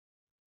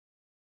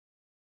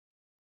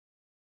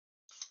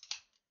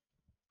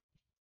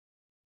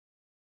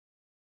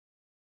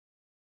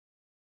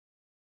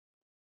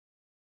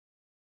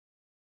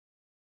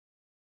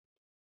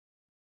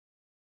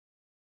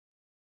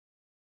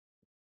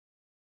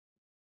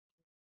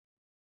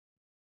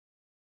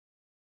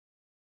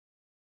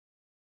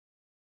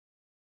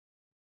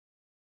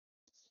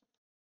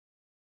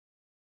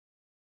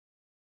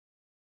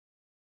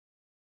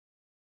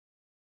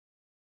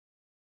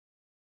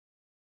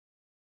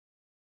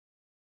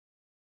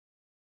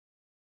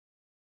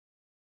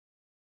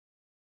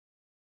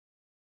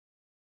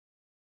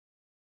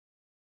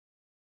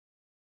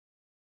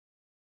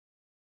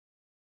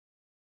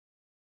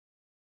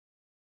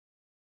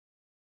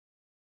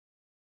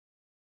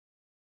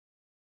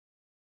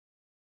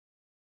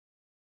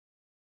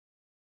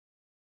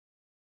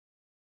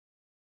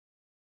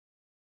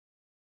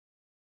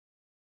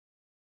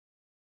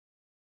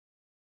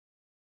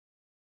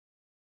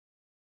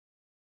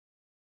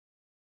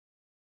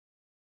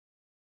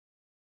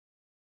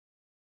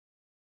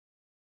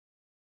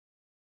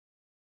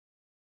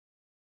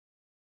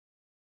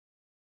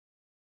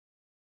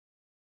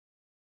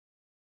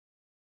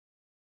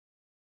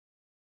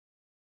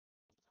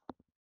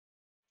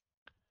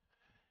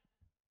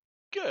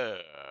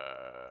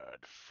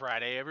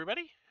Friday,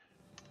 everybody.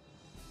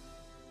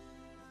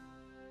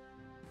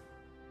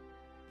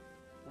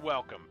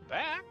 Welcome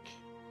back.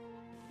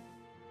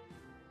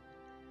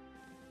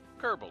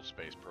 Kerbal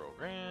Space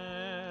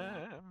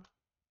Program.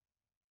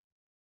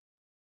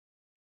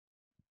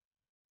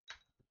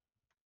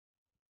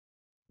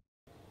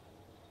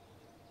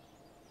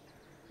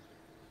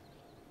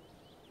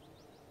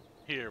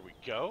 Here we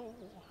go.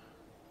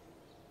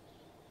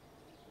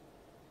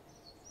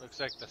 Looks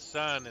like the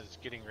sun is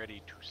getting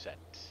ready to set.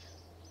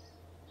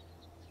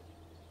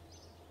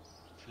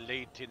 It's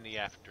late in the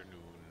afternoon.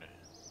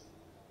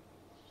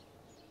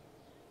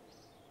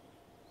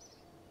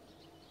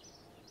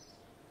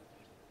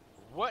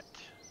 What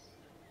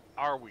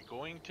are we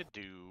going to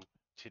do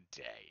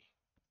today?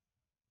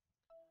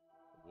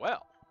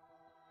 Well,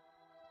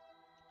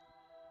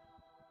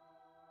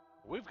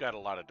 we've got a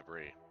lot of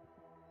debris.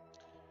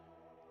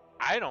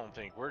 I don't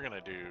think we're going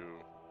to do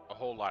a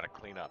whole lot of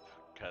cleanup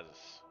because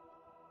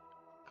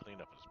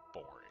cleanup is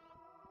boring.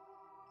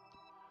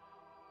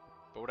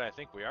 But what I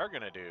think we are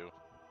going to do,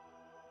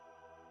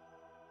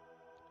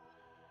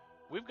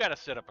 we've got to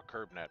set up a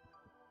CurbNet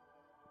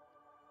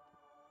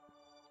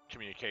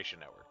communication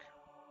network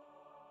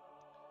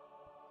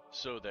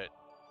so that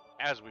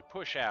as we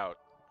push out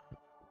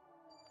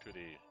to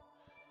the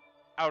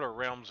outer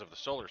realms of the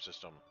solar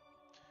system,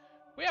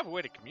 we have a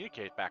way to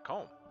communicate back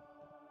home.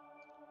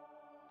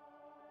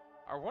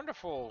 Our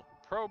wonderful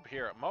probe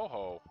here at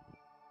Moho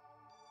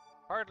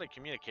hardly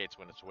communicates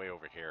when it's way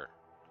over here.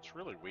 It's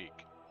really weak.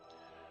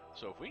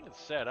 So if we can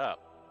set up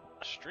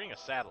a string of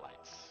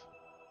satellites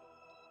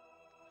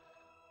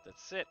that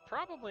sit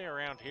probably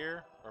around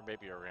here, or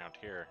maybe around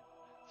here,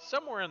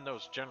 somewhere in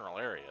those general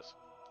areas,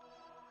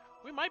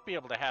 we might be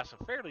able to have some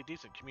fairly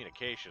decent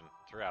communication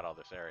throughout all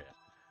this area.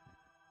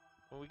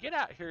 When we get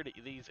out here to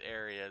these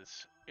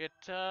areas, it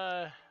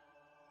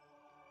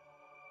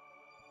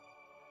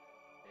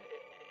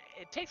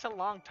takes a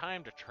long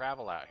time to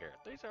travel out here.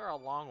 These are a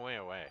long way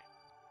away.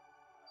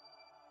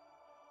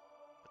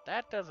 But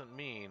that doesn't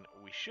mean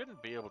we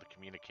shouldn't be able to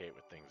communicate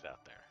with things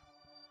out there.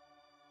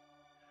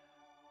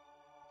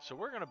 So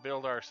we're going to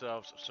build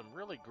ourselves some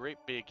really great,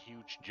 big,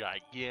 huge,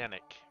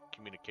 gigantic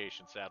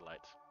communication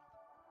satellites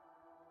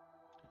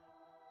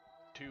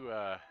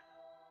to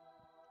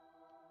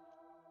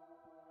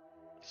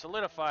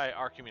solidify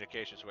our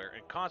communications. We're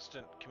in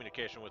constant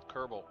communication with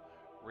Kerbal,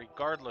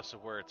 regardless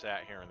of where it's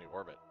at here in the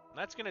orbit. And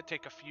that's going to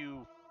take a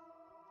few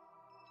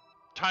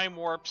time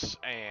warps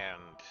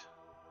and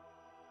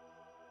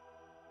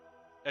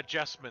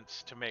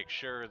adjustments to make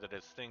sure that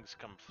as things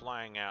come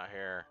flying out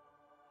here,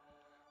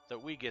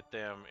 that we get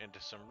them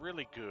into some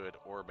really good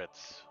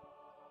orbits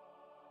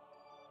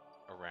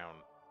around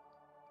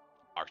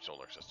our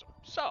solar system.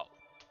 So,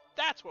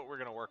 that's what we're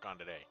going to work on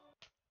today.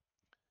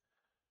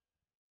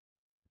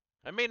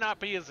 It may not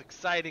be as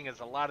exciting as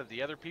a lot of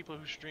the other people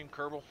who stream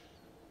Kerbal,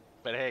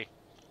 but hey,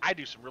 I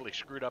do some really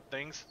screwed up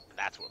things.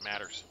 That's what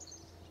matters.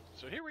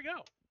 So here we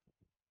go.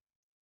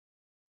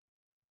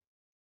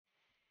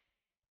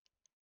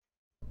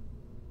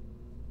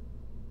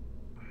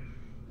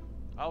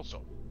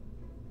 Also,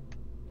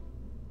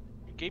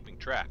 in keeping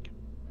track,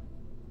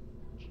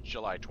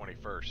 July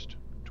 21st,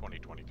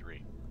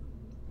 2023.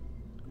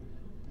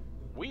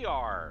 We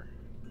are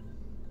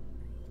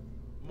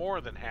more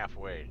than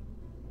halfway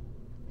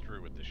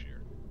through with this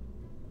year.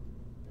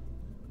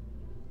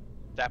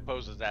 That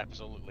poses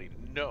absolutely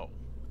no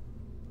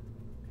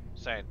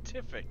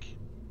scientific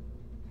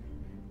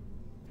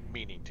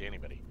meaning to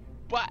anybody.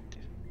 But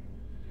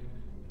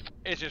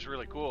it's just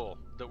really cool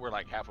that we're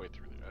like halfway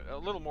through, a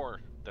little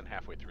more than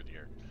halfway through the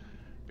year.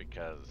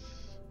 Because,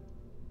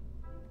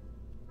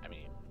 I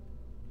mean,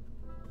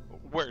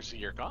 where's the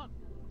year gone?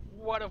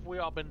 What have we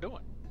all been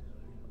doing?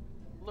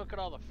 Look at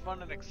all the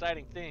fun and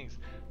exciting things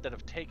that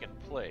have taken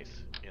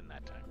place in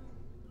that time.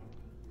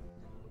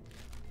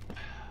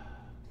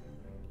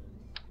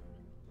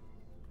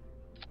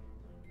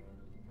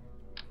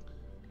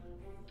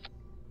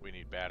 We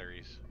need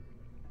batteries.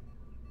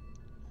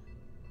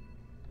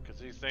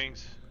 Because these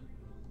things,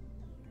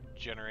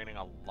 generating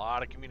a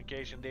lot of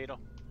communication data,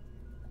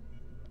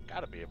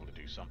 gotta be able to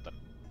do something.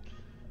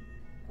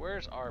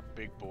 Where's our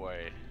big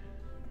boy?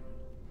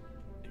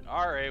 The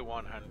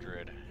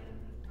RA100.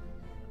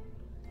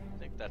 I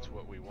think that's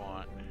what we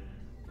want.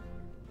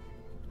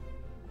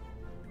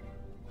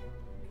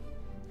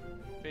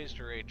 Phased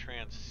array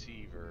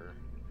transceiver.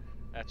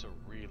 That's a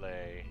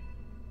relay.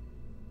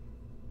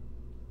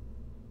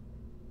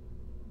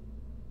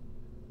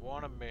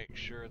 Want to make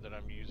sure that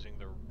I'm using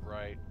the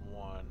right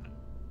one.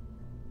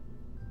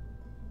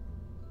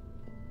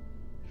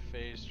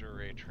 Phased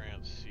array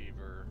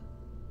transceiver.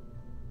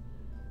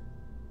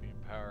 Beam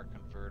power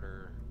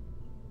converter.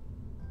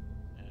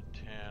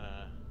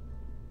 Antenna.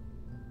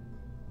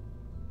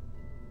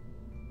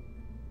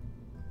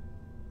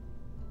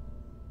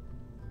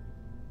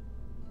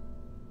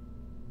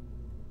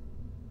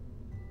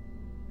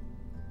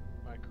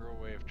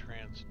 Microwave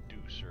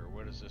transducer.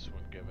 What does this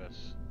one give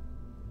us?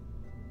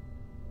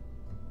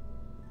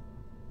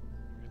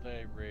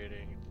 Relay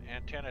rating.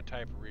 Antenna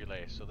type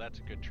relay, so that's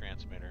a good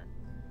transmitter.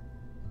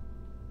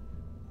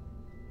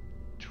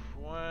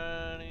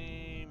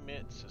 20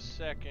 emits a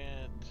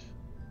second.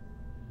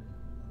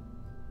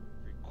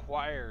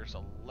 Requires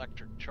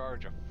electric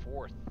charge of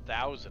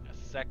 4,000 a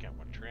second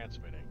when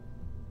transmitting.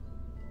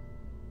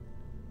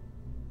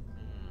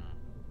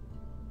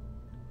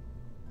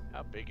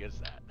 How big is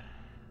that?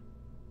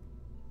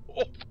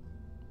 Oh!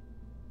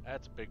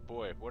 That's a big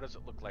boy. What does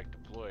it look like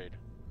deployed?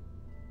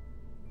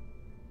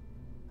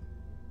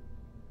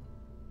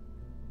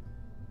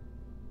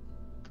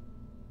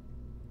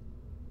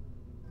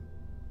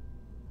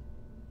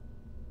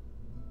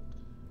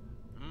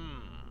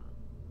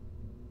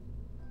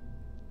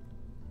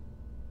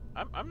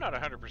 I'm not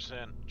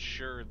 100%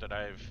 sure that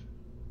I've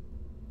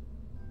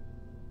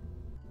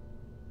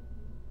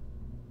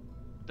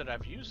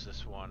used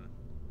this one.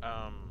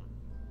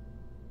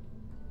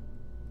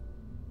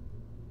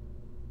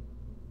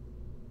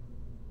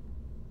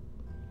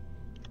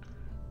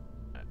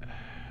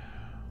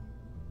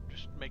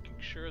 Just making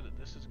sure that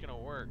this is gonna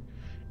work.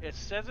 It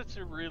says it's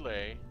a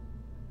relay.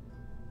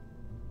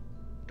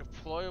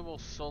 Deployable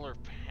solar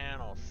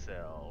panel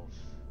cells.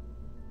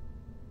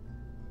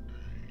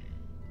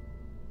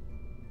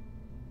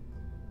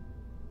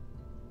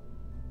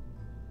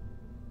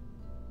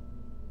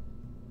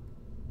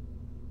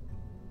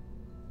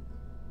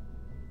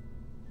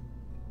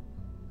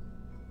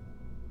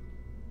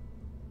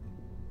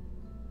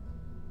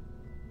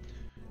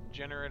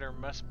 Generator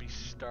must be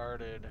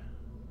started.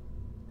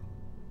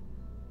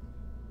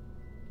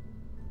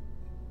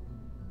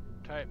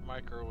 Type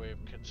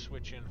microwave can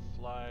switch in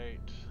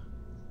flight.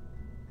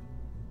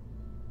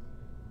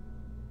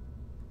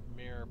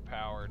 Mirror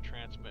power,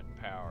 transmit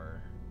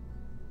power.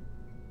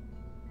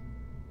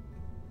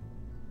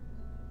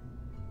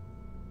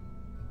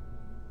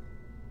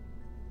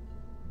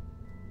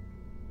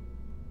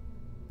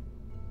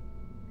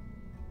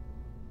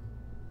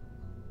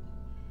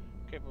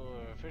 Capable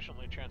of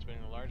efficiently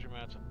transmitting large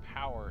amounts of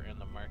power in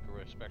the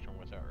microwave spectrum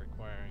without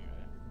requiring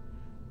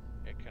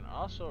it. It can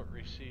also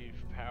receive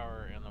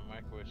power in the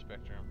microwave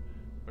spectrum,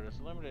 but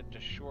is limited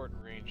to short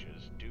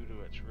ranges due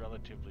to its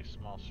relatively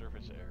small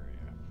surface area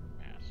for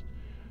mass.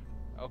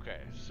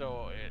 Okay,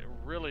 so it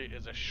really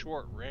is a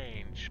short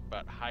range,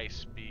 but high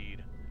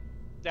speed.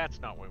 That's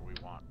not what we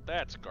want.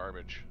 That's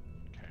garbage.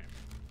 Okay.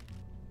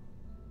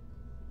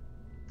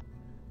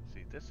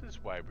 See, this is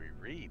why we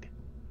read.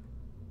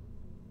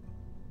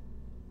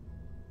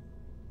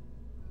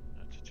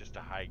 It's just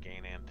a high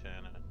gain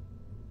antenna.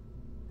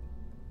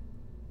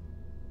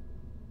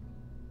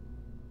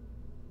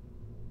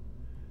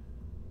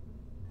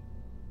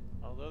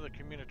 Although the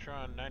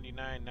Communitron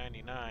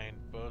 9999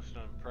 boasts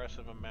an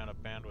impressive amount of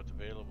bandwidth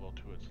available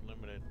to its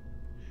limited,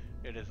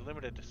 it is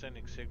limited to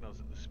sending signals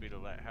at the speed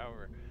of light.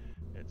 However,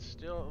 it's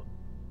still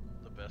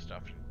the best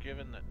option,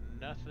 given that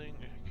nothing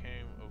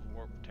came of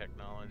warp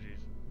technologies.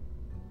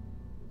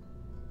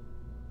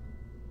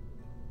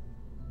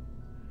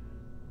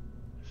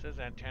 It says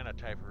antenna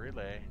type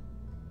relay.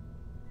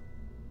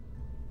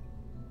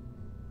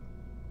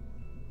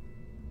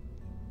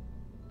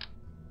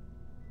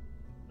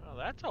 Oh,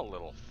 that's a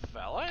little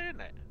fella,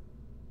 isn't it?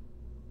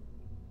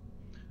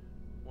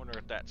 Wonder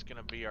if that's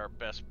gonna be our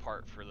best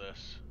part for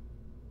this.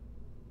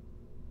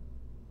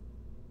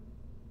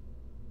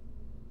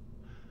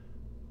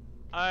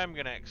 I'm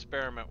gonna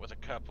experiment with a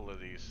couple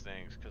of these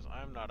things because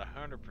I'm not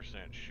 100%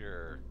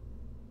 sure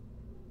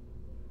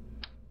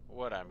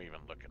what I'm even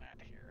looking at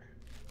here.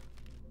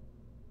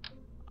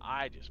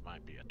 I just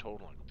might be a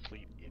total and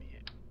complete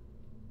idiot.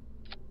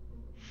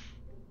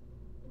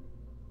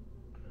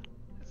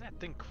 Is that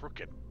thing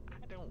crooked?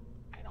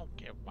 I don't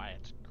get why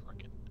it's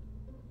crooked.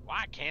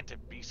 Why can't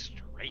it be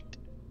straight?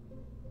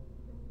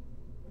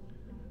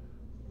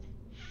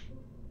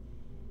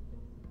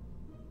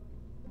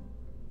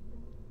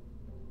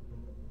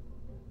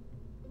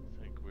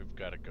 I think we've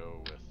got to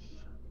go with,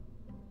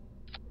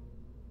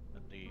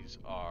 and these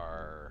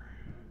are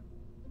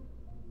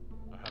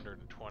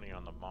 120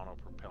 on the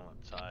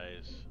monopropellant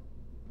size.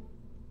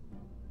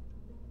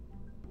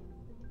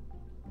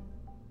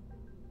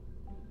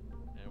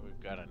 And we've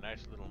got a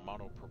nice little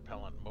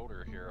monopropellant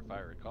motor here, if I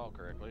recall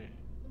correctly.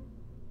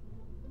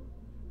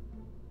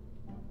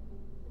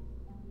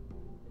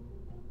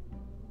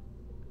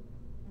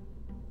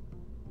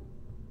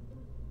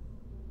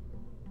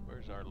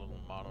 Where's our little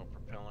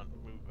monopropellant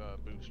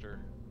booster?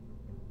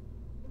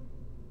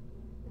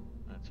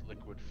 That's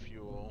liquid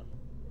fuel.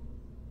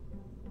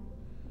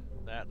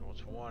 That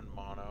was one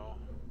mono.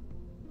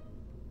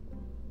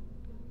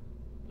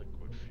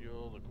 Liquid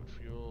fuel, liquid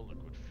fuel,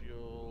 liquid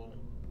fuel.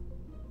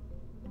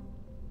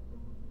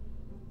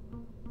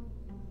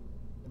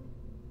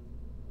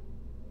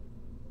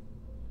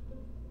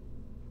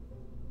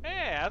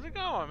 Hey, how's it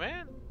going,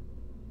 man?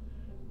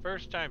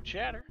 First time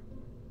chatter.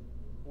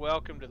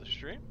 Welcome to the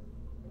stream.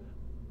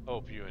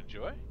 Hope you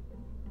enjoy.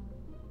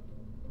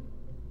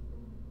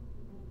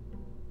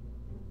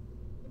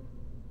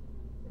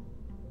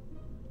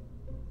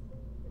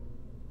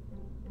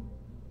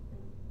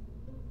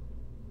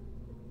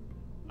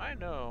 I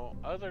know,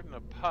 other than the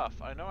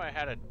puff, I know I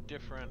had a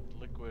different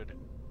liquid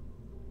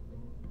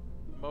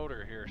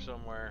motor here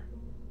somewhere.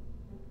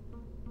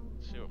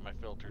 Let's see what my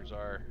filters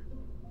are.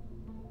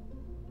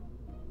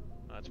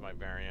 That's my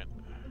variant.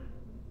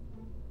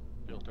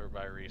 Filter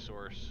by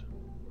resource.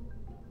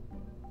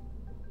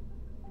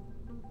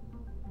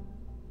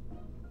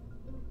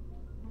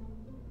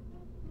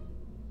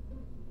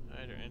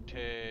 Hydro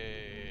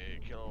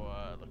intake,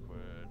 kilowatt, liquid.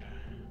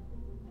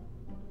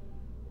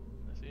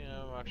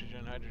 Lithium,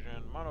 oxygen,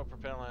 hydrogen,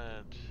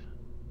 monopropellant.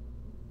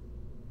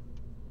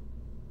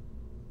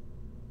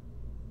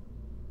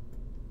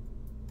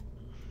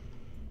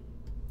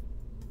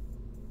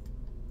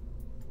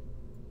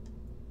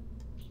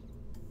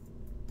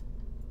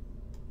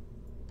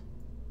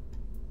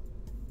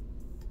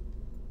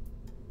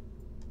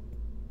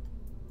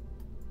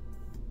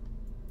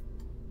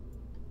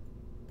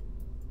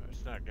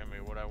 It's not giving me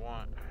what I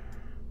want.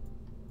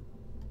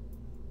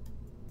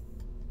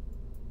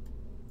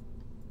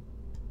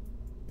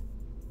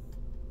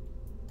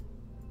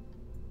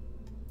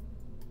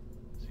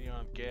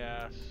 Xenon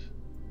gas.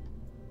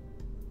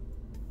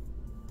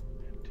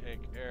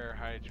 Intake air,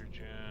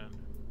 hydrogen.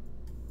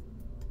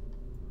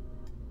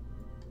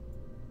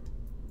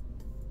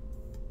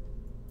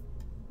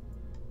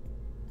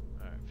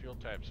 Alright, fuel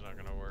type's not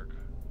gonna work.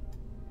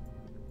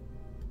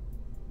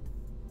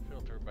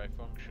 Filter by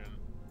function.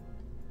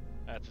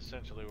 That's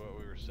essentially what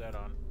we were set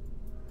on.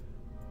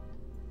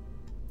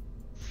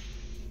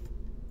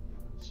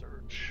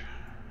 Search.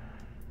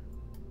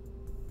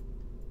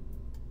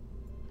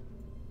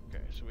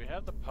 Okay, so we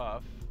have the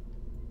puff.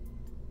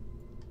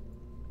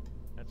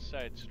 That's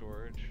side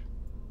storage.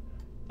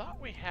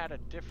 Thought we had a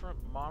different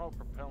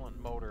monopropellant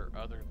motor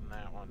other than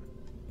that one.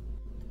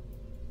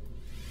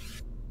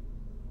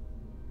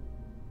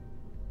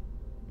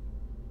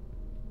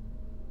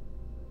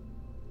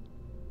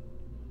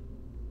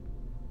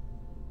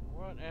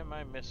 What am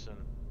I missing?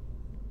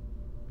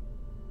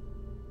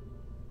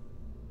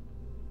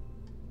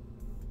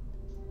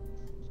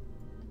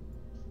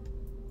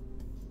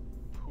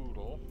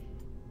 Poodle.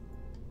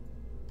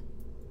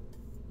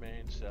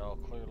 Main cell,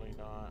 clearly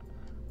not.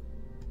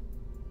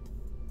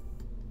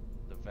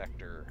 The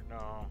vector,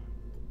 no.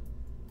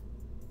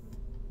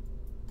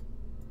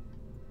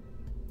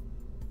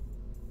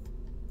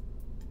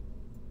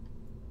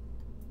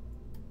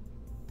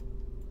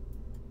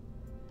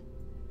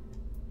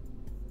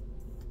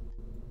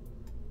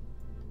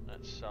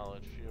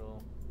 Solid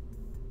fuel.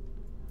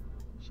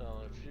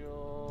 Solid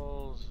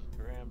fuels.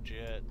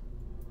 Ramjet.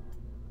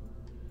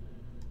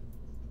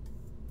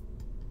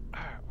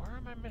 Alright, where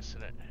am I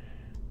missing it?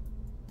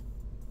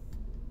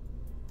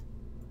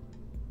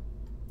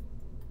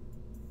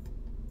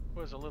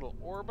 Was a little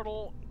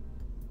orbital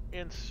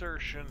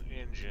insertion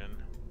engine.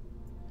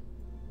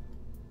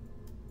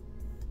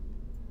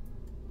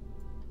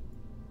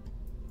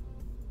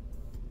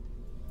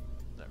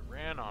 That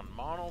ran on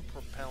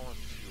monopropellant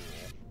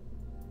fuel.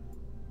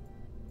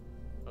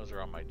 Those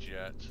are on my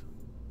jets.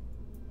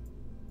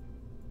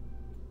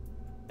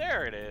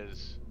 There it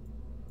is.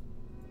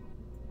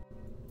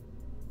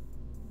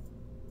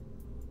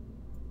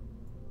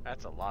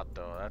 That's a lot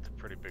though. That's a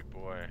pretty big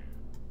boy.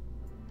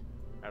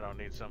 I don't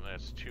need something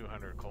that's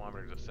 200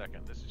 kilometers a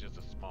second. This is just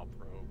a small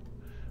probe.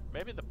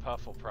 Maybe the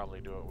puff will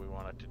probably do what we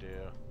want it to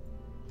do.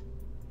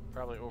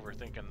 Probably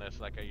overthinking this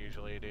like I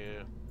usually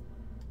do.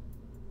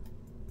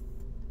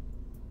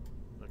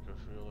 Liquid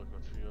fuel,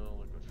 liquid fuel,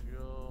 liquid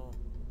fuel.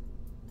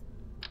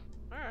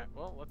 Alright,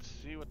 well, let's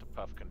see what the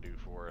puff can do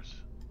for us.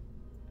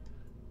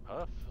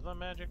 Puff the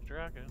magic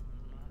dragon.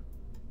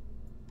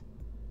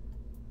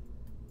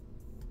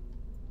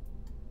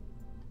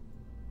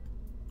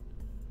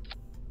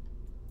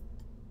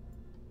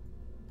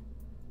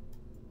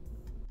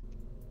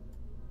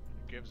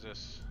 It gives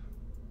us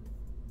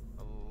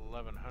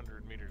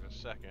 1100 meters a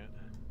second.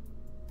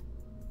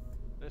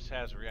 This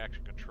has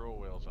reaction control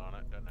wheels on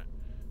it, doesn't it?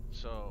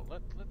 So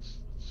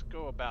let's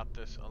go about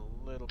this a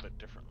little bit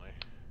differently.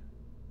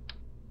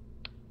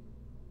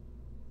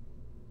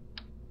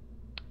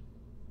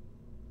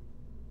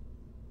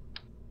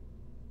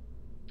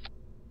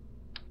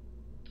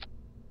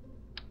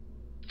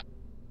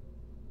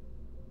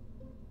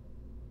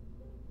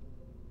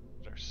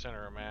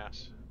 Center of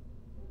mass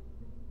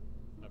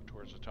up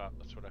towards the top.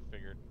 That's what I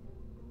figured.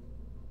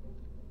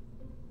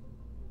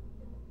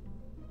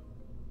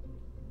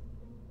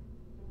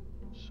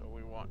 So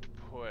we want to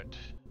put,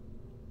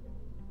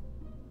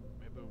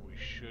 maybe we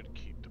should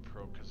keep the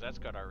probe because that's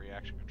got our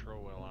reaction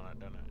control wheel on it,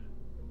 doesn't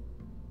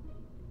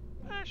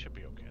it? That should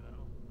be okay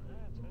though.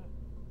 That's it.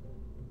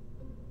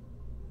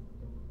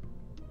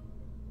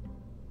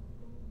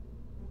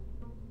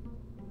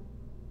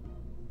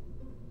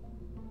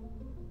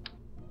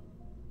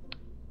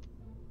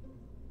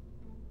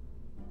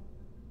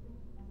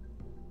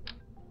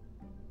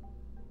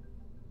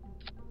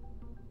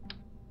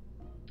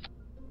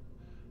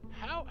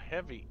 How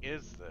heavy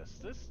is this?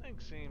 This thing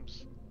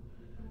seems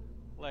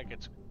like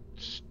it's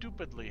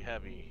stupidly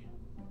heavy.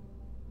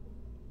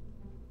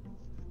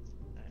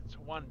 It's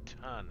 1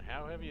 ton.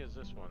 How heavy is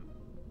this one?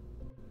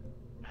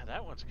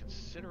 That one's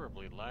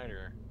considerably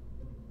lighter.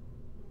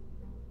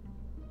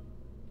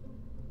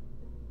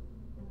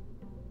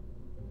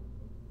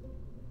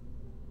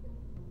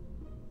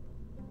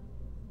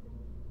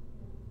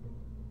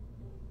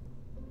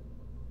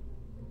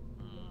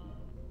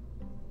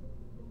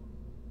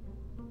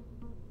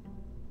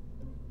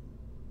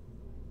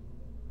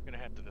 Gonna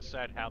have to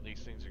decide how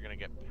these things are gonna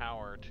get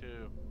power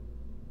too.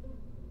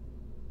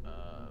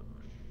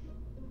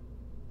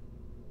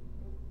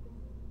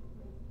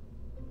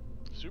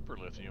 Super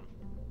lithium.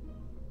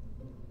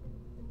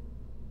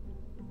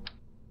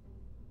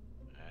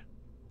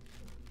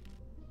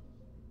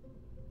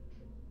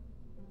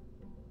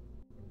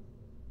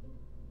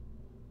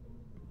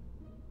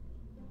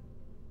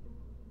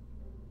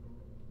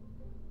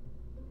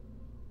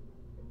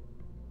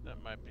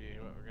 That might be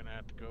what we're gonna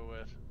have to go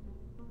with.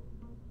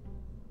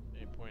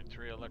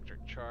 8.3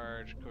 electric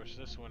charge. Of course,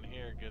 this one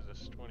here gives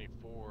us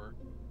 24.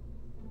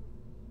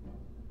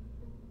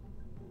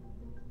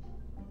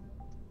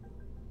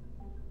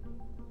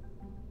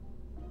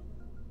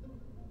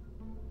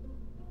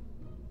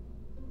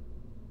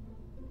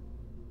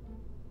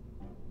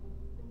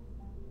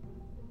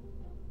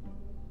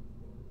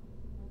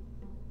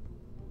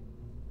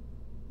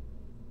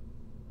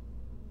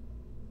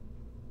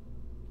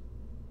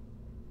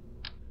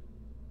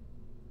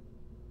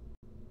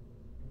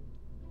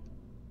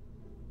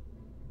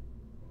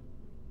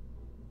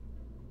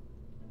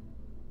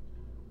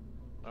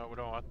 No, we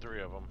don't want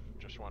 3 of them.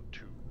 Just want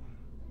 2.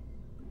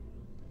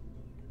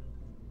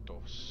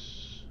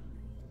 Dos.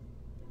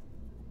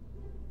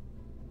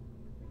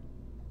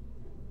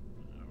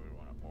 We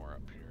want it more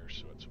up here,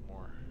 so it's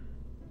more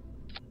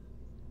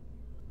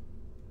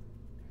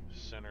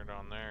centered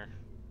on there.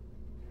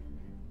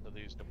 So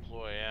these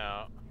deploy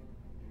out.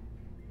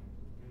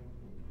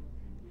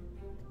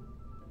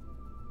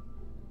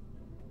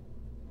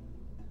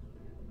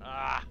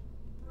 Ah!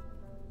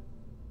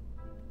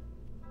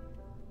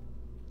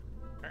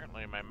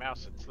 Apparently my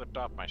mouse had slipped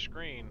off my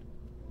screen.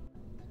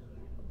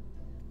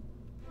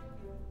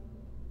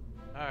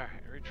 Alright,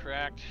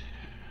 retract.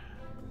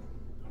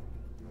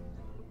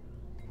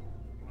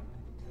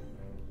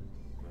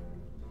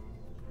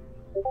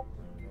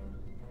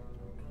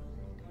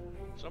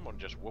 Someone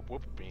just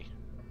whooped me.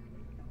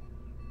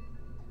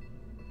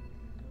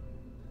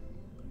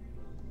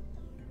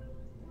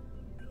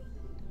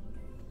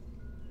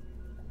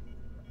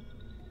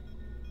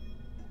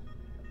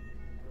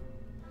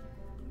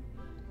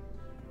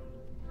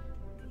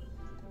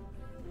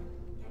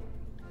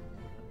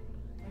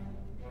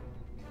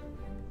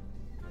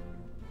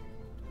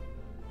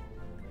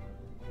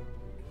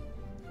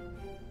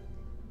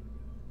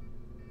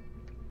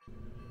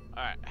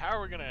 Alright, how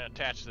are we going to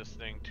attach this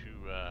thing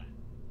to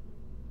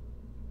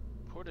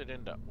put it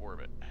into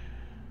orbit?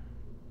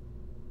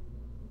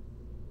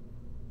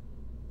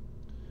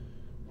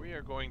 We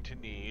are going to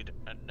need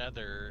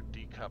another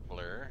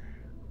decoupler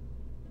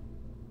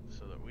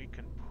so that we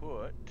can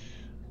put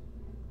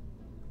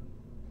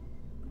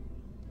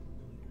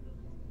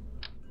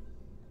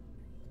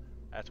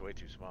that's way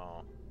too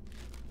small.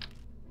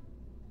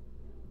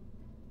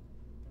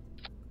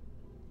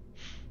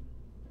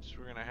 So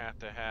we're gonna have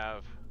to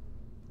have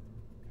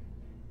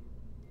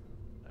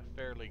a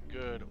fairly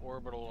good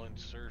orbital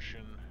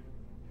insertion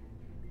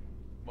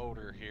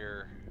motor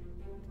here.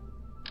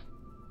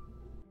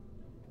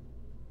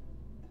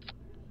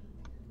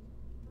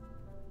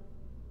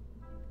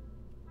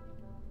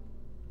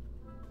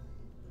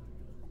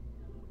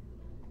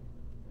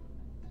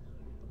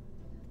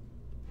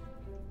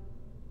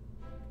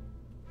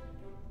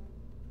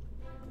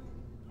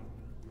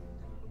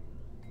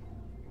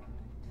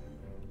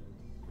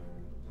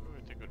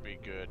 Be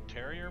good.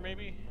 Terrier,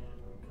 maybe?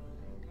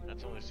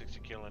 That's only 60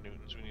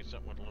 kilonewtons. We need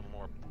something with a little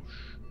more push.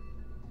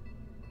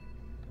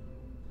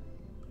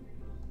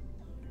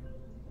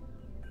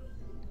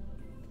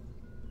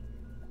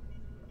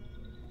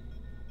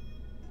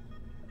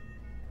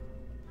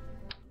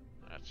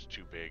 That's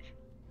too big.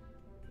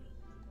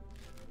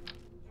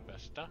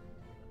 Vesta.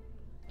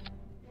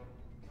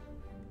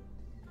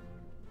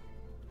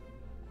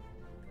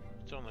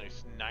 It's only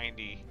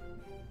 90.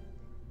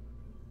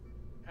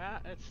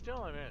 It's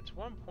still, I mean, it's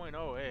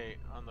 1.08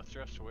 on the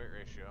thrust to weight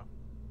ratio.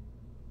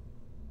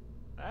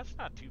 That's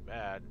not too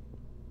bad.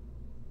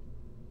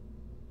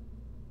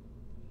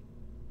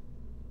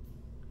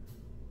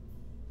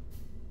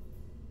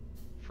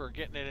 For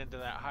getting it into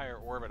that higher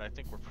orbit, I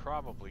think we're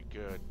probably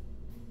good.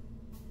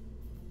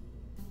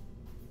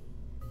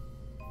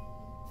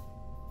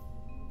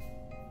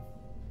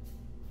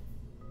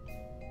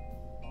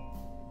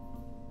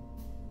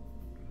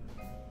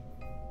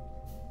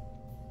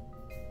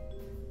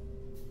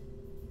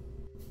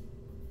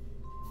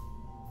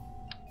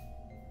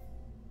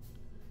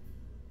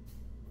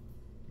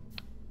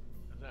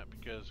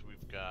 Because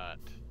we've got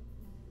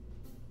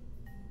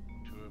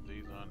 2 of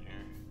these on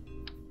here.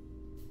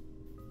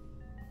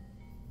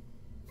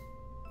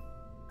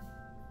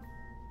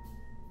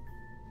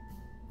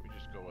 We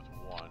just go with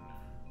 1.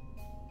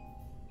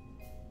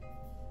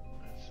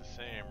 It's the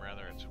same,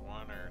 whether it's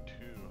 1 or 2,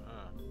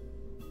 huh?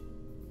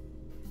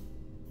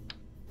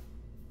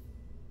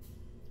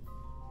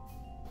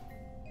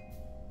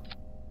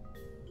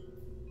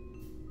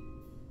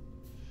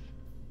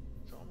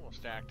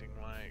 just acting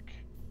like...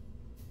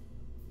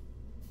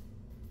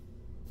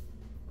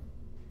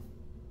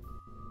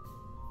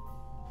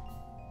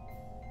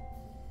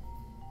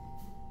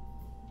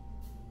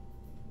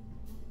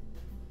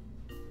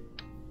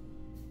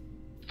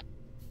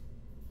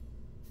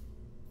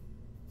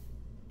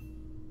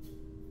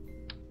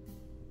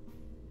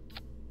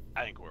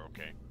 I think we're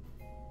okay.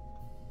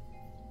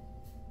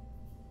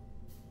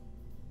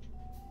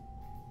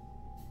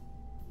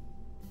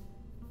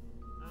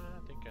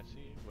 I think I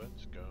see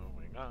what's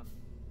going on.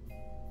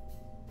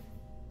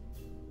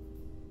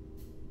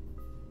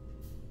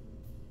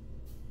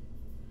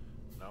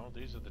 No,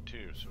 these are the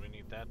two, so we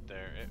need that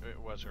there. It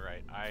was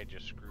right. I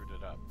just screwed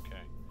it up,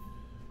 okay.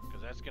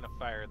 Because that's going to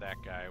fire that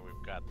guy.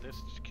 We've got this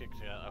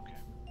kicked out. Okay.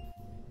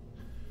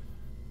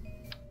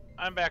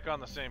 I'm back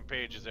on the same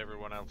page as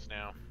everyone else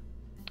now.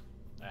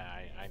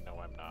 I know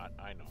I'm not.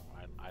 I know.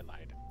 I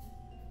lied.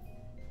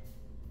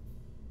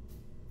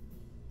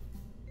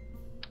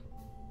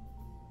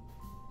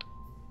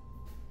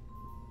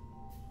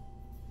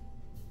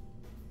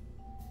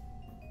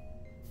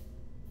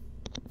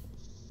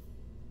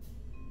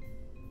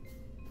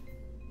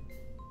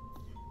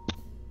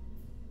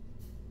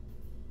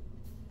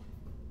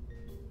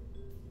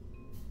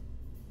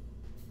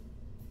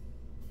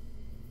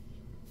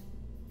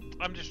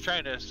 I'm just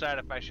trying to decide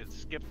if I should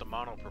skip the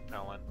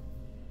monopropellant.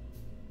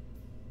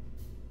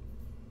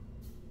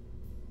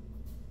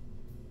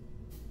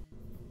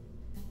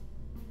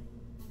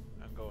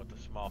 And go with the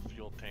small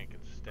fuel tank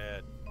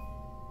instead.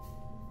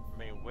 I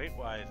mean,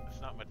 weight-wise, it's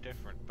not much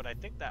different, but I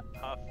think that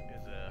Puff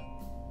is a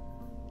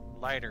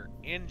lighter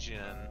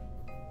engine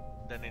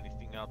than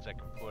anything else I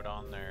can put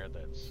on there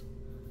that's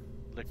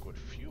liquid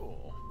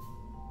fuel.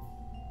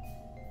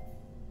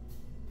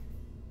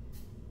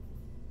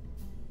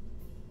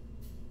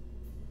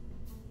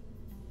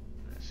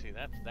 See,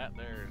 that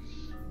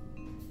there's...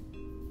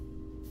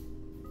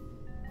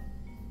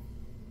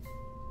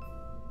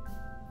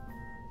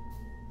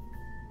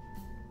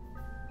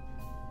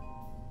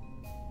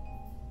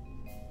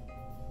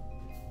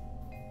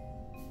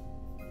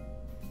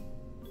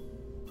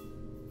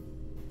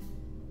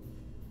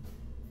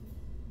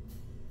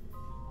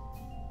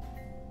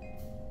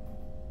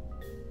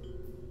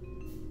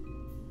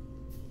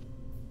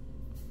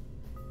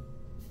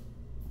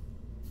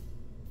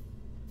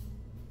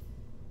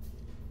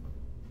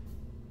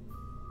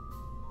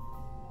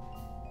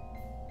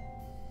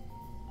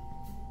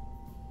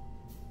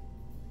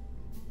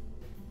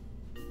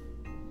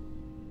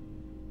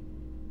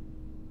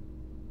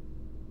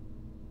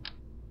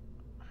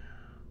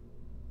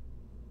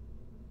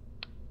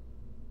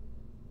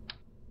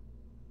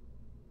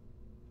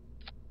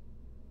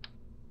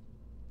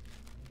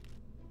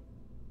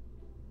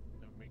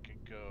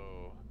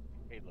 go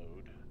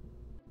payload.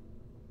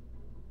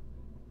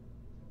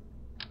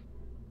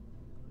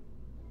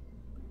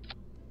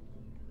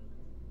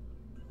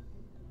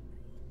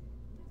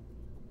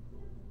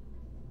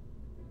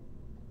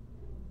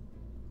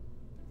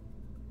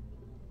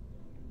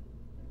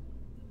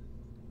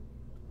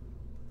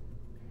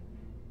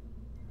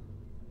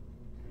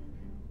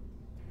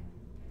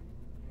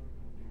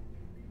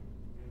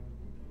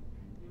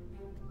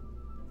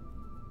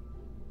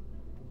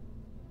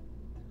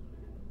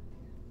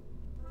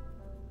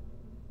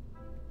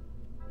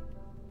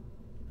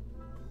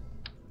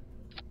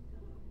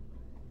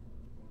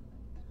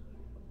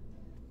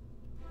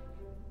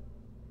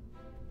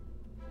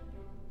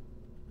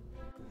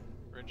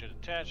 Rigid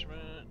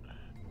attachment.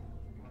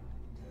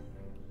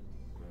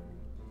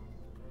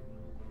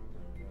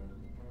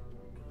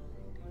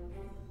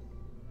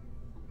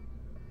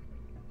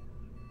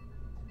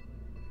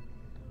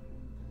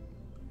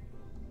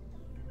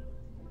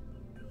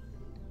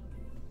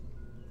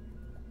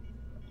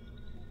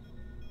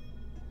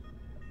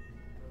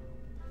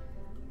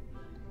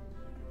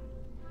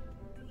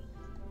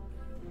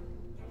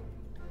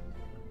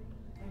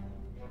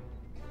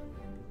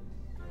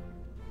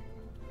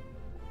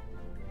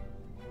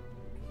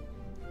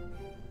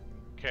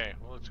 Okay,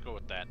 well, let's go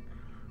with that.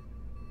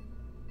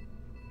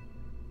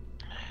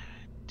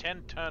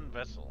 10-ton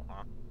vessel,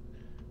 huh?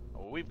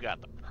 Oh, we've got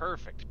the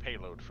perfect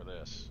payload for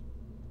this.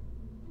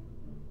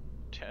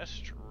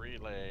 Test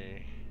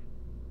relay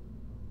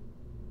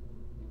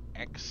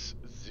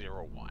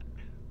X01.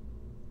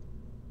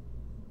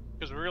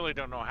 Because we really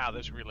don't know how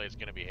this relay is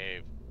going to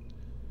behave.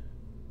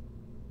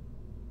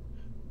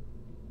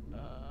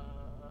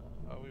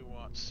 Oh, we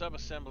want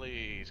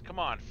sub-assemblies. Come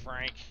on,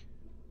 Frank.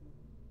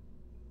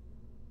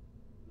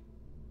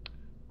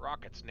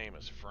 Rocket's name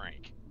is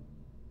Frank.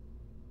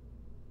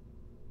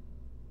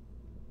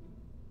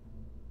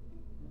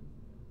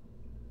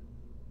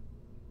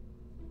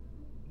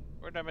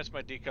 Where did I miss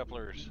my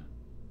decouplers?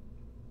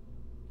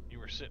 You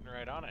were sitting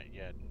right on it,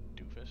 you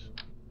doofus.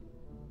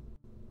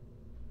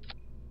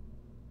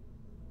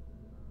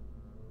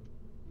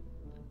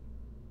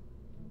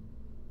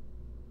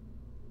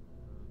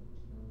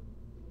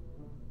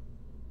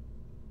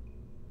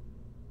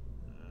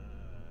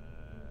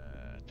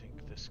 I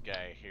think this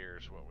guy here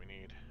is what we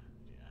need.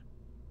 Yeah.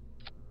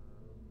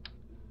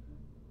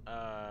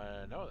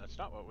 No, that's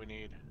not what we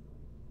need.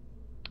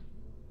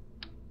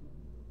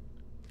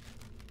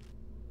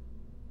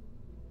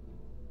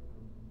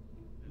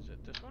 Is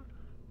it this one?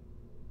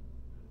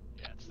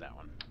 Yeah, it's that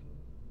one.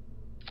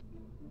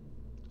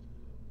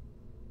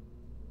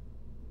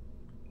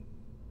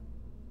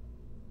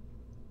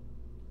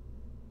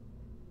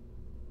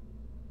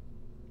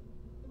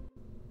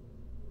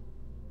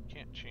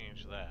 Can't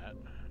change that.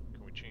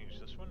 Can we change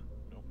this one?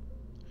 Nope.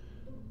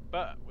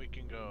 But we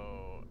can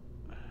go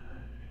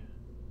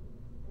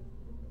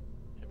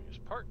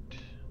heaviest part.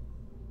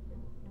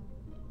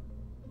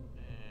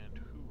 And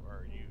who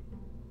are you?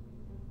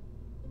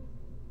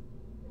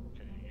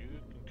 Okay, you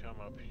can come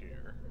up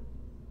here.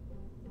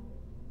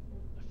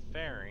 The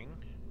fairing.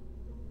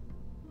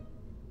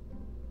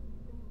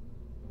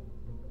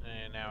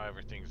 And now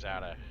everything's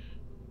out of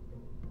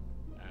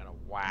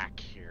whack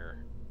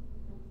here.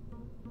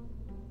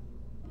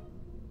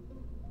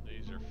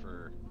 These are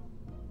for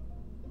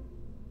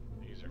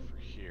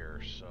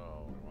here,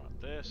 so we want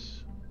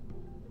this.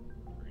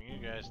 Bring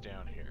you guys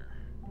down here.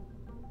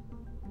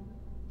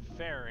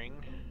 Fairing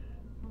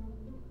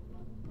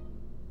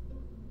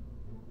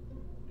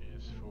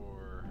is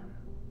for,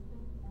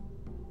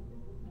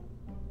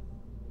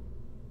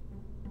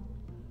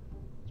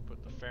 let's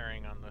put the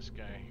fairing on this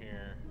guy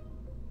here.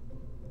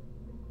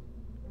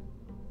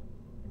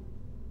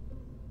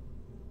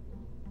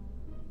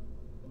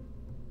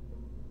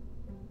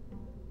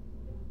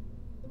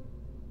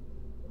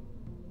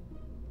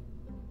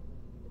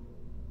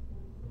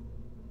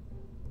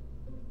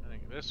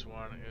 This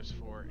one is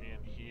for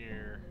in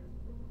here.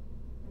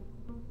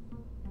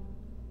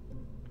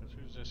 Because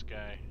who's this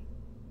guy?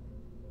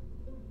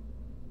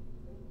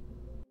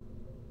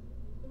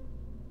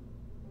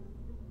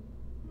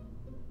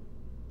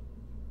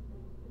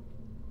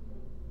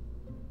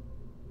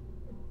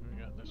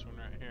 We got this one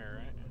right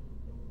here, right?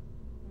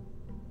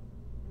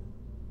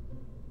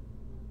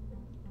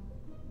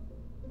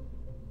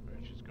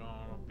 Which is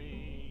gonna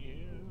be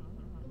you.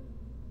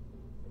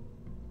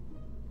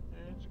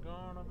 It's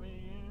gonna be you.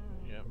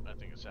 Yep, I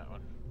think it's that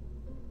one.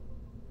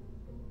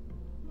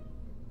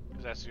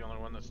 Because that's the only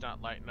one that's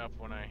not lighting up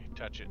when I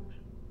touch it.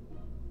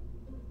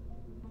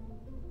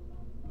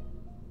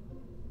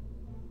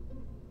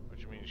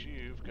 Which means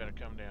you've got to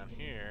come down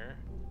here.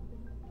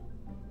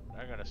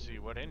 I got to see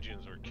what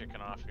engines we're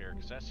kicking off here,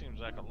 because that seems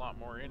like a lot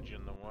more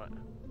engine than what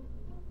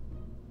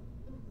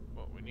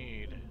we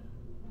need.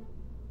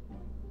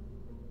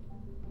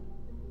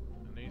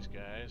 And these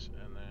guys,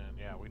 and then,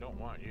 yeah, we don't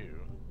want you.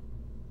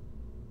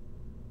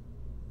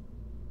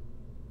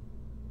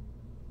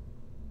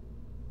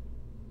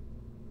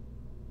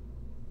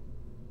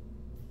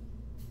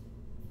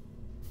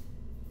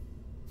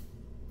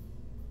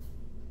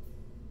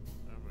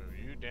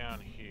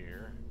 Down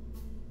here.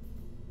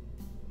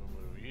 We'll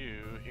move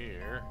you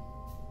here.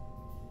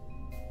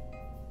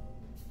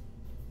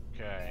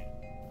 Okay.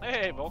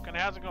 Hey, Vulcan,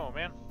 how's it going,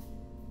 man?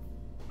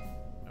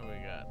 And we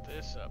got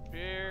this up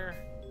here.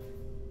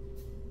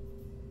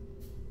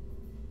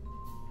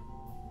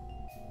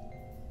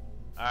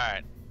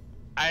 Alright.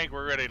 I think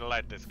we're ready to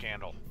light this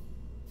candle.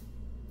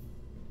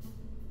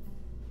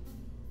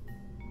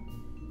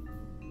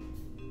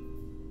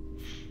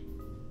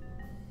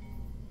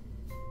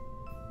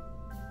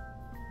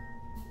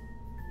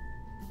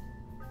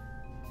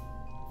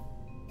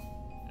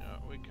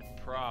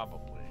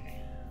 Probably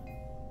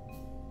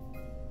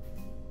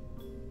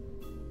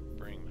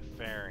bring the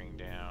fairing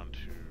down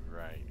to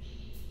right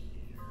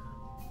here.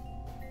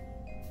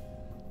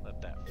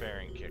 Let that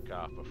fairing kick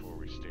off before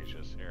we stage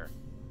us here.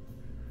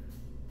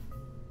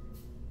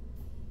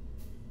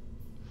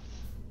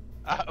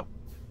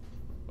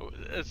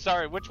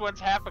 Sorry, which one's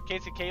half of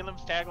Casey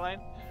Kalem's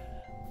tagline?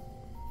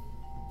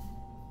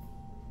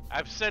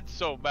 I've said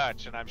so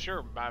much, and I'm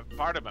sure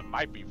part of it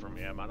might be from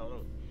him. I don't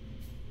know.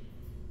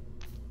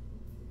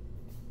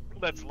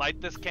 Let's light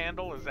this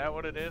candle, is that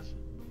what it is?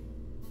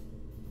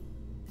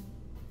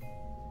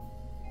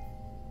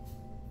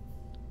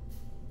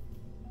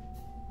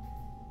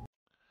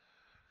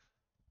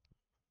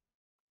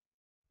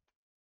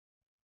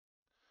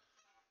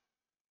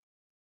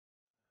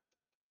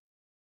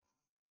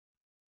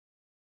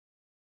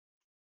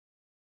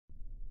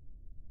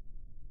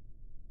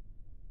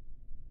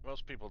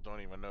 Most people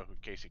don't even know who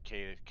Casey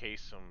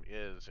Kasem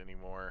is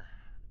anymore.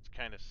 It's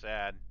kind of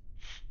sad.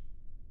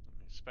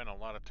 I spent a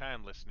lot of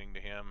time listening to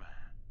him.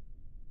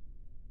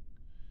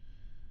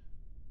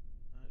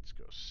 Let's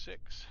go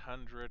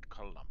 600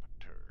 kilometers.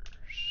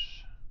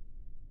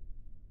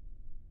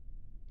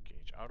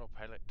 Engage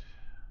autopilot.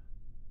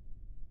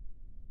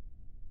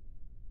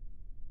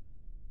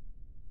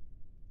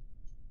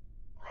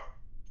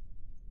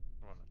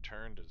 I want to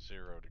turn to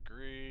 0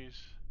 degrees.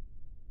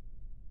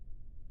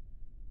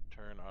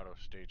 Turn auto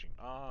staging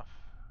off.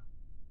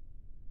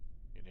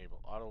 Enable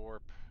auto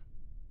warp.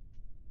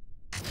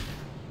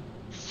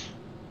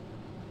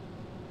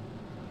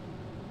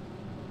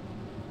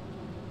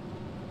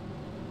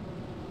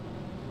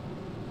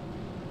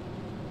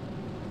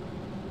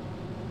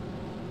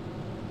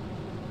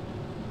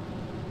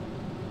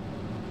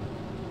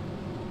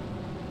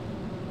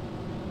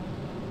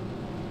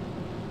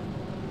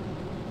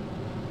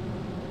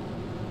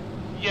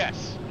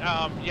 Yes.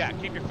 Yeah,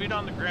 keep your feet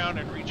on the ground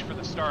and reach for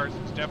the stars.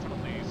 It's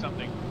definitely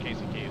something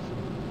Casey Case.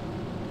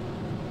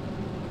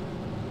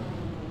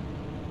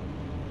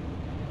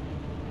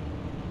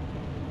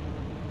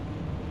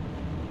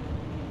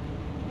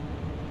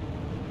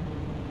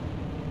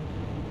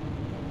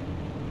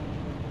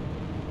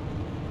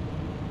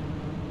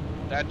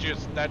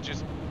 That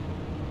just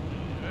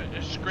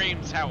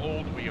screams how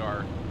old we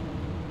are.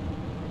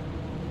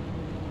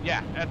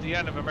 Yeah, at the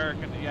end of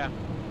American, yeah.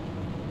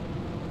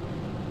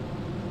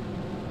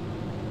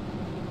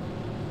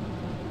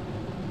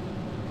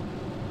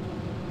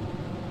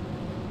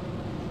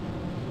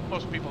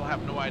 Most people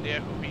have no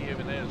idea who he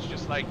even is,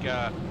 just like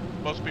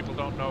most people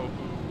don't know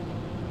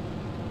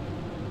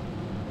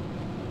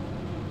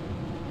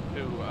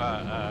who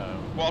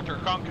Walter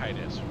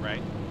Cronkite is,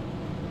 right?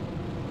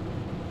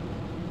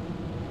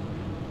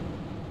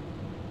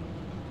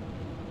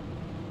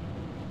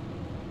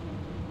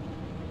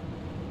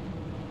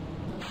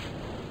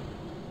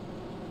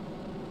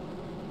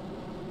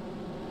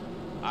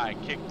 I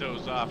kicked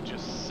those off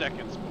just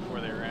seconds before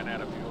they ran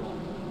out of fuel.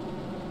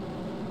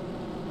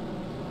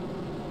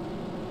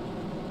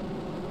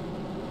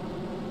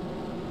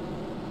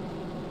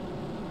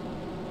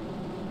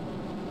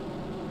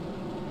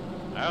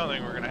 I don't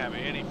think we're going to have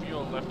any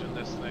fuel left in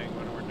this thing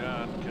when we're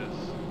done, because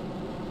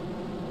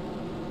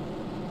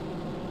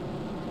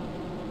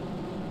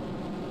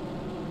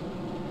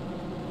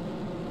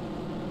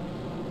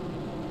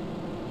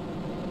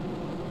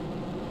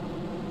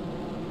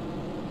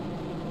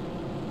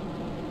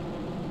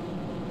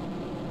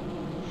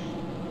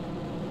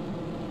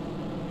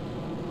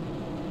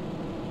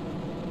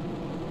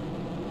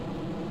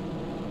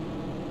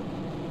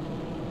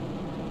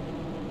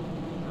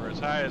we're as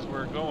high as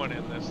we're going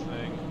in this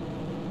thing.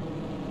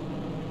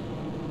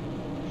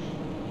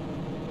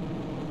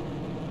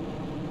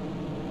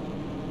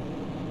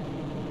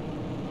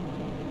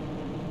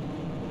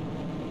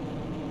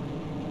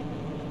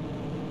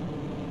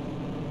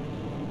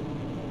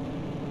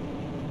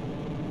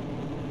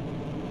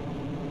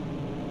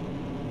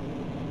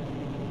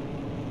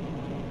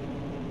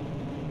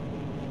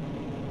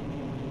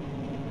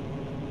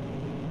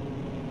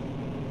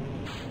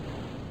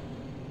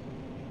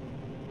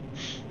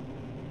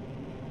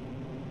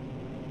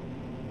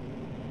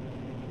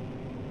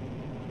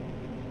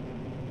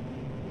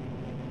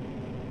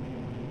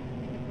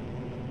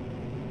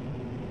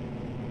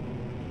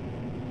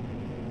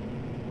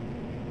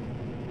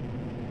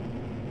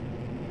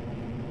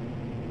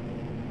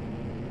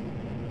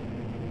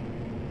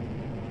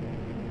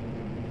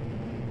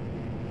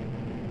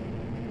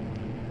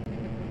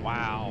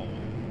 Wow.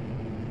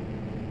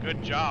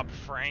 Good job,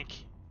 Frank.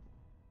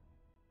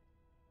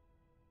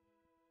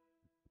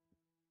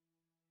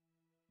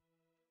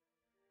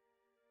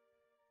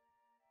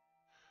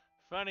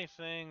 Funny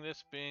thing,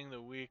 this being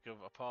the week of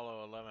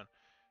Apollo 11,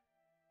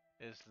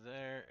 is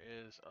there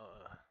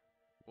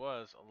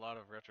was a lot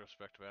of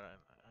retrospect about it.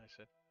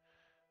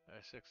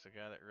 I said, the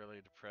guy that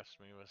really depressed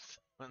me was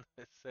when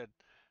they said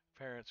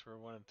parents were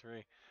 1 and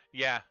 3.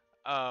 Yeah,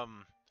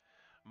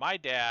 my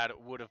dad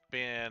would have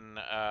been,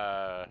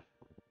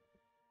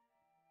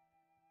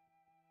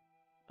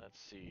 let's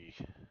see.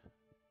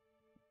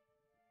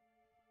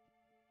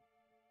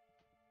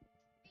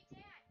 Hey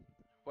Dad,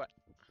 What?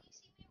 can you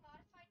see my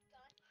modified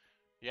gun?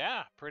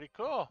 Yeah, pretty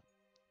cool.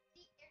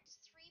 It's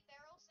 3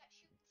 barrels that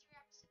shoot in 3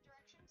 opposite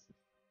directions.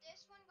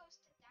 This one goes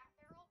to that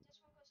barrel,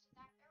 this one goes to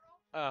that barrel.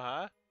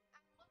 Uh-huh.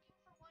 I'm looking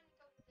for one to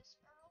go to this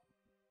barrel,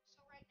 so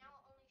right now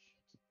it only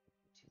shoots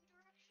 2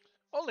 directions.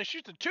 Only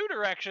shoots in 2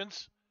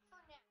 directions?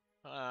 For now.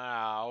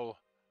 Ow.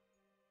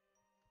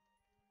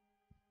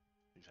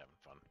 He's having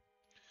fun.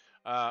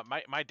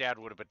 My dad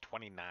would have been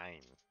 29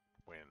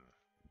 when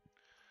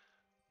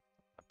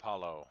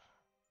Apollo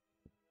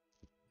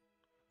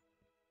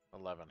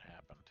 11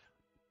 happened.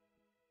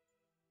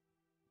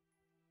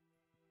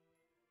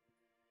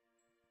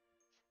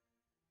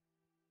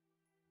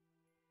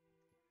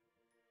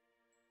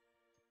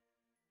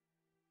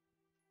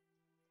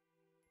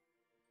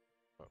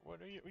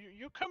 What are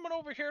you coming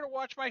over here to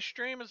watch my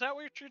stream? Is that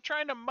what you're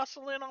trying to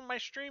muscle in on my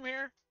stream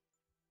here?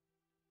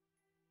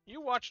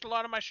 You watched a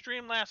lot of my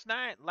stream last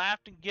night,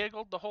 laughed and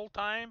giggled the whole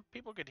time.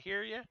 People could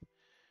hear you,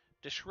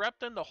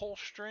 disrupting the whole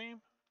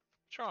stream.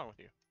 What's wrong with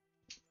you?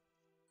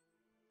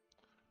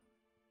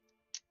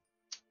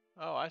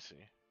 Oh, I see.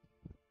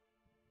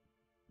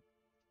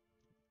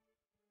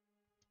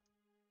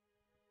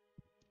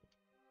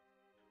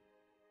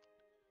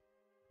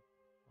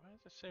 Why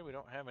does it say we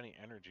don't have any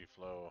energy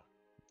flow?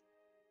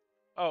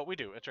 Oh, we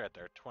do. It's right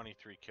there.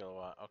 23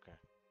 kilowatt. Okay.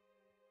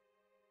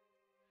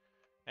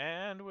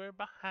 And we're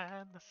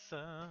behind the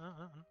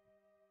sun.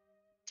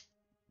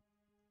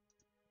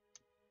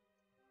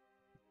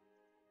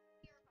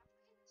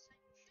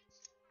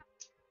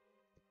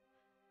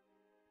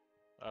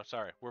 Oh,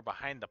 sorry. We're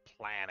behind the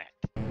planet.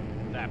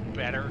 Is that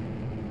better?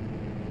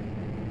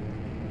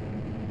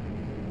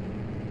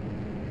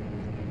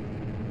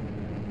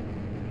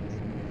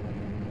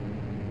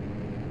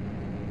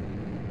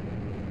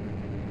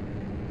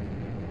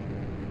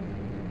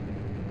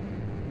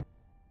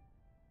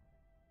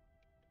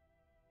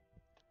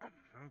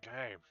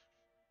 Okay.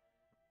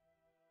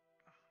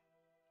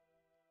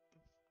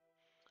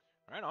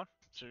 Right on.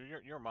 So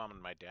your mom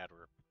and my dad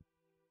were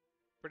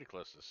pretty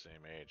close to the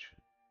same age.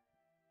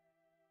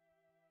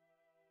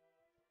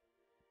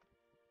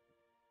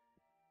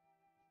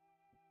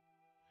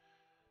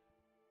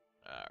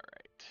 All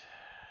right.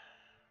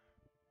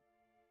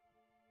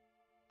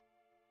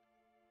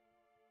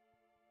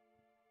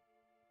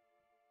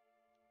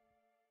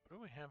 What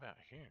do we have out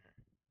here?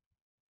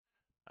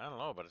 I don't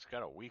know, but it's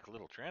got a weak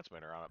little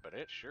transmitter on it, but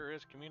it sure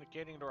is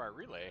communicating to our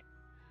relay.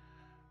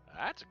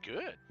 That's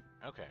good.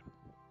 Okay.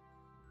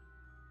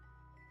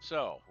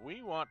 So,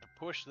 we want to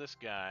push this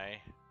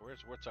guy.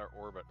 What's our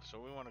orbit? So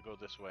we want to go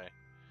this way.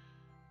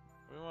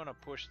 We want to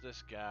push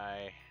this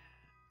guy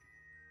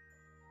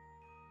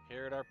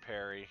here at our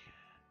Perry.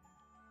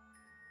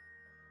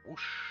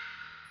 Whoosh.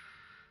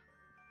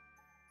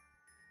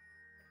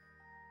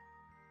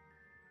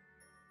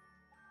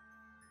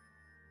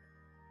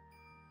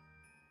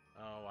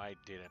 Oh, I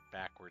did it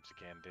backwards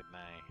again, didn't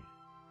I?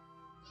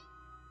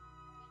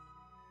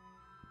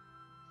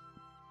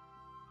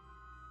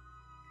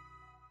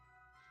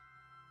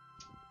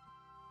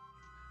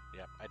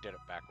 Yep, I did it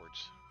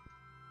backwards.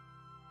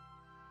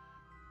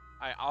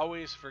 I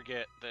always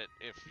forget that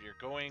if you're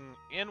going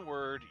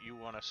inward, you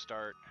want to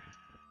start.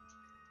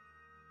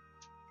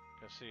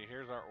 Because, see,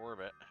 here's our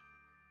orbit.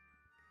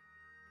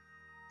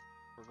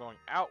 If we're going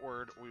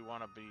outward, we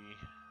want to be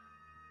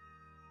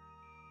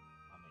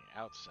on the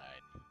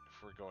outside.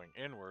 If we're going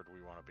inward,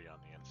 we want to be on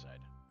the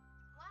inside.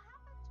 What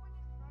happens when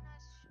you run a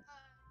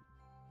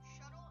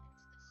shuttle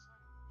into the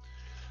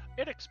sun?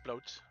 It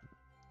explodes.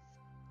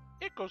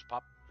 It goes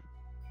pop.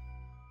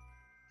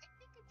 I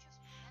think it just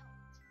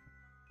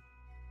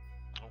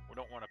melts. Oh, we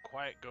don't want to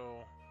quite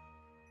go.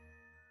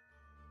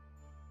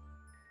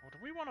 Well, do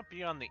we want to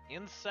be on the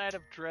inside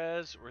of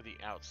Drez or the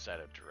outside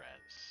of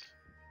Drez?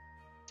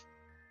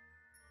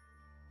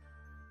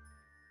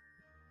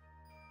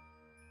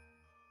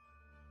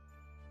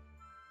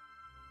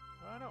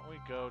 Why don't we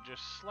go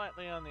just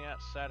slightly on the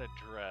outside of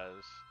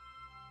Drez?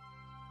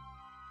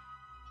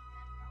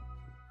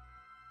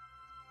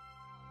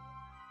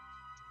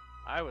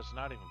 I was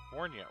not even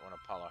born yet when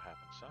Apollo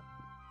happened, son.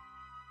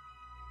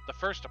 The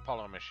first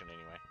Apollo mission,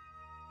 anyway.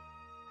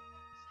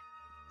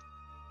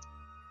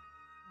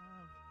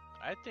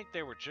 I think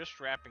they were just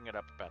wrapping it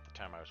up about the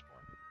time I was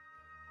born.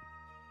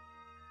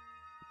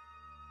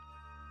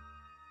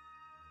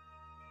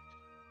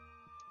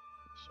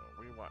 So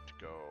we want to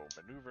go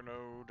maneuver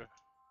node.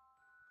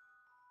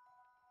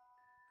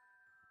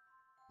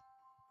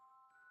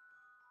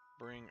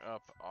 Bring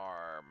up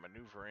our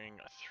maneuvering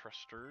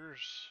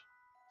thrusters.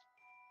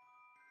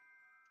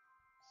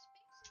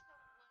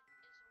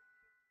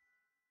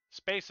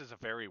 Space is a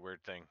very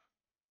weird thing.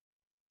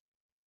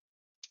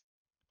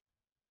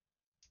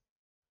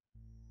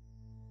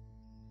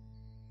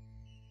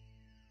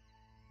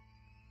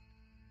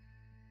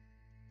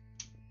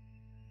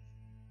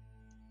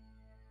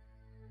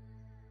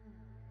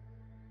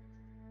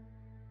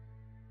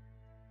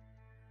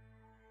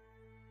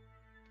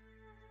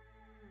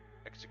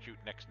 Execute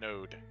next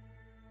node.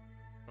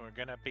 We're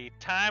gonna be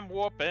time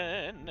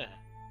warping.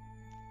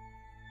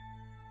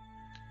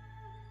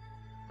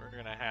 We're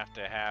gonna have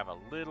to have a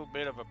little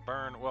bit of a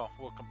burn. Well,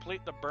 we'll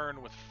complete the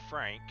burn with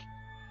Frank.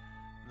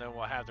 And then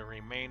we'll have the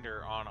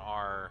remainder on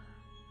our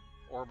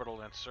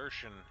orbital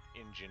insertion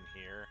engine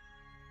here.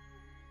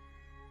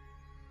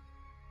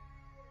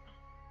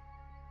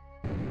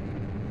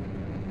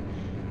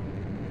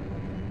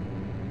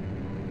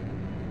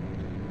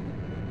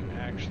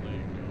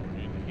 Actually go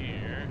in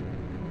here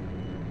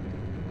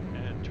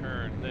and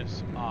turn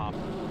this off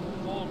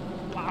full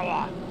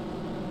power.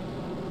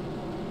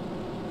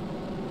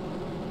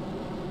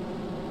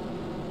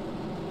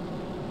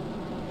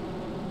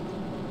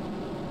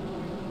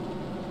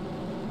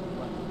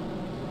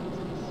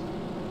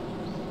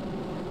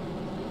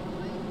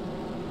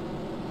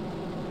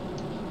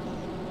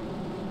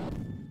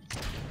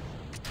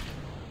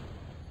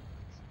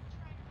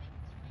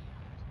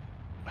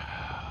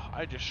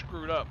 I just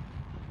screwed up.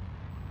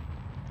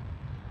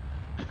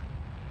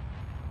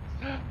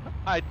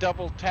 I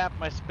double tapped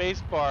my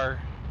space bar.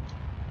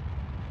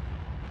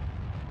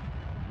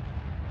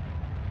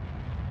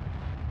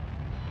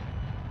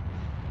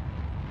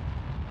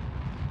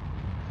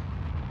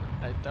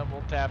 I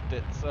double tapped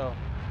it, so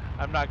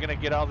I'm not gonna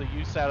get all the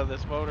use out of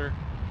this motor.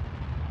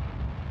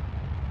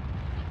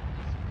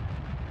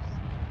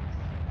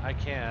 I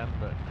can,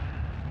 but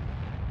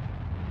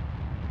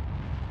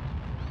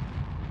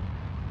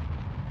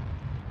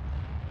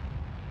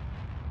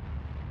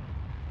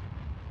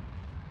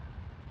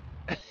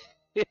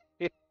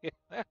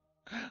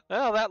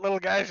well, that little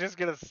guy's just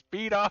gonna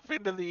speed off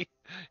into the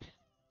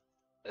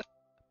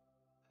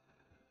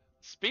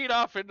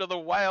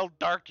wild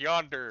dark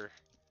yonder.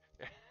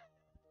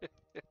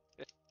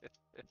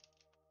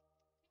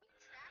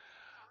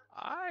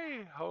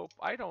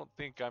 I don't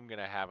think I'm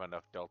gonna have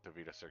enough Delta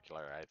V to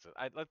circularize it.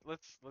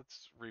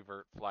 Let's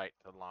revert flight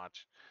to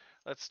launch.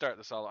 Let's start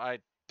this all. I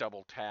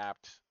double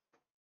tapped.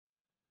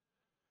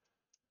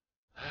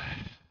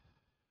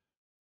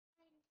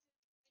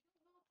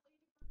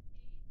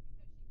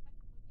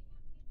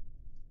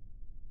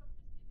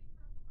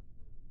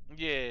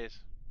 Yes.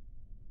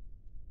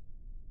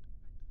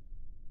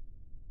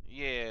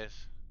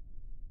 Yes.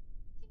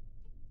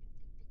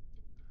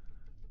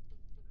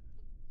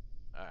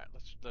 All right,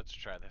 let's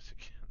try this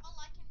again. All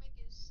I can make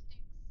is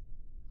sticks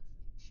with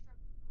extra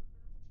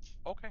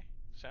sugar. Okay,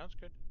 sounds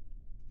good.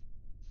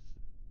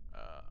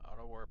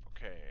 Auto warp.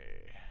 Okay.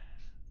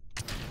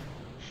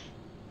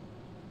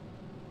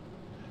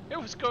 It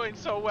was going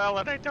so well,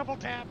 and I double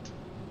tapped.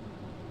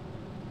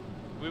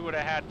 We would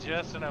have had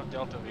just enough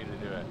Delta V to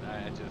do it.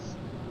 I just.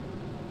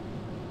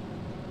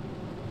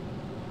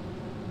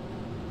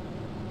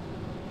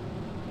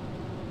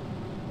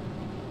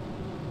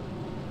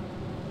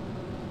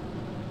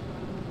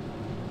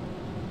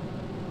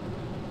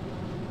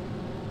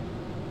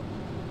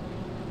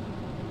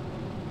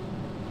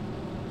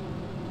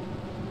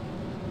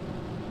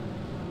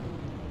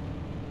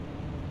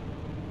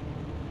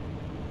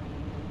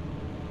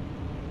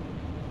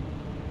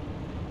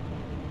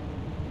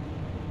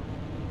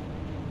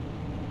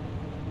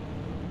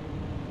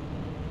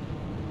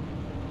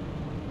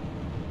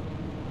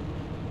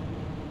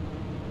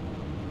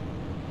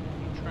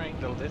 Trying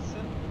to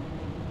listen?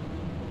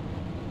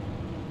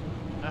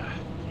 Ah,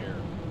 here.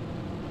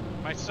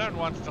 My son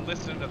wants to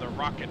listen to the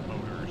rocket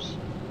motors.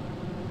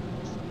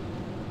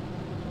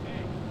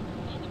 Hey,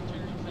 I'm gonna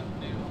turn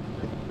something down.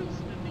 I'm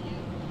listening to you.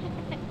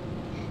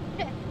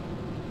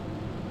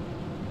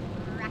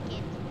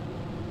 Rocket.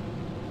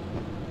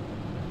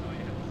 That's all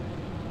you have to say.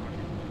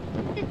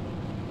 Rocket.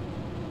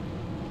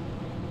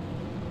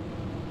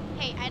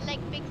 Hey, I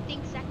like big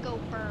things that go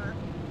burr.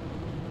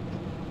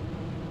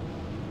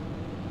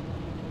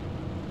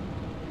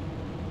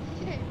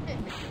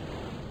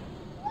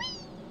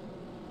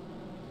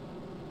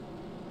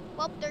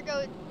 Well,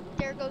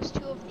 there goes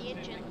two of the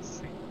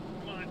engines.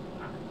 Come on.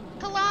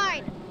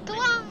 Collide!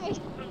 Collide!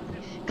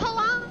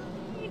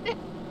 Collide!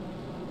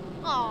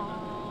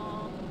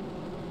 Aww.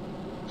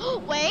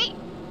 Wait!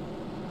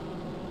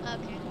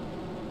 Okay.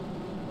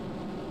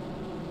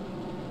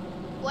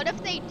 What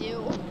if they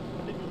do?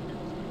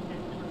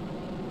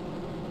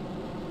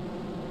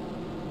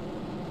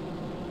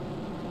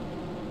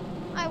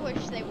 I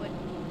wish they would.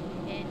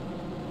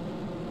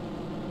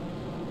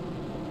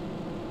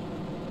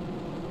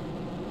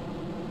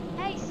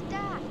 Hey,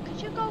 staff,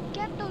 could you go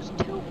get those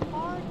two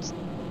parts?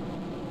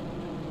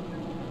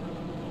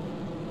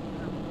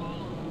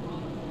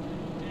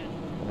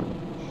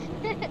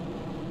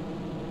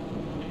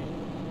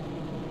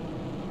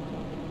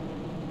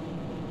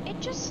 It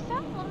just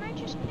fell and I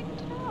just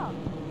picked it up.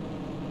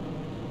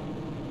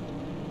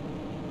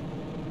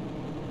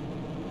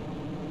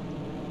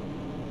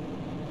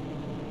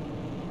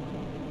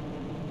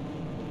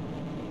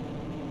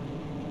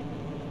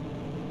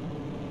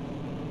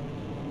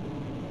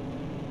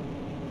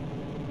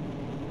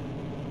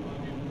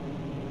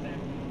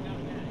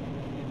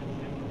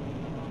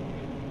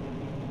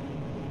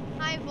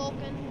 Hi,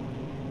 Vulcan.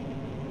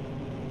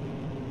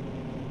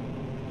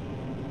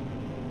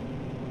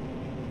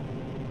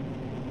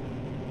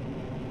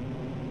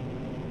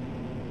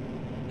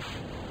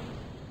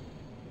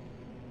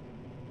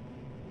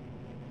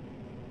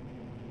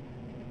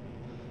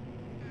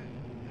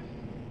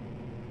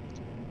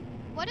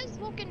 What does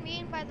Vulcan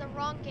mean by the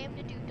wrong game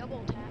to do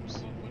double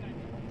taps? Well, when I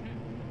double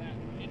tapped that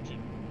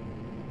engine,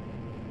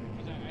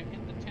 because I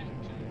hit the tap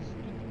to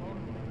get the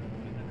motor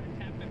running, and then I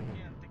tapped it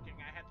again thinking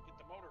I had to get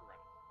the motor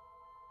running.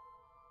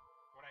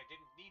 When I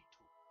didn't need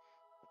to.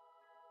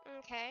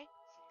 Okay.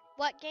 See?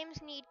 What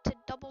games need to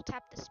double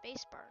tap the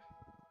spacebar?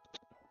 No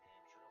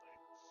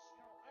games, really.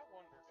 You know, I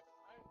wonder if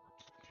I were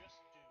to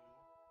just do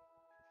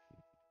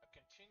a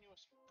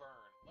continuous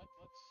burn. Let's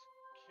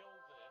kill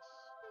this.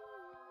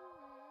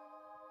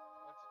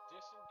 Let's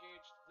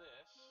disengage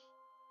this.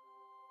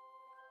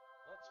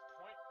 Let's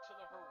point to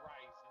the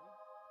horizon.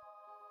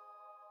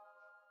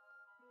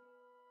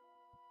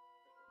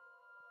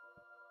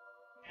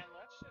 And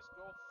let's just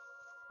go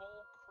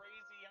full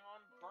crazy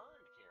on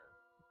burn here.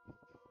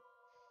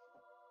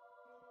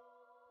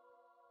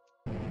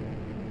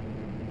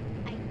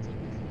 I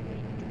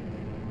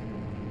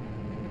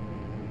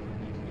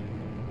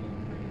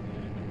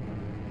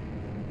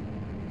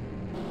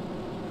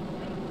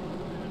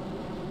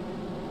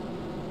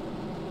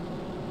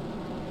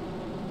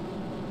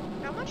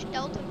How much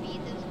Delta V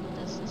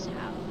does this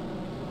have?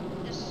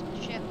 This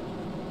ship.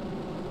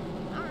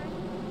 Alright.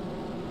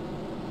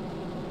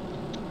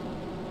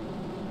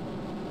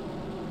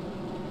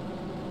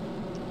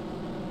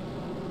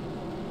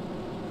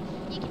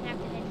 You can have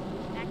the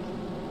headphones back.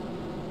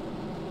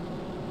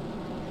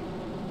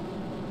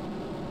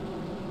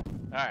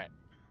 Alright,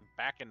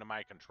 back into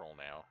my control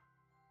now.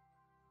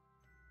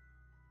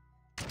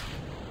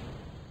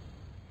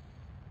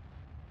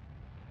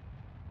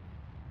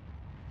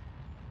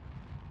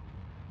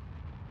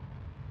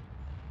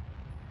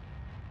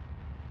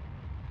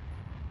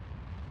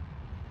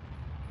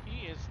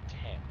 He is 10.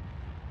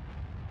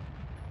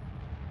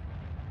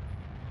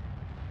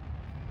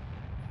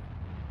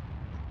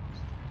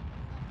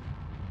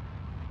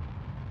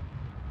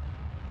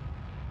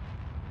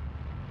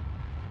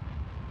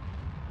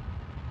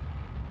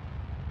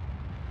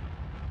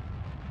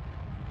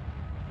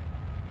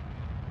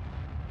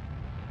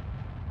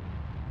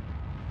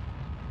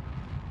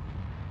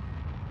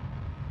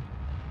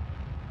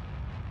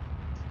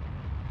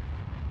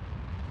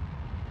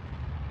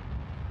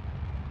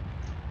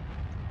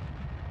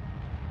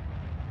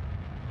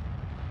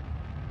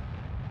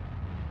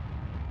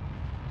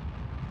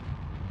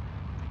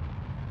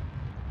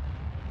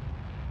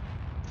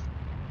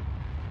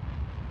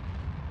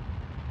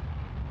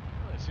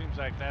 Seems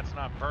like that's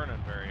not burning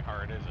very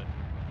hard, is it?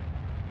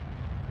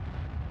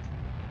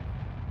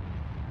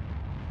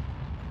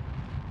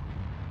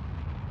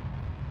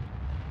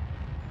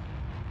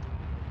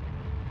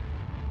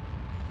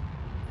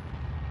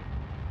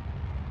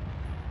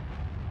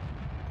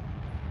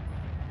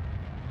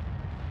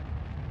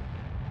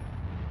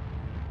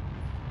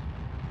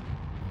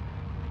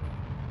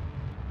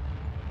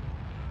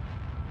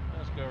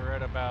 Let's go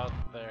right about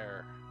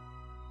there.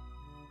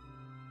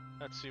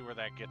 Let's see where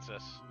that gets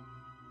us.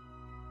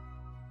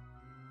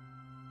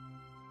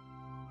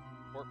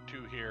 Warp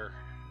 2 here.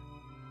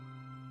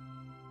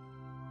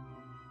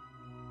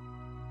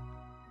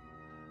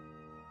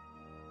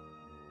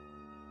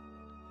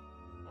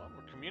 Well,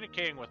 we're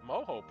communicating with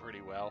Moho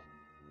pretty well.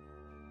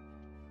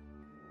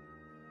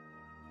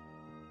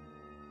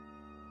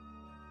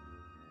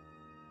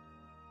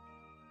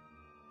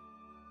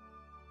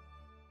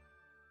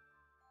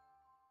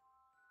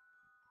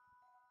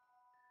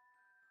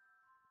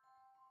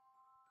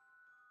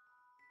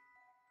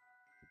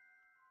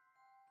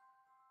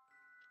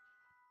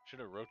 Should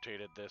have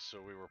rotated this so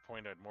we were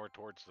pointed more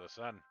towards the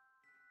sun.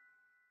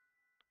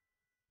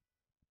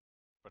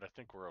 But I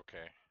think we're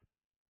okay.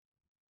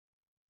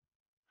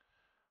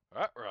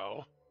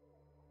 Uh-oh.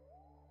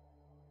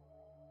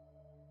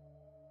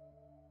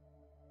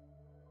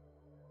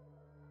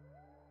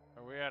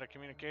 Are we out of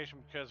communication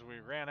because we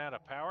ran out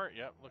of power?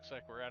 Yep, looks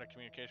like we're out of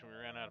communication.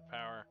 We ran out of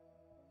power.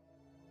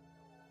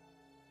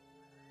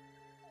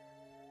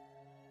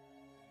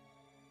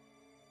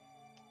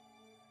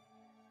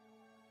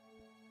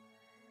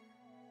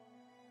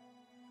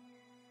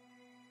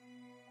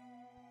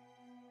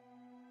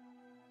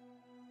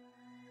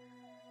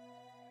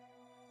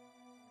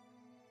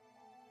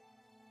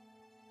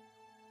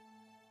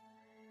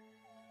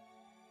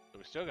 So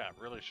we still got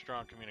really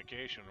strong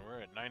communication. We're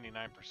at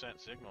 99%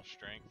 signal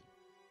strength.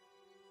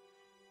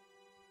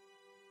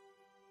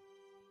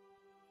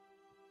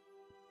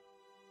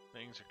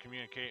 Things are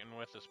communicating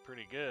with us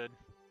pretty good.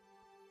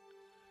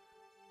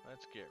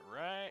 Let's get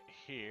right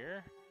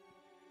here.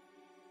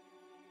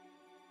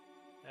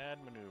 Add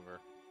maneuver.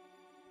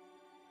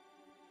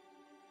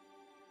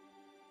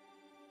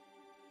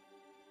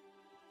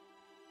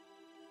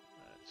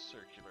 Let's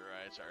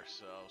circularize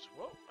ourselves.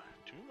 Whoa,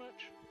 too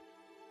much.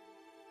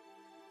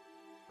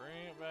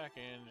 Bring it back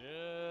in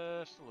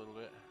just a little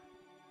bit.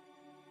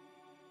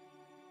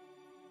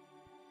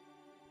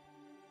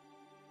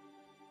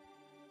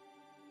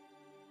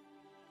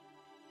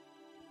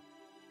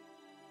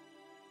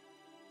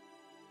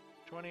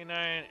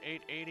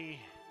 $29,880.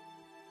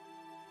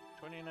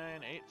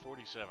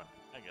 29,847.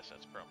 I guess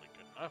that's probably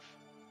good enough.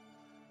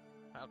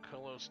 How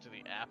close to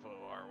the Apo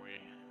are we?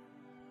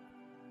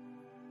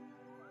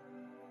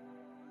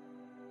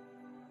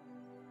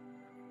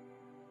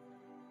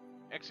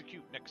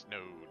 Execute next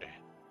node.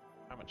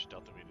 How much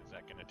delta V is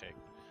that going to take?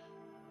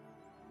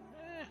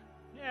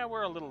 Yeah,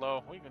 we're a little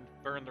low. We can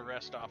burn the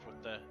rest off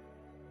with the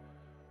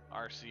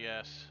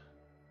RCS.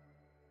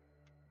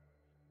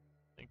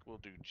 I think we'll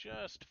do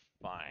just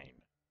fine.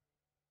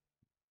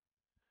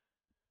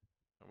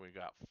 And we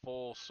got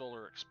full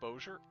solar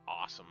exposure.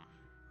 Awesome.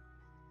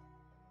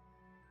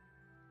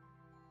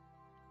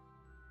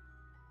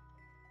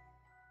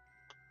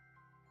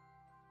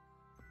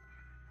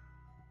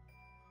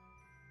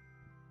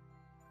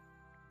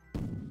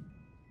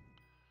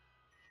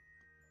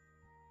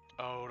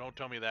 Oh, don't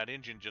tell me that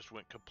engine just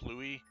went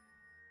kaplooey.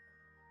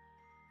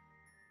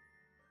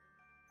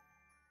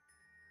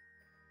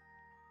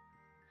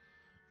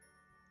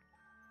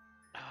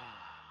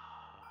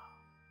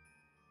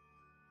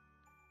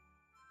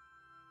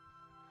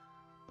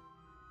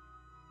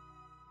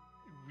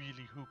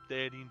 Really hope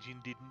that engine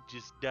didn't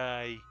just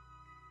die.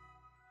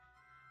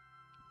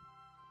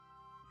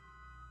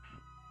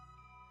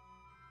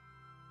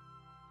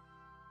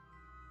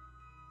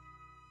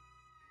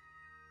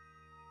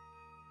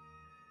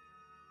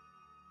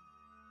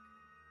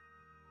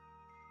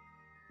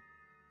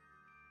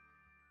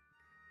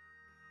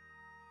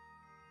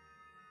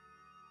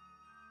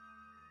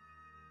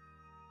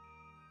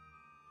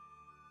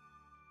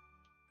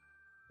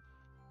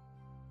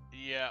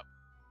 Yep.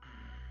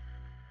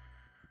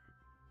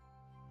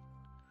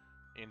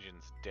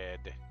 Engine's dead.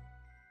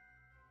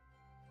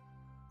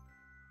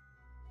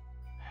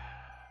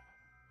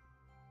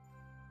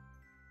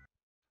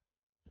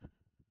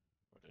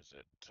 What is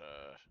it?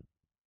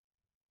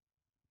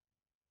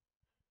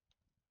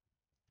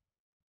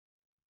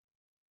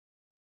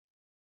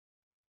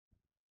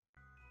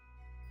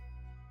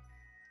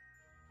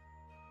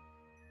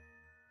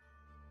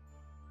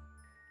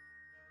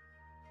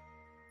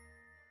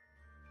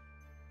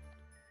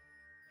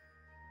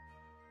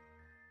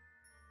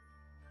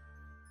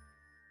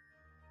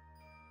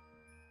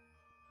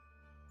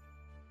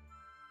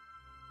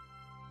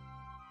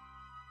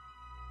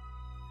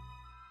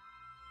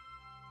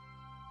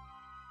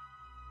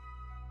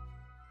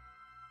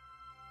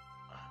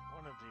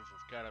 One of these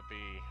has got to be.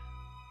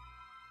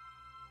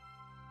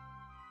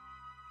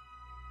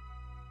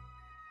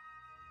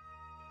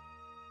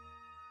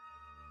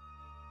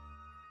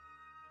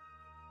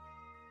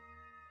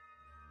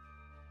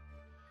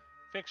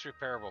 Fix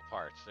repairable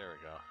parts. There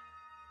we go.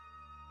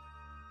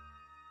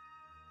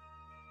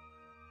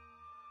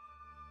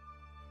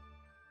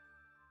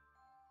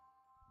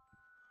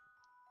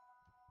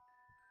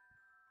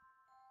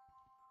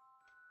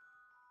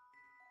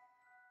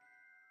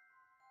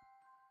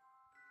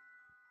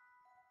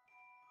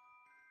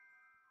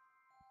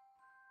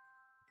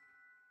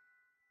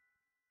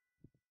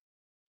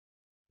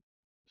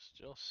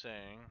 Still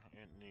saying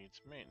it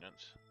needs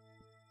maintenance.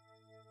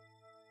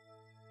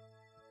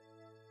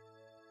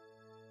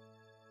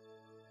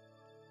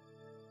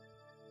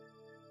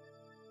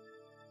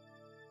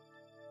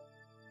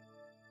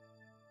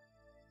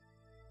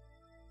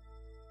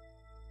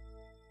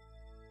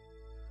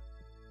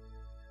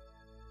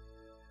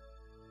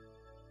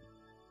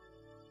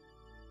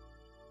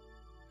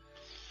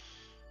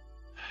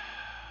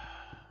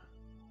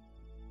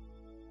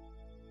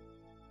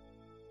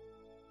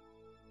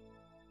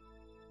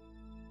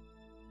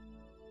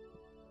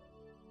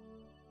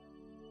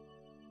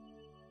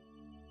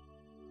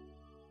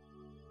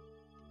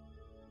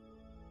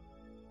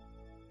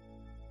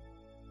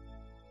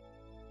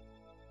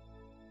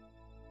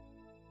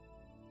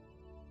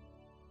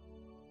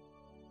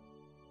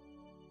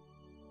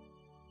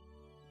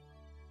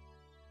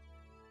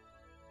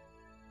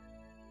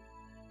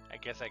 I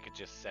guess I could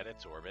just set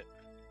its orbit.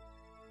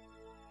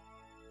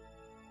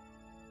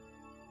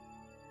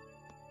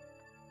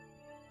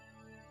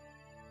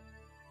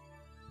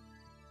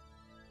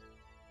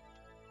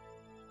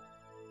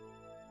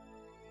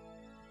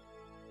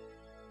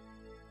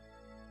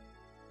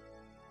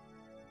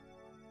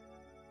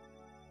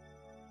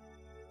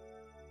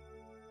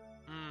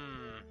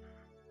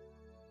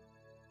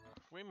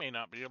 We may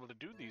not be able to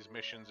do these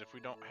missions if we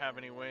don't have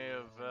any way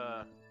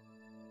of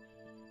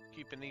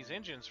keeping these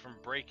engines from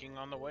breaking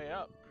on the way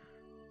up.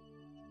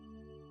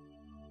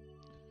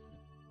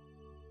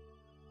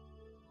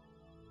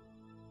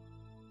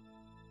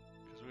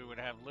 Because we would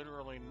have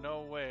literally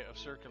no way of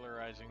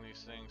circularizing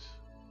these things,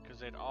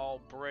 because they'd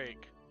all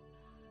break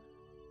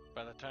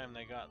by the time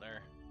they got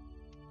there.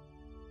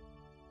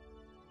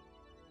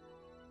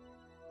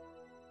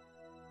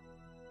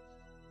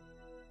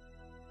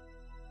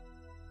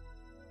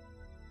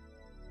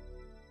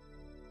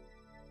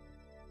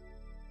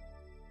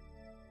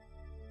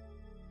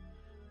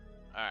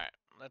 Alright,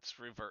 let's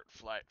revert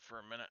flight for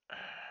a minute.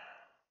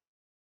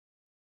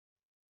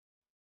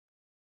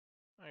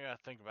 I gotta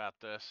think about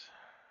this.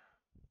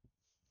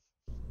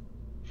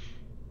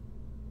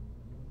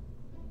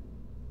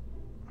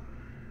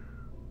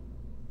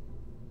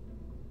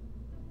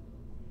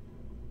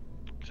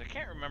 Because I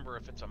can't remember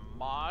if it's a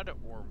mod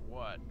or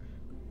what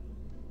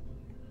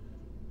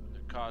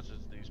that causes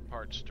these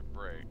parts to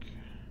break.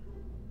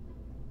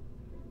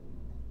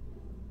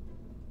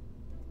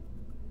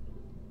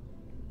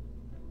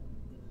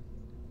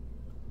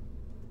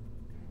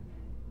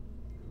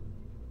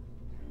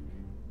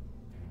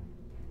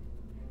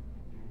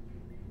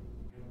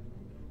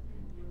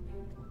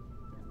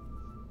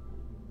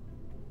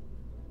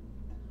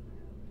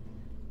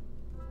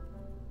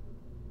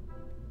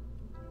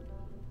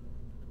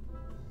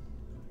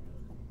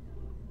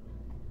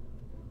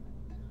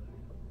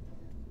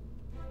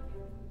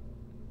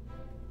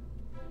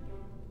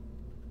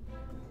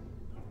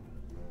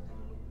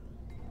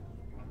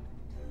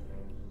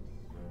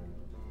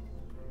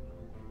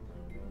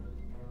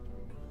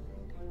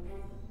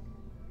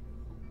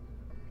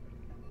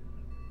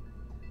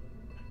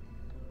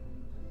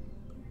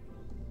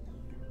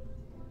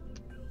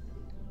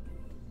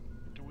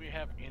 Do we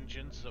have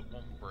engines that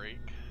won't break?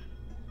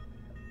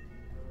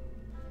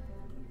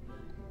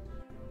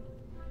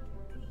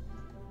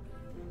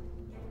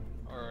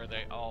 Or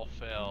they all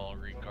fail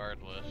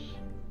regardless?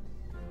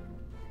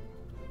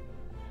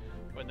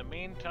 When the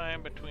mean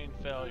time between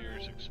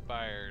failures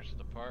expires,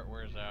 the part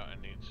wears out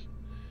and needs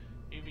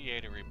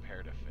EVA to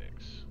repair to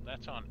fix.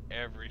 That's on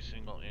every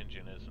single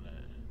engine, isn't it?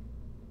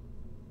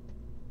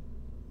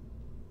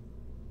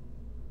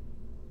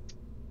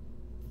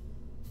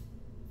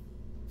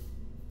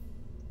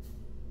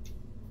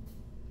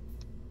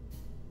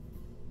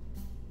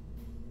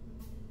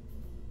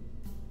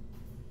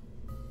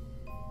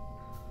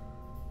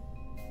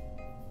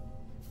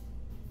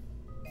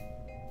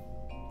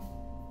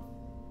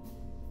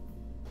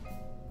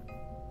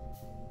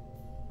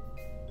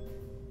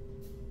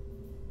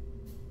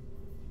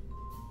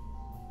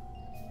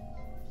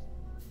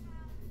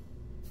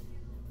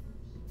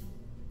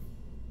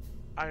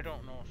 I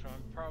don't know,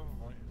 Sean.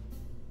 Probably.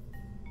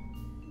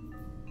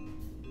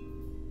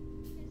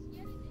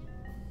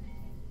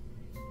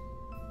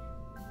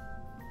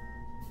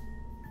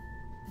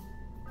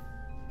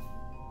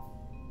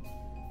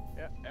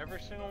 Yeah, every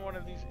single one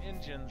of these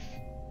engines.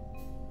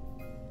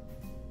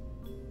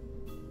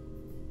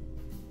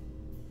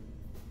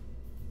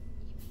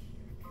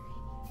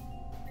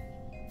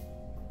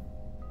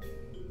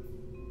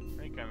 I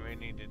think I may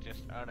need to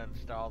just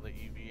uninstall the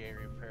EVA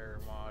repair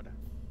mod.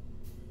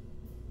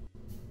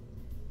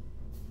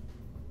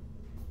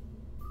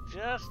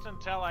 Just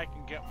until I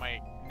can get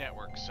my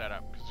network set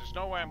up, because there's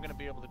no way I'm going to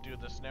be able to do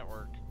this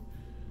network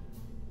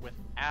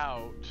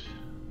without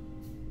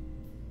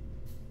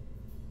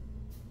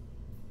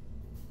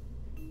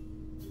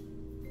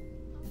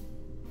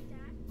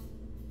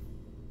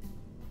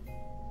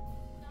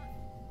Dad? Not.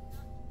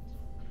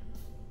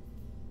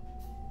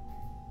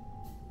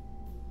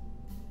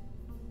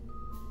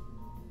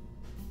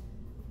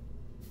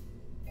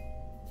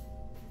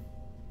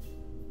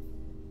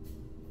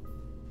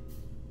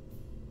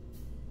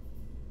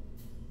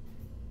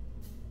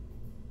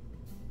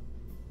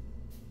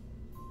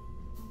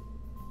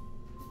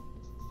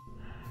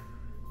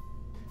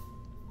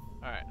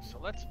 All right, so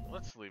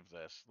let's leave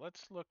this.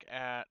 Let's look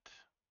at.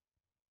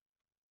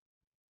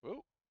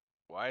 Ooh,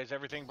 why is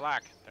everything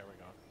black? There we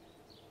go.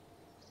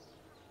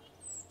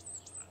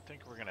 I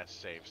think we're gonna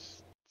save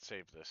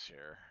this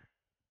here.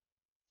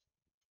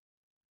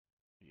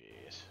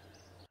 Yes.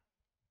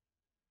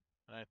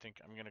 And I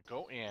think I'm gonna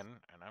go in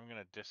and I'm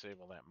gonna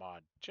disable that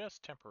mod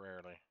just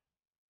temporarily.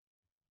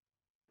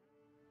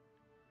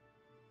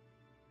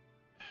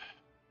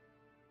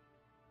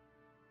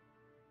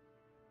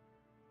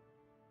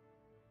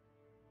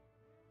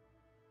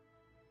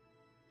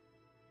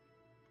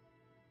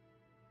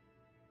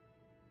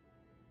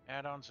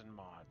 Add-ons and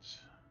mods.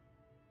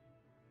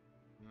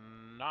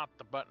 Not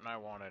the button I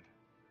wanted.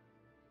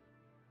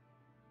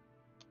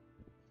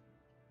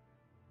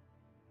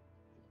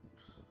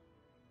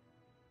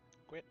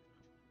 Quit.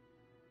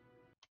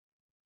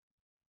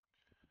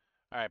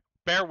 Alright,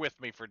 bear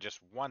with me for just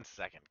 1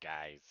 second,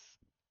 guys.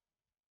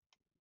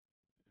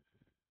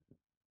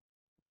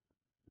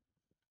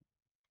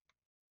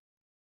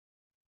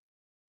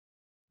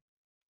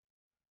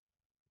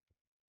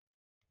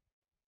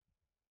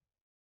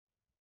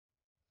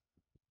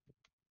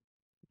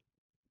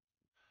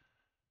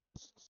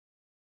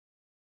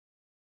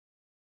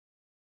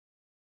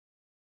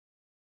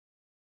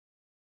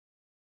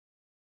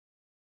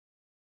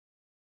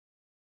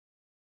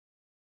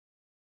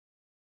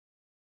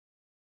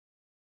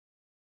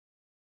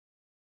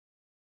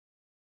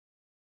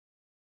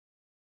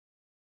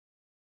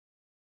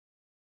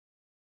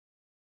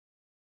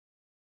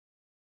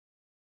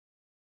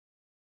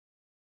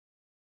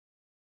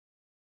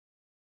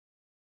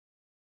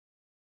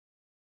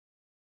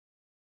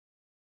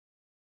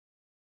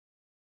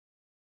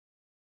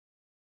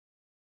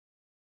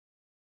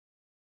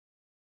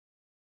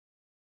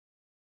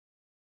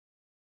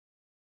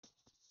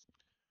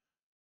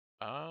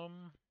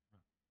 Um,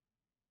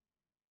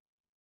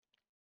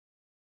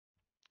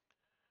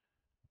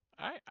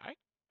 I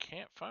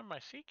can't find my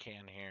C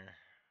can here.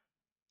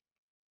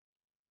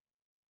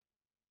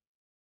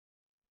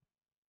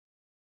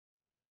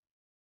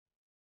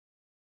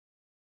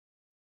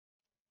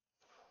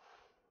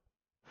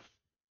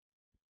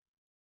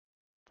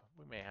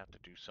 We may have to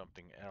do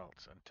something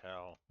else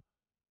until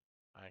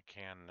I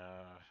can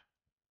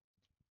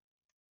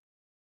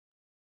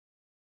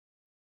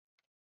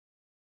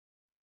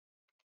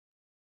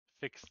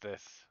fix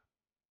this.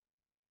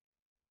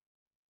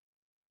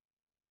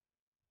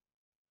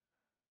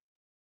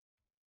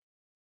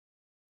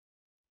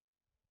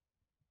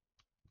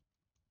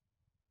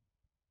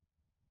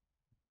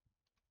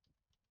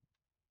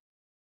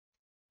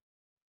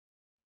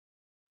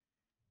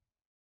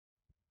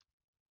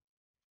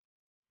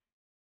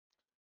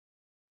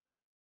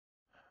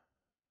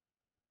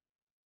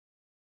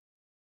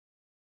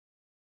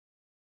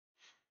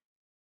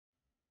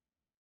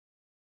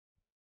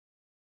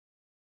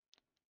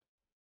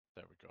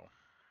 There we go.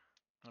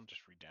 I'm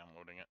just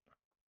re-downloading it.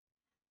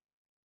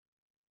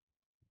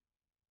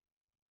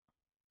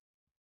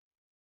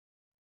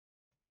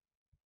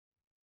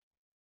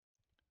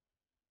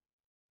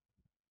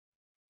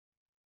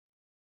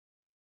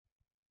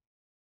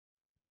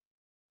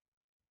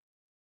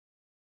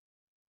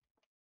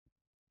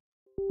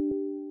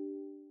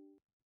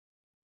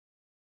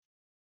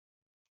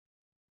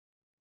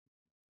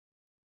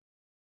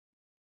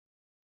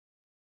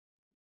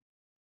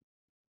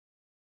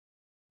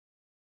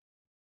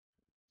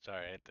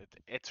 Sorry,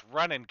 it's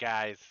running,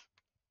 guys.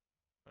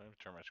 Let me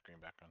turn my screen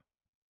back on.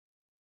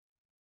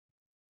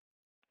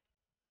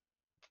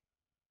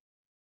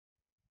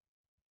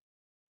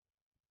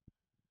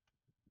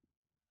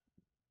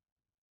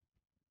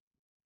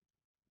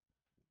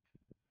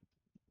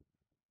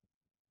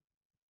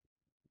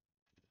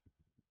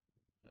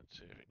 Let's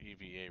see,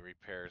 EVA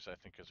repairs, I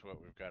think is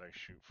what we've got to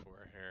shoot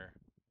for here.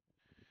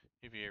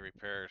 EVA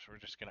repairs, we're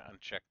just going to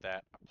uncheck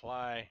that.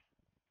 Apply.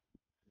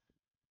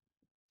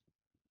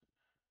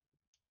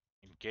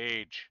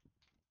 Engage.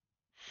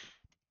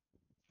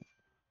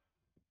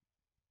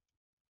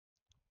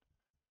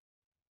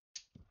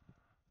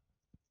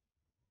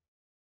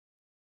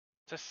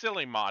 It's a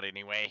silly mod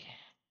anyway.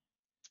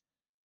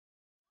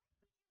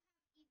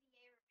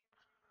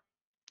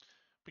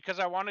 Because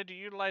I wanted to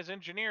utilize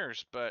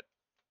engineers, but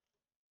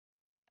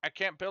I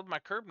can't build my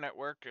curb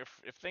network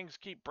if things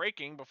keep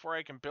breaking before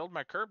I can build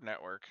my curb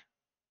network.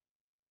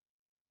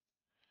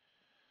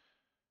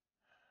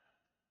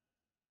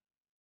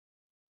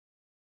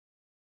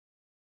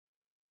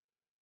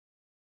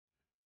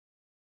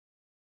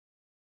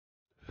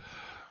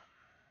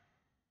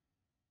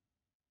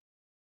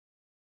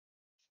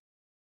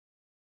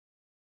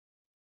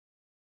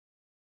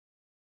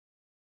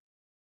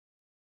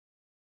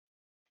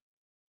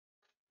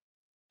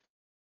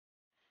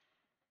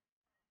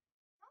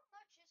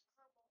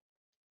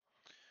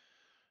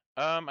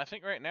 I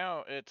think right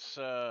now it's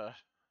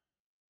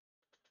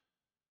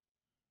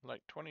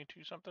like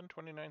 22 something,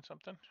 29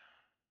 something.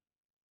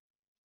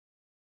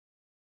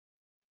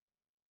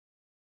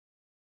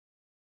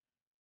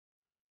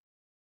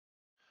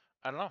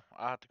 I don't know.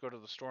 I'll have to go to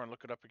the store and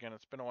look it up again.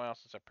 It's been a while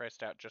since I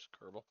priced out just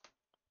Kerbal.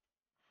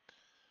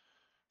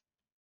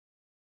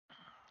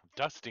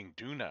 Dusting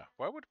Duna.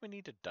 Why would we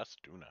need to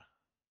dust Duna?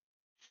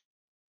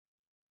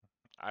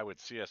 I would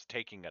see us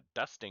taking a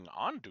dusting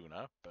on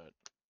Duna, but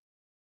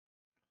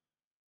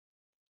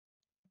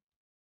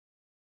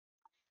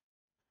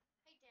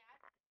Hey,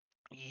 Dad.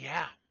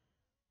 yeah.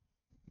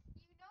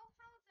 You know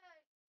how the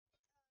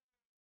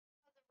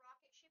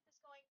rocket ship is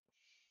going,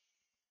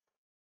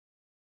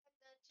 and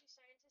the two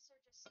scientists are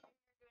just sitting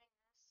there doing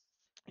this?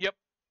 Yep.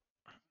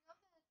 You know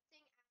the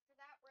thing after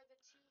that where the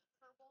two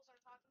Kerbals are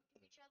talking to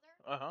each other?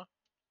 Uh-huh.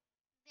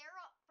 They're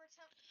up for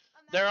some.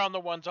 They're Imagine. on the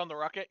ones on the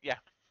rocket? Yeah.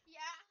 Yeah.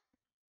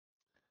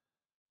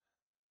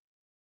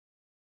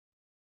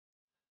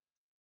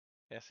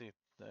 Yeah, see.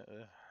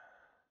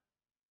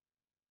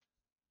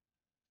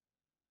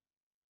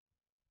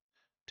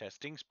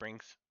 Testing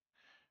springs.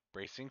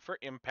 Bracing for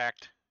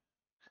impact.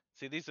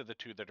 See, these are the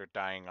two that are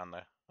dying on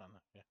the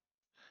yeah.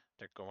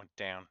 They're going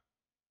down.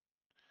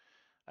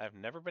 I've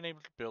never been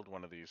able to build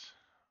one of these.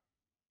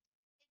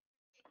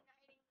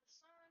 Igniting the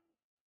sun.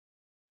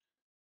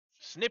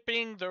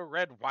 Snipping the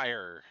red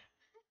wire.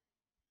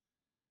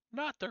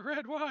 Not the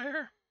red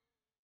wire.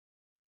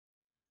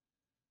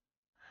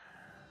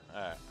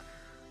 Alright. It's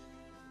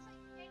like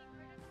getting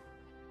rid of that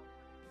red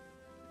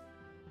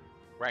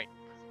wire. Right.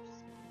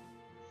 Because it just.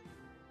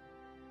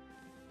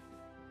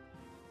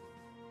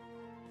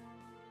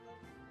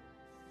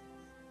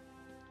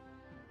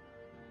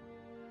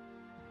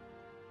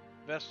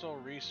 Vessel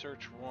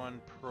Research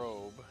 1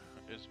 probe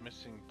is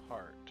missing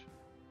part.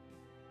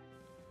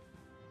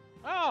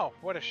 Oh,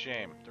 what a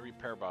shame. The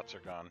repair bots are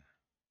gone.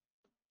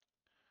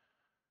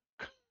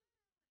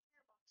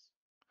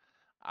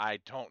 I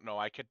don't know.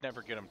 I could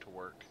never get them to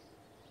work.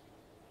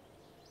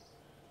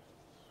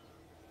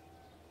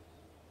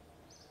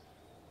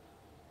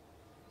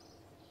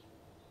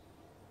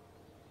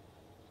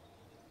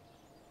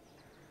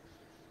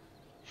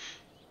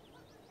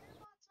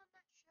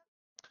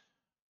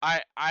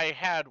 I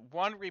had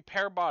one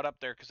repair bot up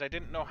there because I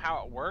didn't know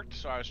how it worked,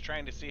 so I was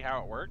trying to see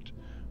how it worked,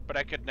 but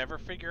I could never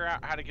figure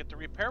out how to get the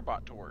repair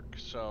bot to work,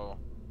 so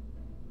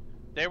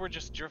they were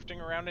just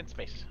drifting around in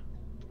space.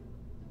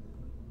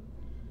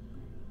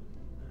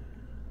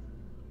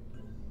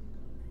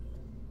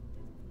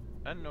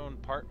 Unknown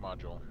part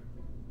module.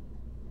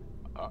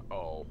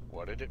 Uh-oh,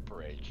 what did it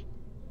break?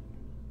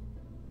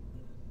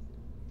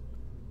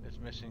 It's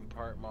missing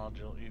part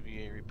module,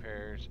 EVA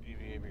repairs,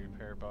 EVA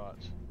repair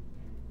bots.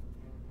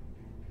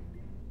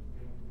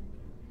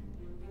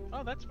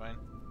 Oh, that's fine.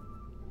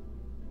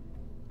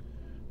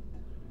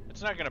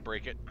 It's not gonna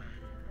break it.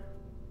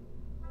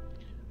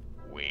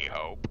 We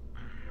hope.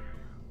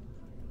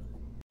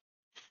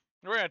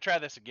 We're gonna try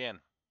this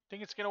again.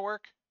 Think it's gonna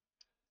work?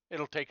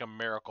 It'll take a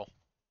miracle.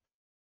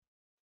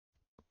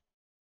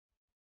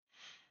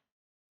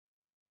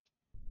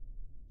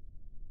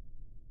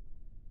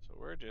 So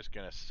we're just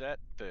gonna set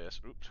this.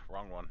 Oops,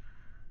 wrong one.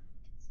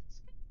 Is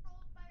this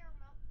controlled by a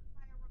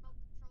remote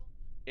control?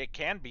 It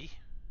can be.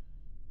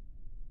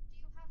 Do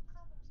you have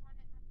Kerbals on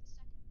it at the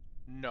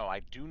second? No, I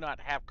do not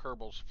have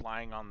Kerbals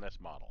flying on this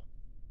model.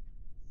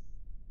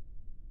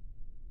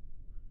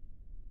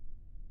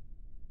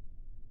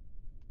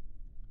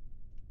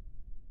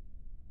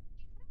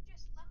 You could have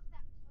just left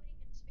that floating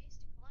in space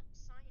to collect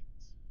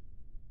science.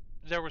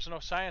 There was no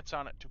science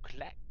on it to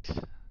collect. Oh,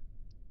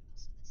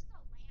 so this is a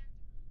lander.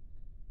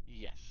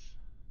 Yes.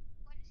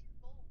 What is your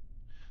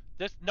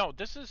goal?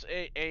 This is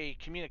a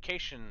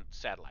communication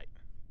satellite.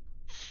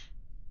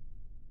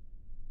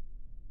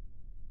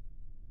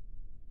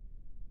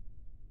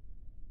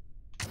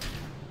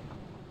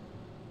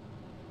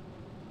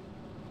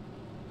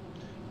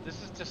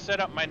 This is to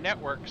set up my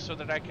network so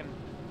that I can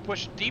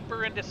push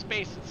deeper into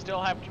space and still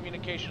have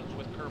communications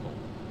with Kerbal.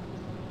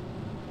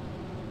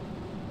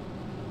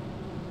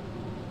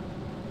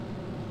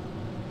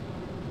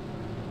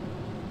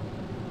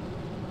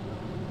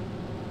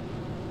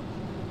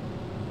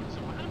 What's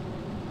the matter?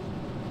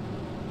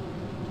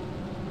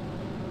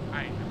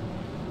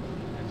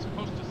 It's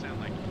supposed to sound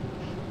like it.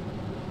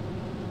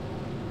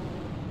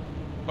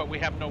 But we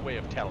have no way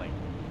of telling.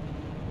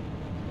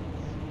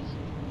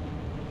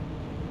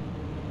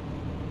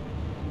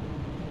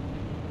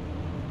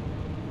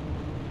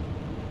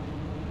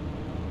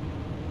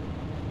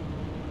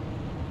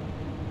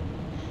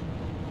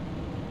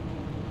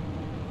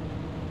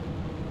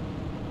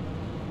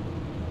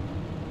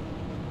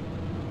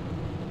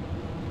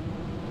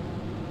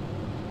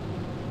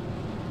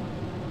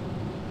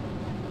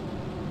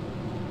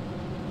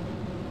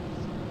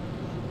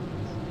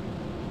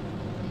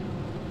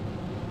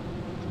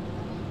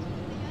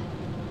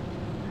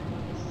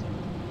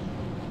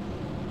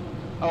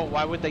 Oh,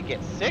 why would they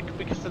get sick?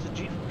 Because of the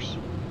G-force.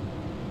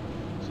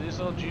 See this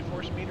little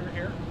G-force meter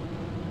here?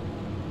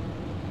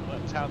 Well,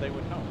 that's how they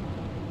would know.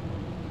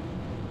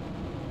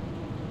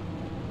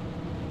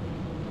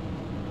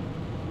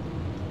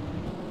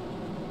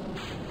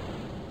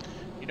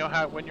 know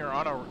how when you're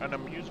on an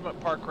amusement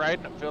park ride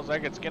and it feels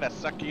like it's gonna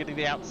suck you to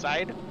the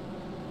outside?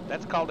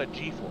 That's called a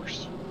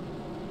G-force.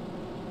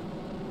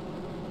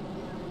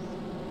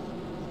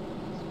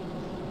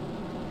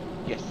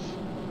 Yes.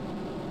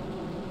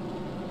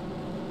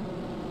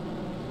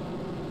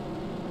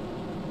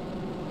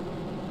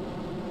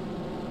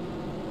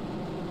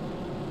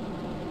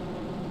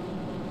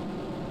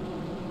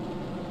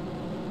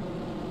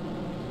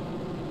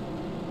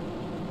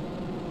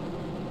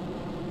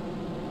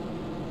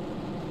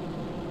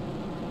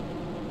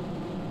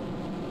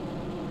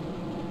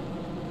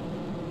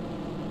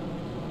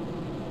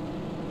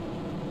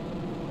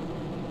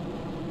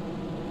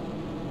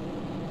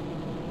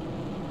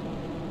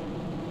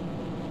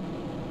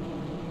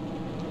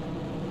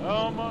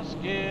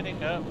 Almost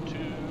getting up to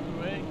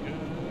a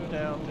good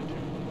altitude.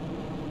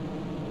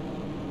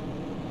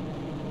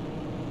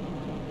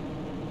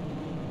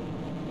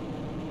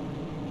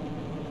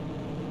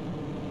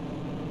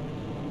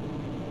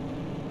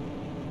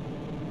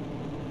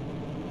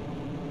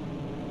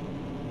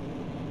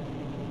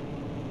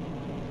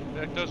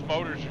 Like those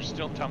motors are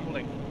still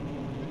tumbling.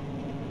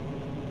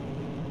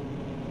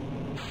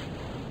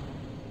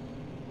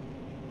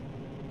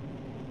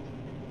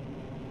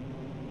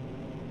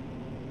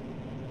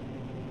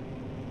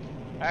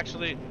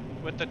 Actually,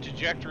 with the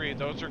trajectory,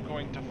 those are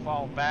going to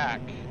fall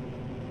back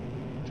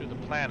to the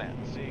planet.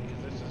 See,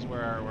 because this is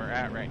where we're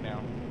at right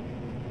now.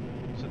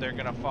 So they're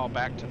going to fall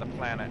back to the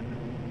planet.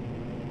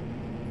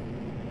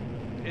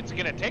 It's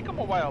going to take them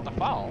a while to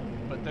fall,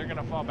 but they're going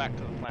to fall back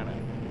to the planet.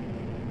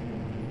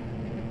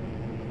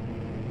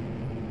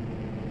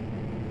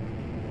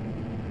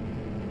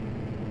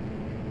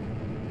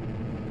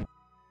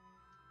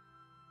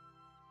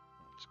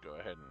 Let's go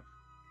ahead and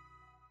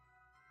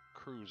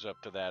cruise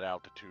up to that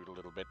altitude a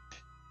little bit.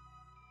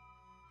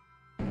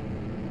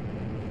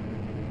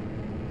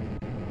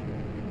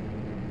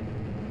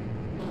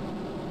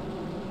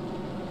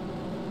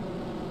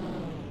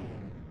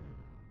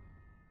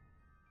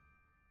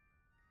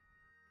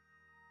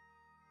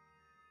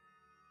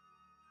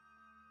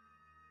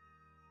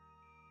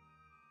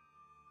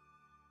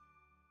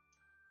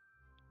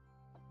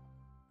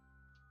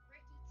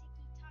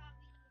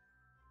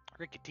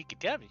 Ricky Tiki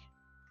Tavi.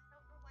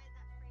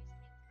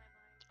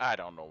 I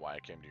don't know why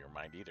it came to your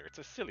mind either. It's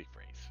a silly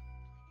phrase.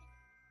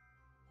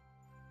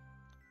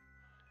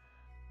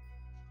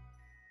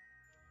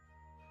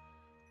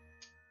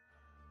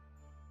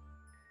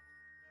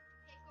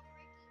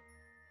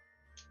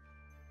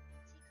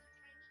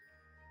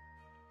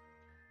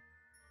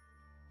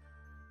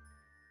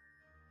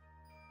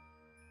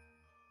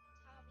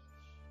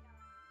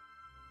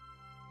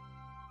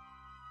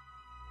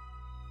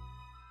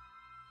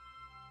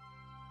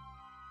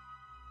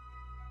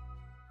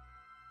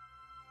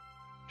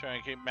 Try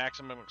and keep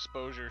maximum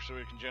exposure so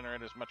we can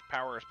generate as much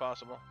power as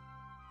possible.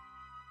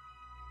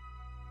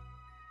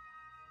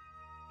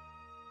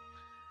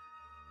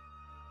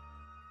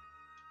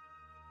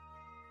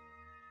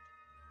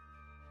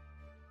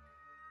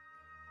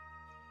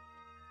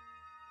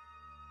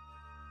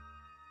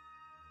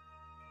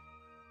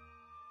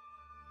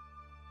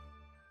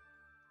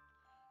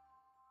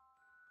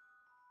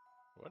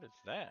 What is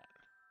that?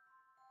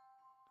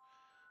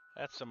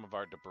 That's some of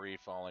our debris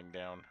falling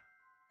down.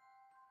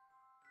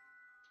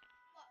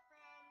 What, from the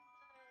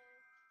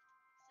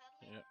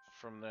satellite? Yeah,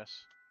 from this.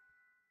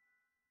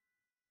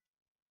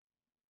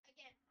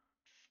 Again,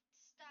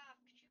 staff,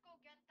 could you go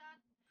get that?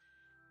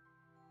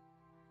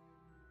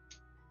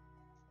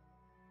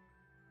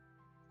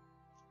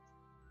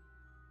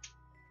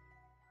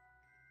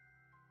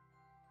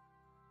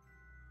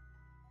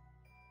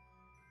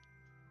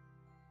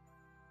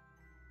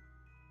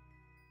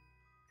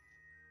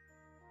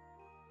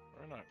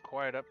 We're not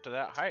quite up to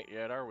that height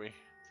yet, are we?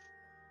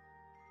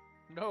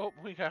 Nope,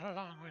 we got a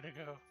long way to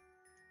go.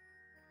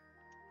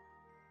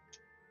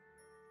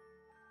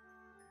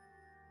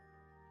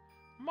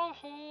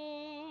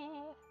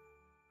 Moho!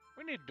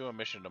 We need to do a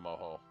mission to Moho.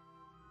 You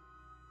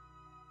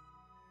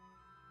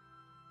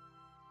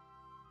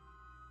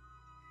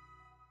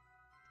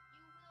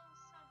will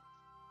some.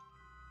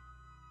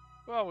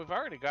 Well, we've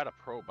already got a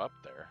probe up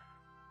there.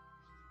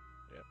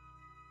 Yep.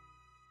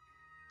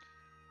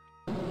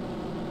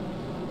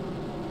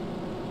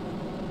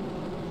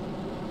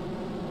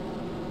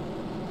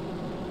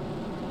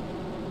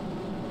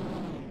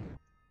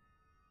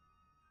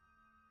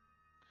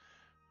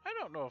 I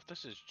don't know if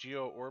this is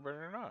geo-orbit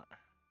or not.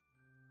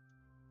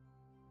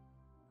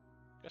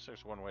 Guess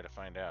there's one way to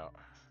find out.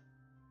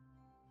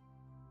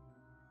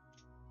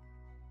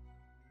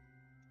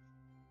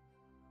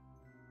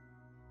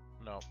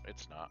 No,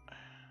 it's not.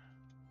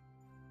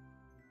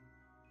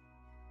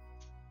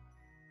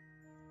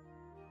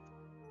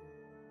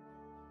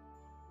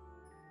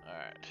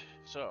 Alright,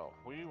 so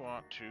we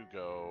want to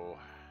go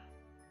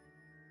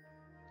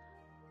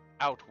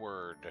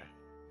outward.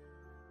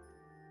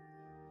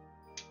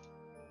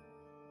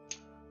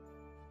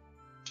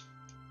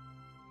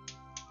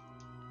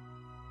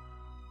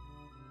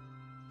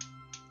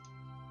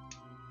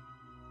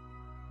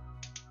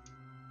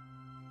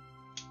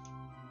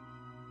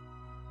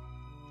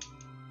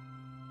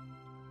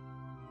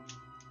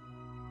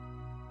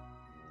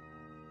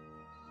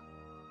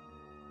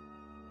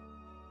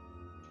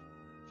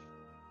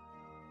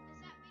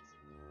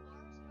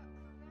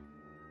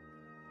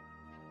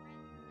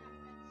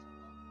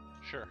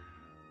 Sure.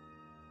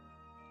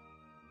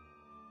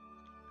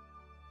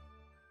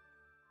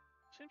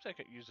 Seems like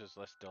it uses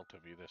less delta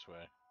V this way.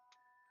 I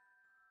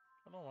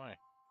don't know why.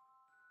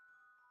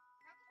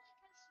 Probably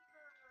because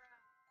you're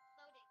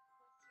loading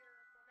with your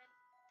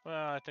momentum.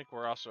 Well, I think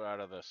we're also out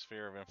of the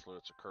sphere of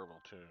influence of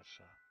Kerbal too,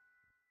 so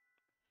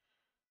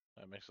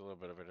that makes a little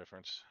bit of a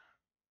difference.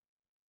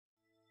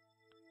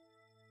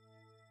 Momentum is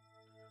your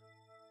friend when you're in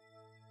space.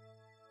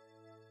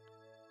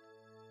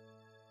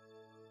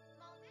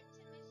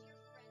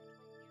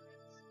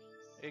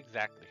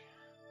 Exactly.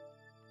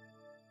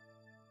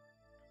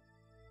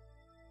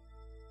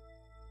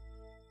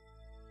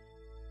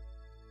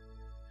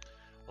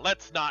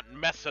 Let's not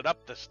mess it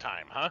up this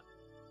time, huh?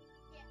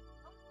 Yeah.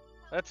 Oh, well,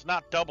 Let's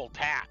not double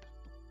tap.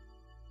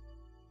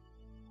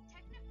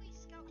 technically,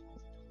 Scout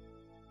has a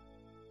double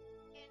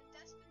tap. In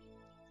Destiny, you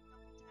need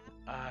to double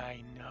tap.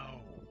 I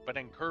know, but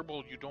in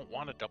Kerbal you don't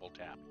want to double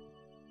tap.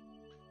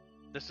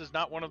 This is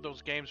not one of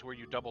those games where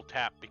you double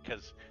tap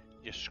because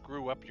you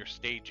screw up your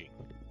staging.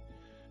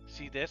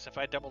 See this? If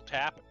I double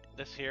tap,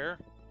 this here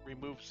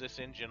removes this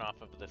engine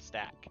off of the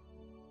stack.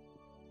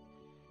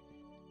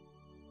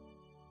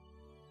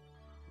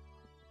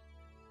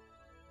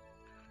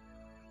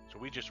 So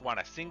we just want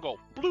a single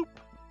bloop.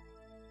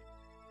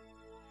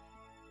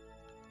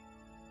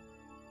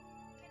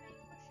 Can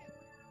I push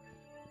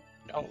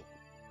it? No.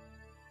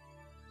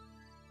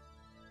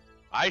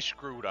 I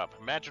screwed up.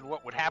 Imagine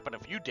what would happen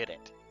if you did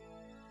it.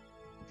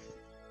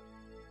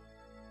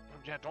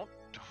 Yeah,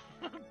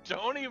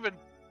 don't even,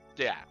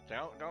 yeah,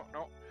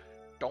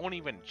 don't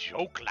even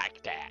joke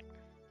like that.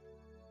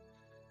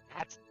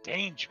 That's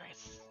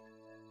dangerous.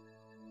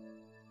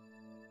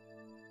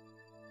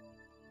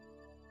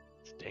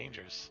 It's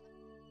dangerous.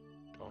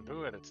 Don't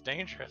do it. It's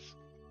dangerous.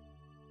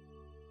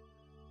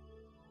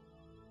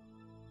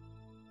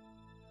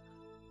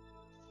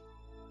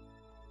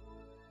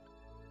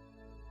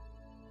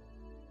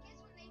 Guess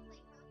when they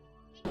play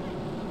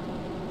Kerbal.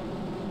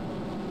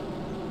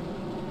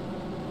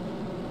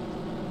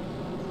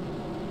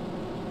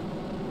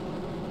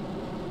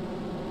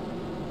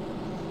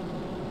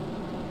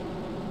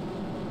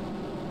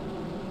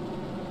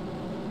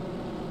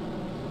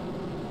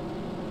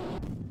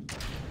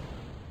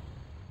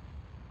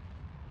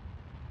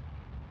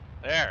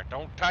 There,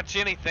 don't touch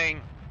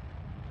anything.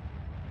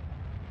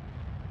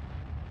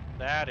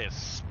 That is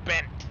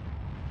spent.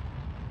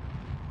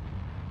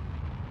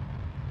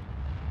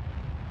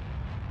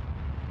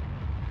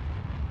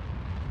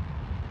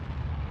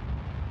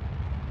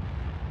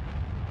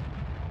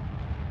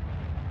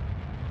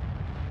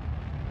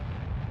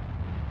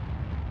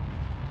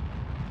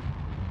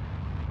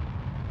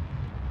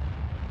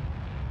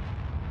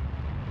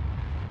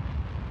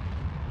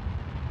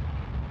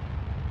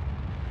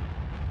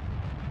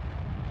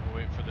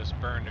 We'll wait for this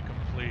burn to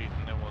complete,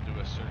 and then we'll do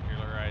a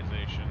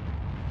circularization.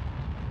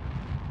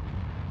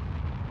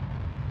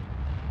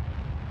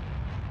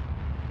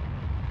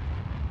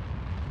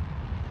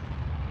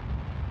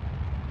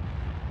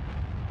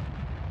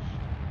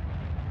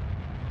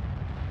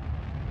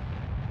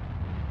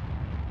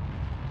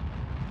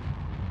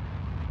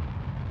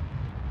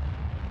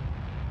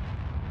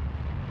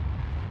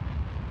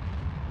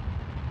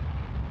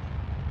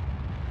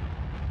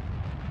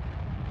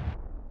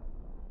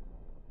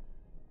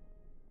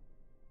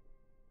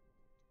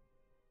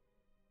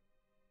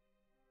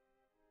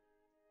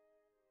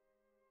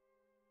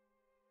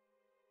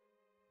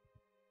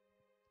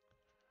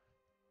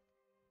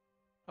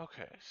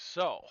 Okay,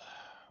 so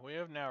we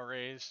have now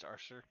raised our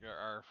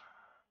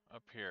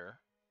up here.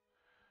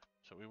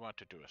 So we want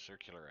to do a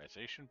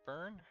circularization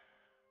burn.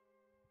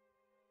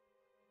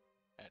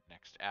 At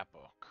next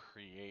apo,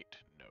 create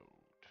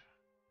node.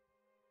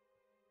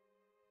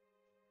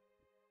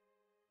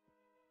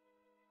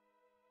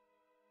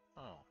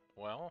 Oh,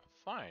 well,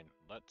 fine.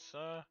 Let's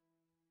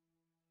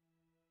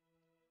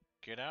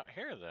get out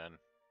here then.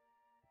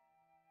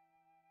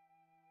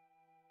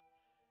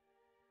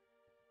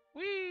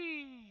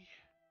 Whee!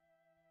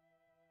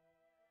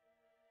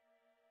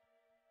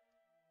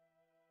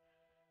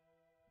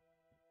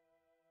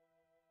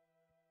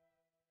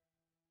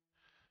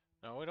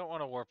 No, we don't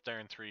want to warp there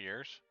in 3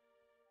 years.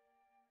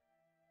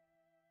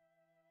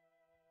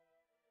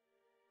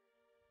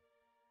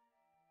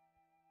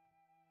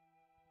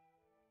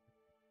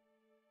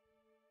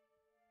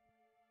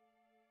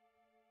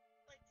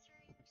 Like 3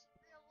 years in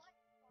real life.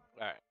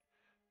 Alright,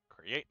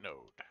 create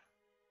node.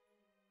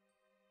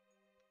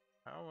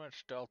 How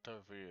much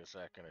delta V is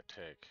that going to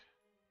take?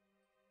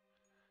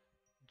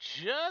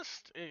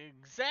 Just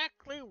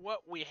exactly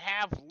what we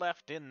have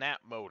left in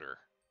that motor.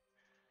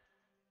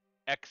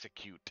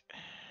 Execute.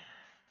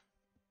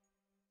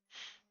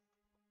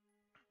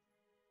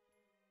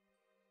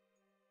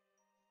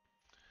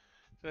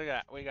 So we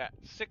got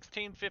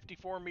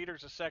 1654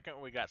 meters a second.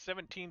 We got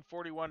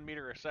 1741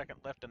 meters a second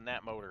left in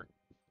that motor.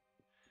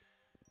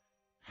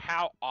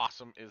 How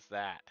awesome is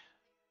that?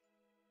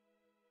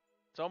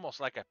 It's almost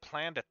like I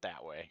planned it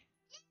that way.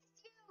 Yes,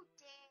 you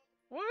did.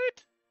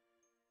 What?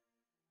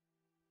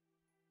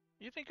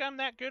 You think I'm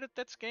that good at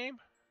this game?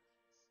 Yes.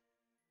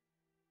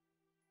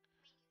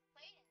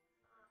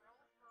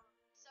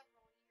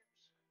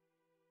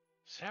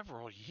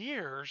 Several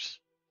years?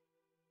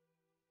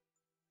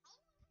 How long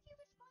have you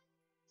been playing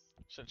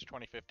this? Since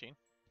 2015.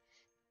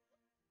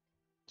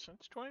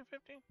 Since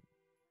 2015?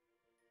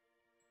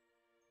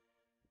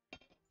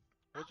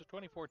 Or was it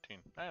 2014?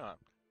 I don't know.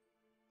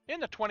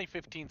 In the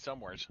 2015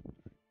 somewheres.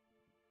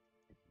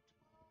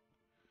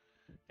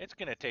 It's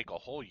gonna take a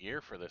whole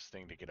year for this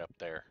thing to get up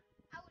there.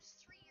 I was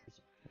 3 years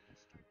old when I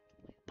started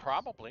to play this.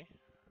 Probably.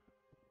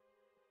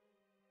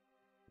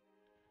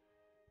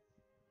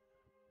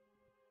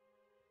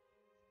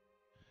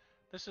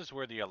 This is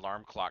where the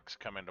alarm clocks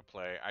come into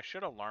play. I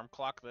should alarm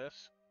clock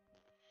this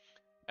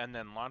and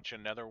then launch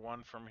another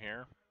one from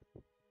here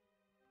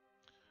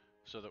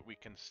so that we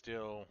can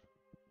still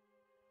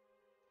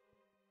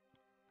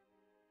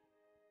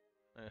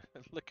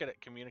look at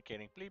it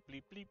communicating. Bleep,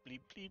 bleep, bleep,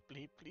 bleep, bleep,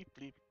 bleep, bleep,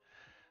 bleep.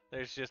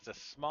 There's just a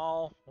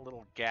small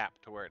little gap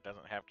to where it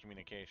doesn't have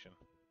communication.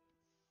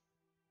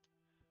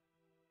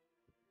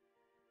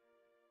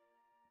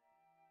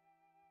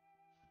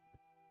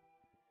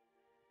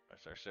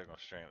 That's our signal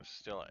strength. It's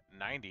still at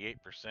 98%.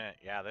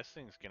 Yeah, this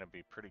thing's going to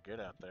be pretty good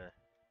out there.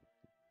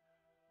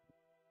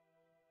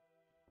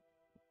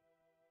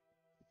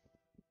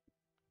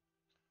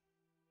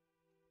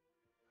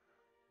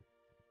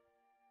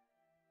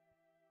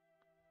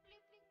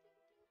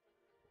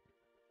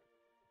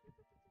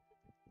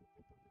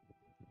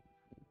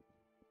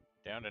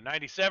 Down to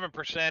 97%.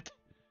 What's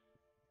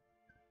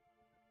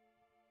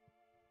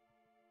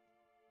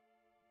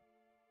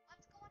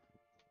going on?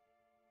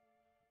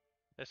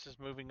 This is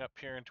moving up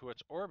here into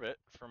its orbit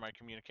for my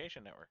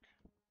communication network.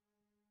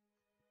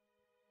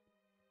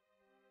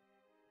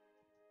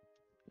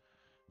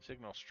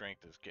 Signal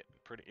strength is getting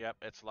pretty... Yep,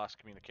 it's lost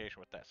communication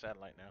with that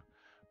satellite now.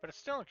 But it's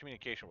still in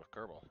communication with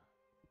Kerbal.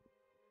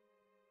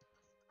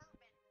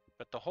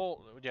 But the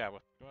whole... Yeah,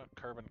 with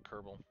Kerbal.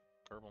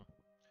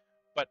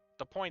 But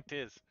the point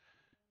is,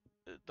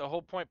 the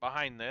whole point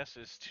behind this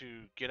is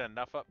to get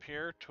enough up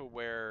here to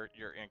where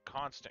you're in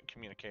constant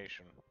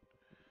communication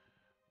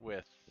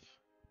with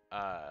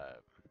uh,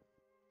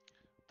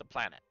 the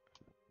planet.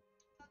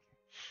 Okay.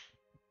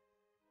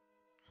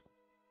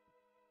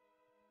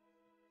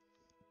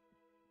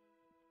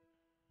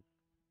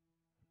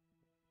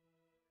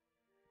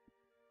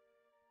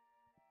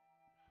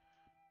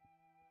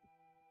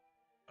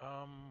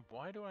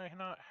 Why do I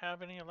not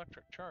have any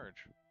electric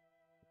charge?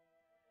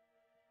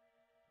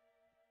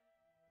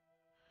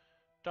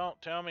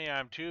 Don't tell me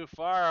I'm too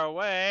far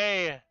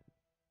away! If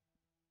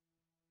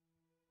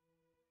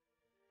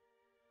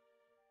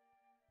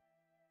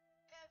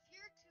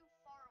you're too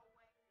far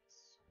away, I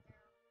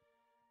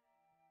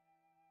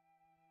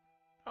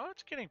swear. Oh,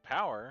 it's getting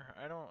power.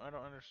 I don't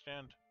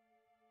understand.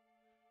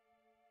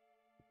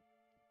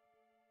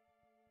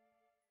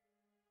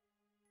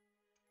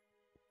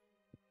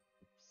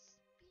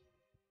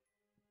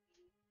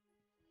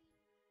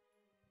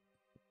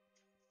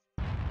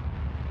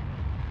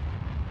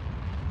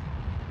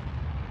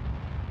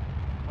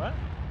 What?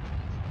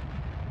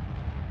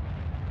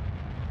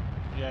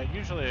 Yeah,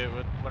 usually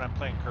when I'm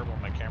playing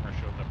Kerbal, my camera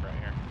shows up right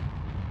here.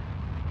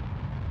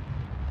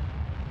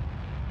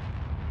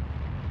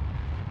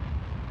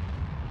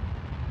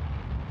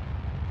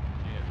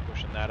 See, it's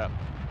pushing that up.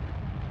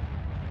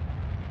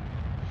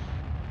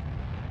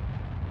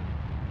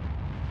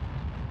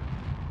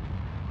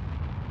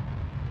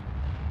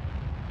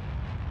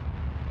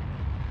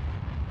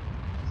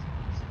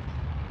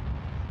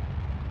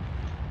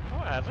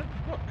 Oh, it hasn't?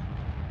 Look.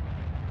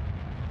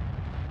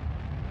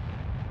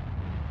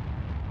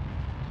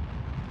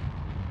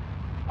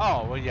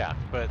 Oh, well, yeah,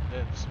 but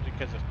it's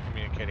because it's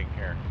communicating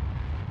here.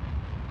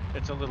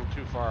 It's a little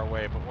too far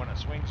away, but when it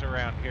swings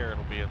around here,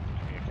 it'll be able to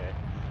communicate.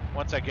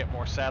 Once I get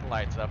more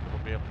satellites up,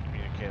 it'll be able to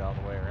communicate all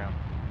the way around.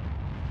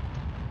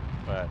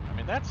 But, I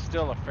mean, that's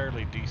still a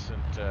fairly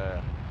decent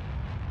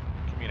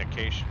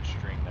communication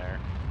string there.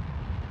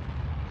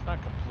 It's not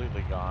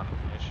completely gone.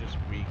 It's just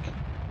weak.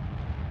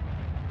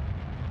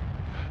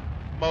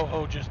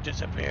 Moho just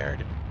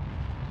disappeared.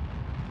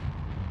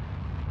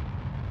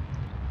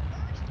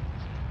 First glitch of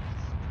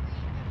the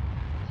stream,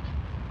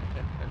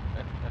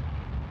 everybody.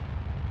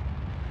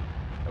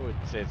 I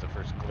wouldn't say it's the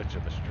first glitch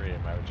of the stream.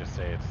 I would just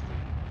say it's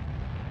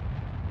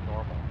the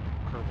normal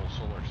Kerbal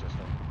solar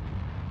system.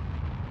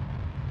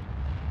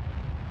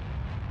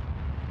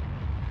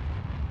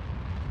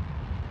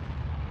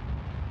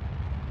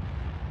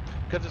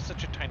 Because it's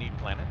such a tiny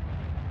planet.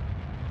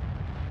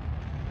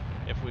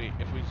 If we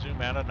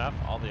zoom out enough,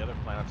 all the other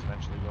planets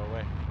eventually go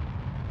away.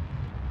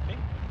 See?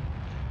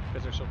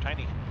 Because they're so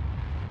tiny.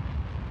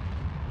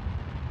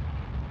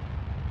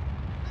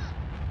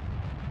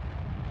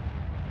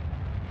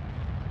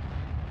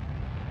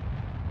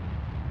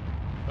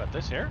 But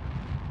this here,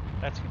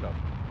 that's Hilo.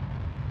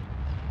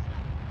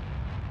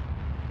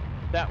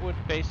 That would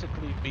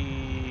basically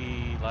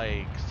be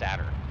like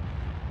Saturn.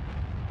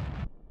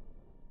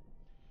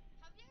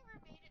 Have you ever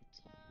made it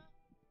to...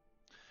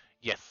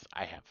 Yes,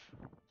 I have.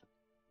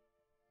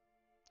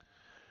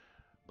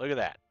 Look at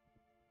that.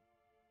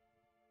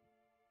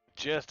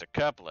 Just a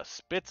couple of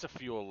spits of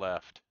fuel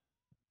left.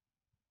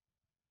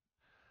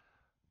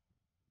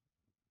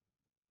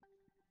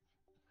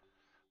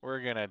 We're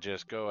gonna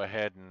just go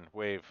ahead and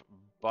wave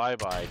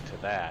bye-bye to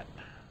that.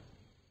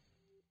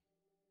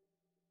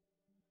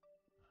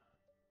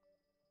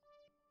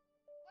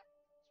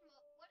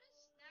 What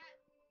is that?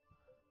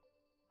 What's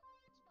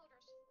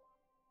motors for?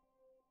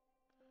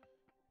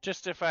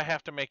 Just if I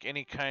have to make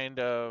any kind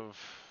of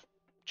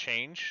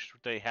change,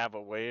 they have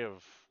a way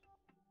of...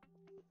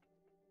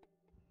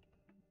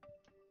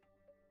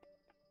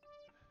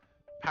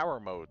 Power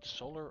mode,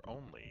 solar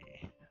only.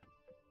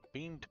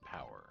 Beamed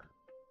power.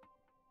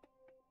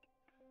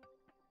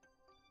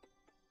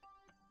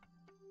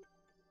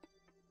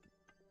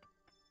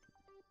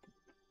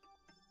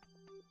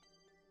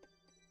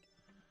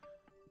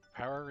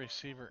 Power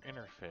receiver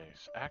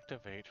interface.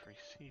 Activate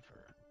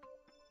receiver.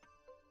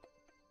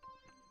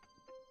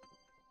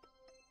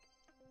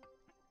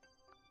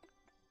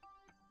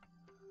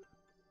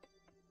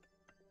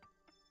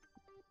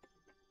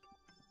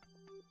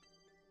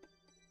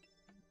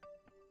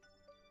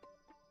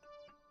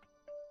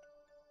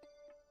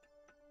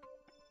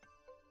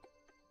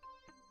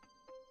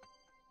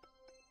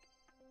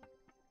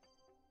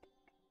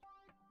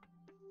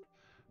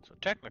 So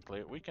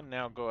technically, we can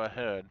now go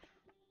ahead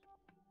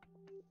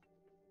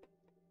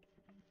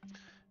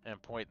and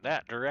point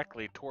that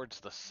directly towards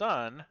the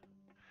sun,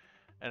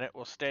 and it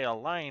will stay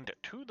aligned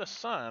to the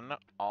sun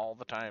all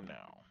the time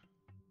now,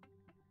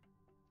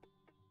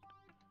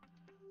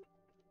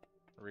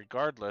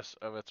 regardless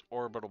of its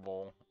orbit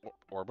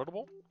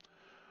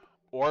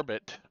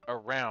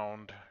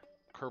around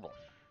Kerbal.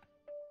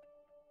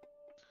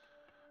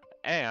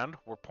 And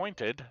we're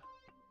pointed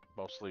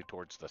mostly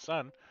towards the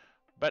sun,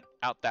 but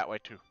out that way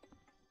too.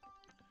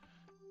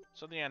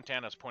 So the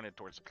antenna is pointed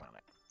towards the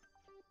planet.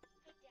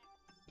 Hey, Dad.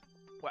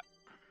 What?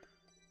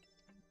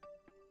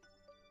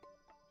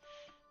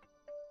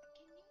 Can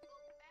you go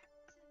back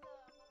to the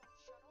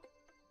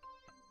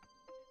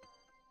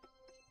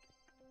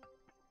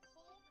little shuttle?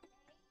 Hold A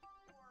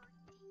or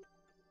D?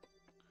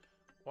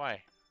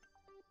 Why?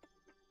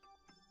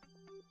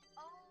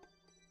 Oh,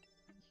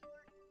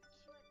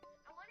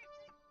 I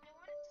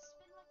want it to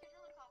spin like a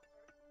helicopter.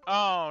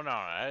 Oh,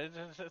 no.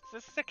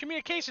 This is a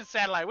communication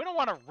satellite. We don't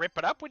want to rip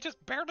it up. We just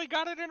barely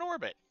got it in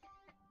orbit.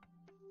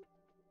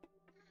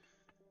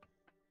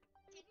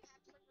 Can you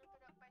actually rip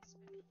it up by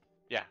spinning?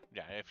 Yeah.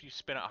 If you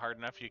spin it hard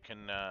enough, you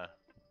can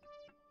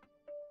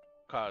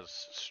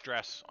cause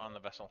stress on the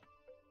vessel.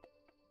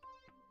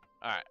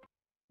 Alright.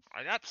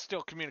 That's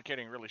still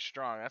communicating really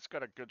strong. That's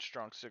got a good,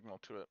 strong signal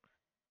to it.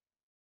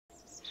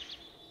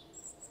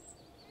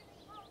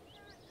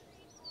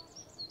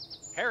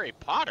 Harry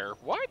Potter?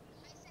 What? I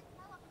said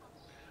helicopter.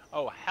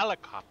 Oh,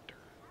 helicopter. Helicopter.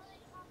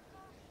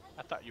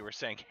 I thought you were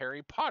saying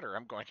Harry Potter.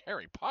 I'm going,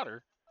 Harry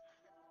Potter?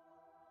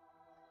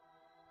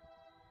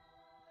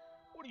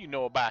 What do you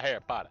know about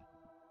Harry Potter?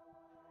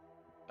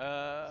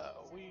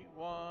 We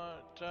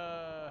want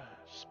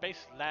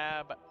Space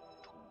Lab to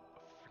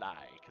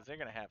fly, because they're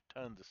going to have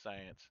tons of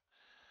science.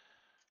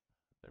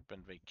 They've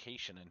been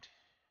vacationing.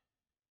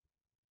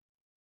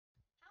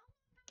 How long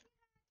have you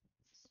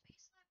had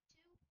Space Lab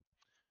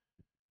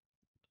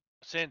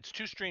 2? Since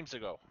 2 streams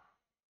ago.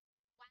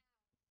 Wow.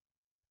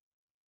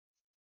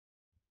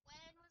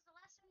 When was the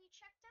last time you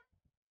checked them?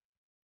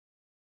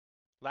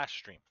 Last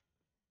stream.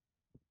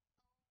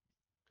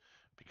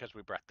 Because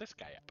we brought this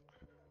guy up.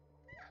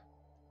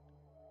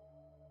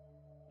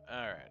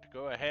 Alright,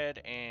 go ahead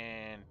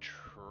and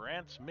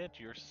transmit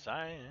your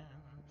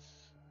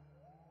science.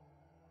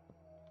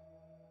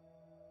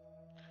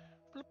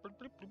 Bloop, bloop,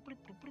 bloop, bloop, bloop,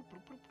 bloop, bloop,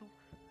 bloop, bloop.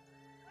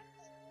 What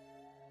is it?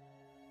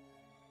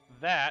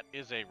 That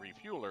is a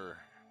refueler.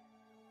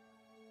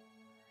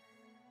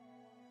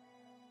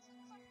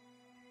 Sounds like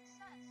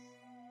success.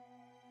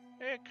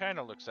 It kind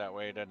of looks that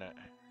way, doesn't it?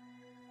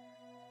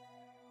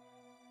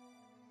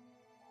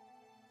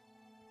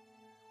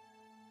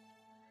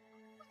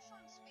 Wish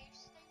on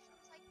space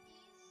stations like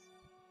these,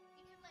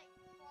 you can like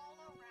crawl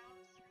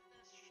around through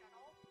this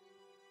shuttle.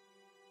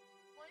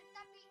 Wouldn't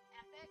that be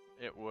epic?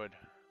 It would.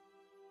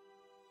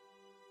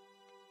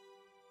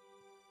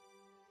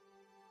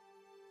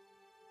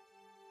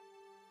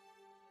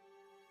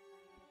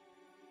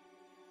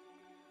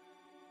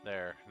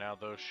 There, now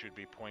those should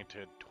be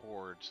pointed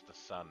towards the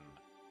sun.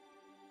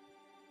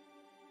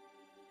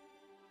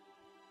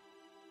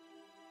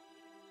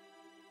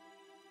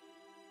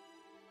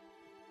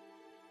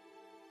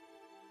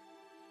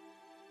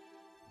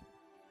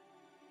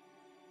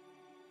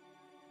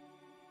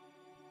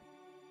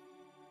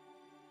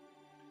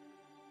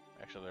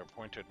 Actually, they're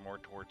pointed more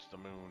towards the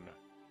moon.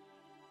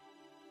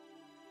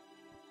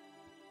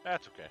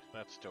 That's okay.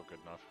 That's still good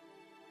enough.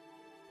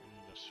 We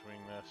need to swing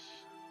this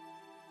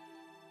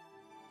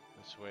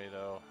way,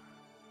 though.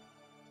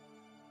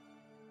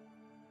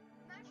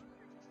 Imagine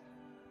you're just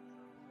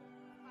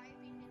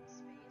vibing in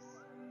space,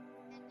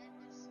 and then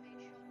the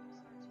space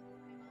shuttle starts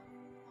moving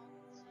on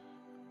its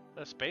own.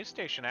 The space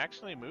station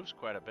actually moves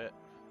quite a bit.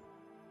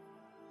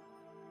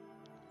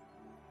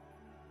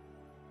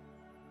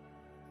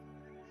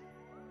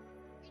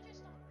 We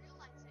just don't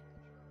realize it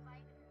because we're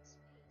vibing in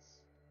space.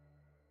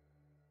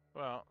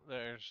 Well,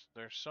 there's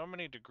so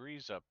many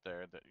degrees up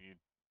there that you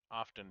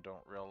often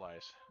don't realize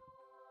If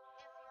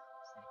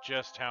you're upside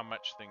just down, how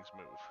much things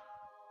move. if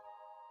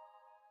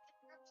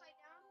you're upside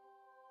down, you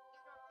don't pay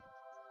attention.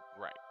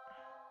 Right.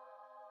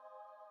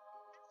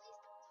 At least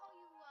until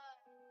you look at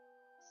stuff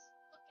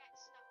and then you're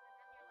like, why is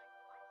everything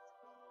upside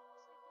down?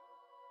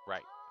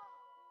 Right.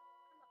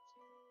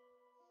 Oh, I'm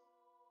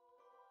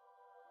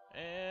upside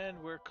down. And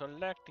we're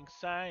collecting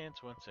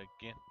science once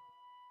again.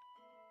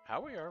 How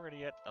are we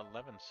already at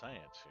 11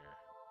 science here?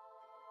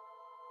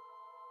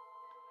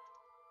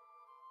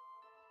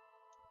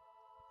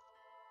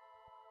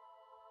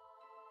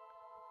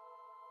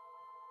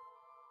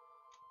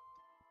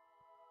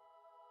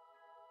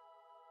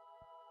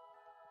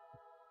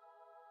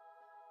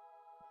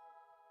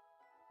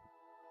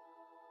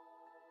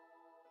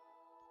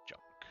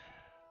 Junk.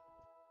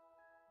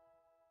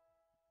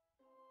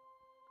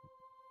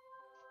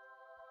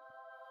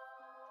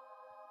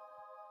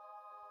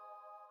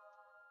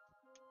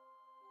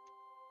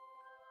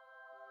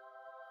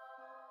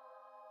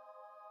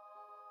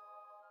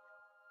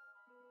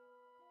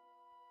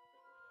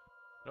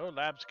 No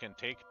labs can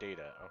take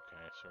data.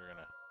 Okay, so we're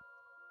gonna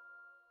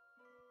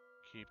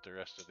keep the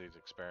rest of these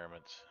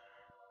experiments.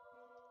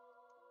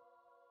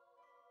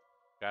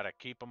 Gotta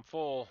keep them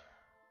full.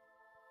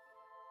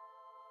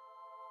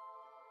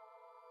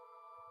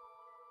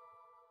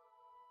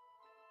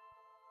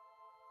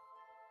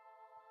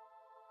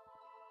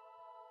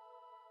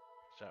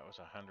 So that was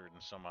 100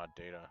 and some odd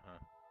data, huh?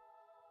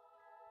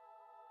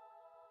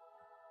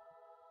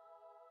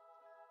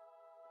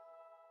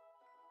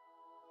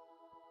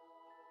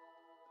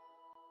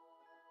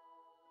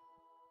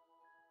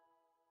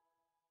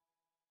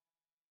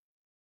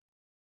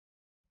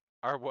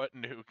 Are what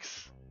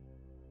nukes?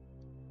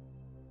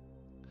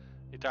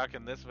 You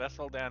talking this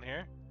vessel down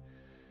here?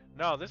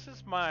 No, this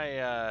is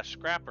my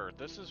scrapper.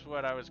 This is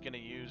what I was gonna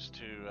use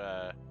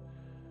to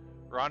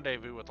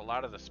rendezvous with a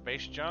lot of the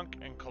space junk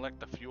and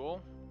collect the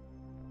fuel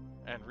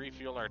and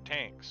refuel our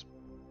tanks.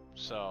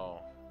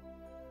 So,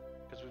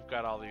 because we've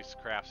got all these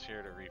crafts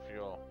here to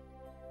refuel.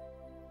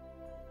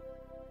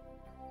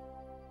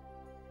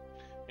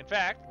 In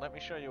fact, let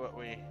me show you what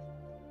we...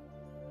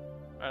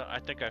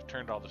 I think I've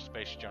turned all the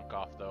space junk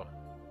off, though.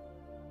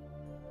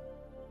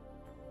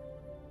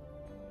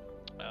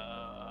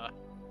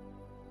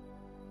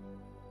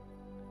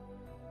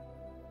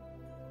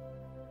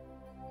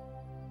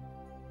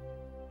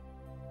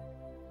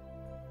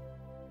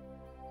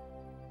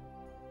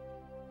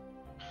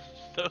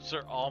 Those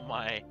are all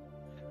my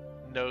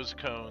nose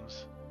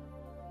cones.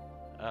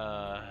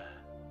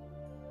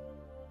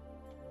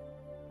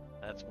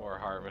 That's more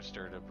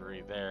harvester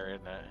debris there,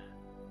 isn't it?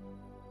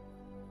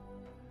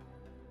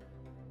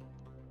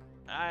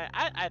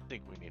 I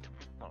think we need to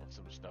blow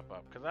some stuff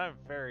up, because I'm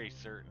very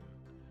certain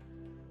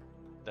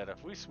that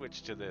if we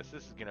switch to this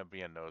is going to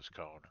be a nose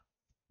cone.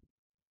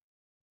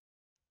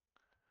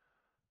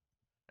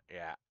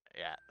 Yeah,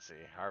 yeah, see,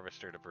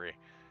 harvester debris.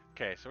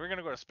 Okay, so we're going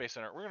to go to Space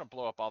Center. We're going to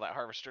blow up all that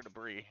harvester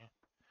debris,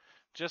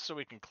 just so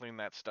we can clean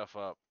that stuff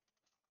up.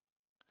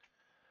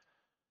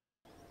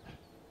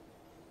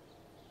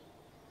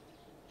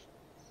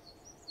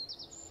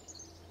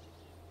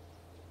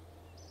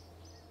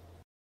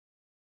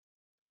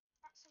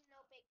 Got some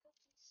no-bake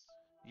cookies.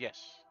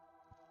 Yes.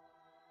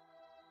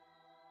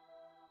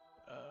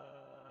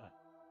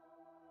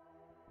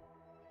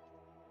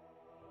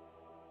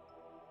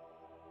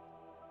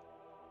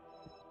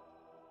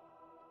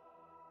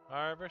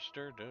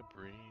 Harvester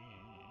debris.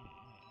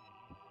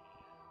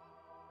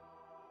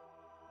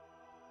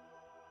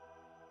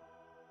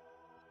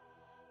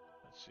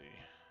 Let's see. It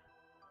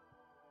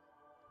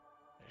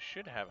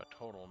should have a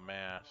total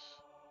mass.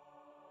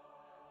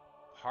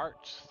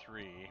 Parts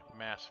 3,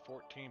 mass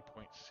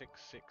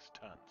 14.66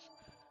 tons.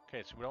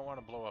 Okay, so we don't want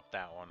to blow up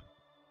that one.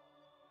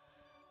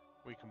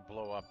 We can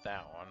blow up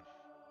that one.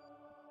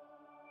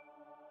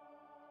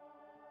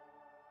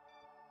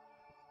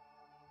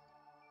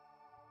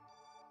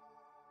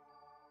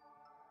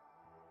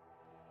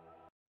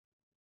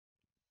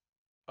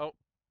 Oh,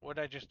 what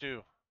did I just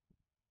do?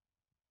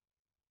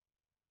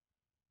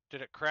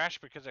 Did it crash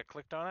because I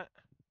clicked on it?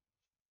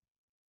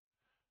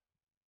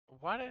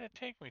 Why did it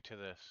take me to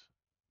this?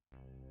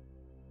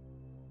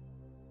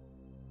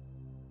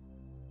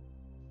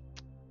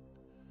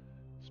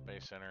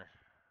 Space Center.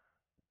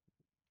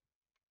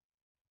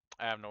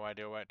 I have no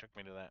idea why it took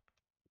me to that.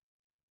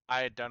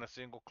 I had done a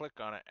single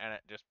click on it and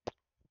it just...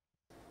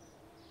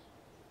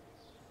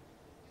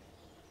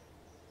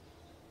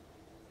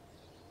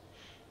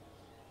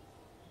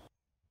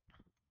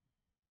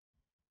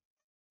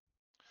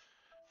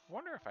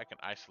 Wonder if I can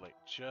isolate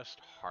just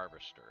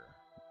Harvester.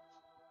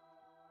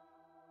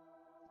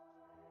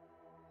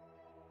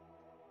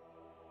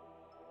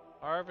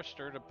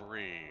 Harvester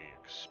debris.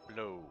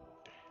 Explode.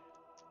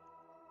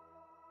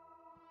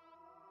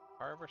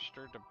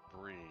 Harvester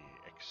debris.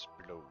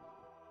 Explode.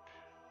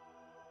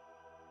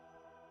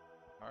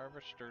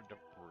 Harvester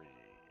debris.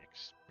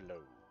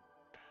 Explode.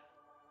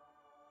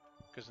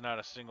 Because not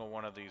a single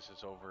one of these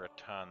is over a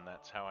ton.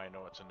 That's how I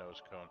know it's a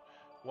nose cone.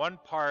 One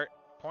part,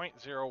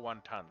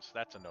 0.01 tons.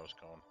 That's a nose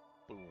cone.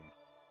 Boom.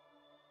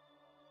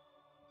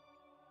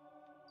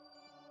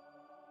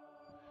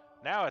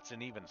 Now it's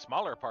in even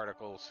smaller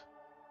particles,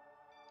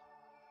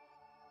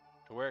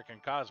 to where it can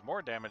cause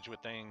more damage with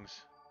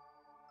things.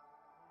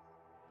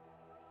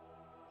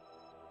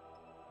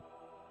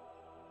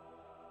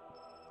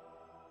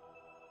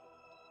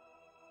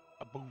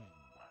 A boom.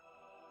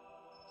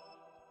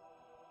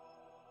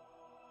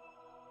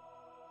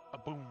 A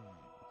boom.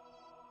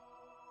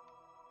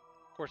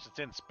 Of course, it's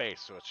in space,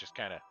 so it's just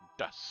kind of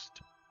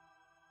dust.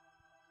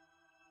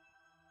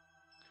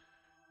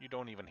 You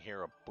don't even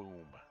hear a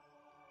boom.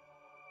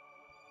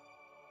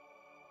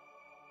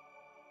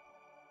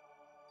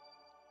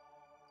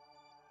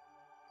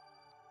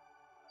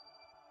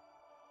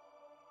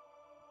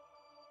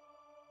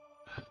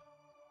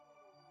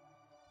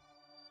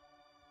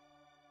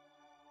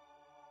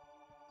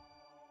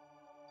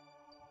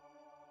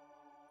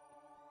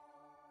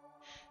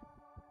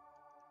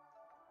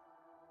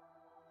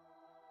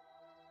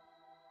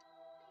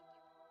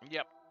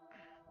 Yep.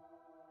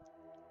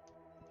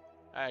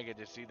 I get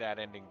to see that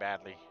ending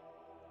badly.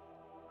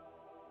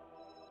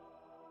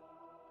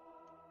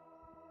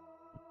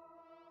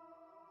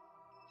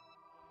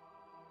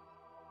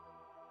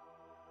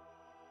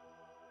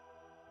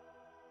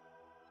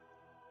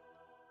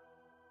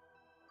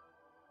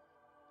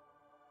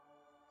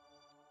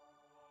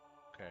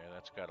 Okay,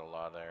 that's got a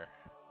lot there.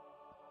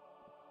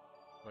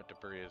 What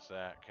debris is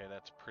that? Okay,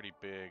 that's pretty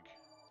big.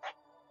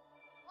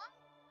 What?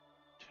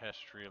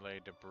 Test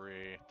relay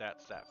debris.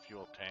 That's that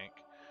fuel tank.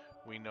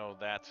 We know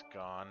that's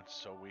gone,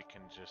 so we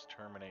can just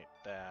terminate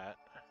that.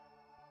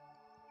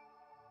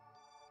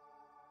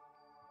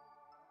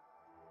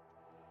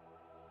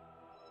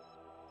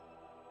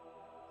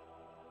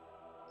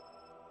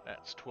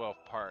 That's 12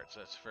 parts.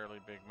 That's fairly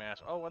big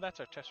mass. Oh, well, that's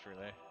our test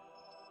relay.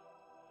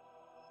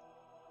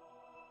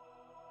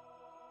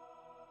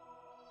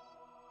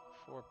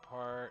 Four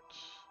parts.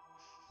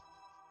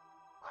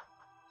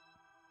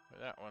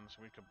 That one, so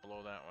we could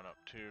blow that one up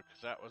too,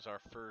 because that was our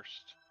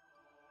first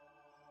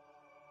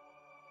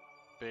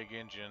big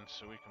engine,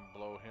 so we can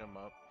blow him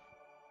up.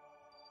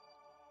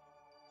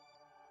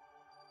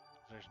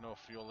 There's no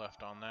fuel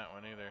left on that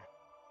one either.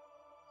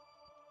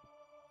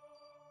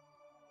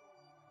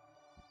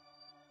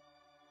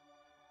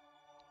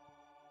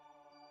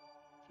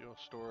 Fuel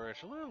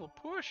storage, a little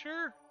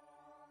pusher.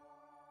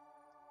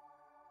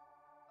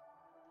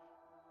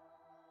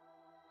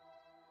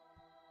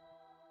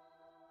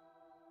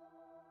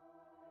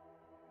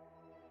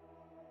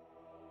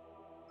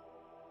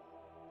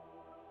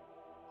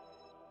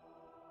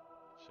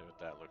 See what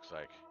that looks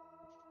like.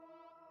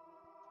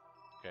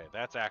 Okay,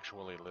 that's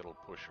actually little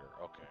pusher.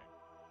 Okay.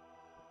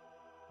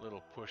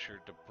 Little pusher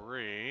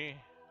debris.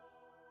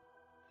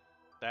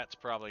 That's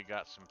probably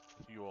got some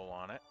fuel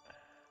on it.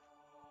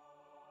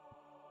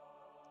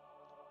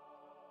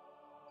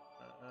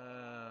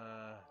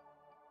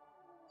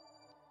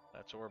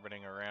 That's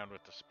orbiting around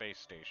with the space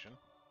station.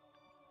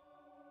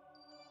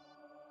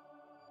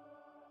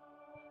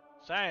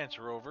 Science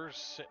rover's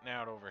sitting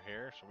out over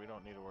here, so we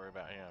don't need to worry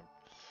about him.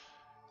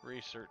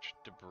 Research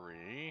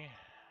debris.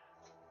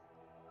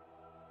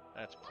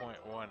 That's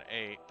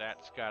 0.18.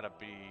 That's gotta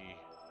be...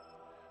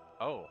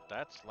 Oh,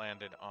 that's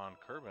landed on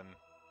Kerbal.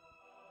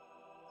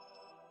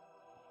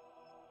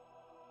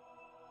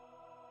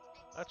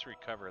 Let's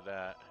recover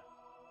that.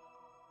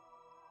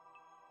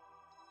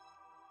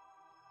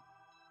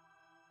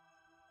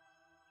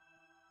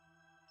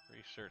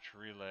 Research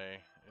relay.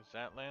 Is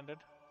that landed?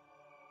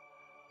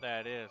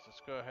 That is.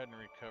 Let's go ahead and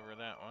recover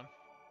that one.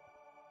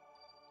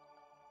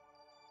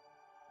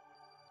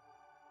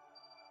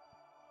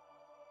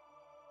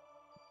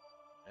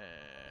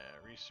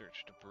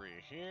 Research debris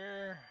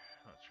here.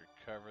 Let's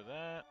recover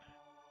that.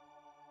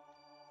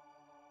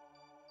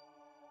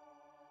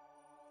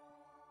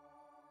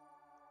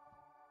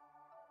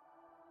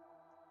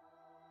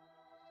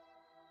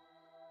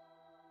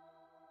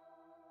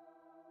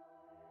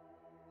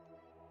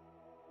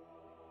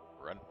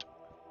 Runt.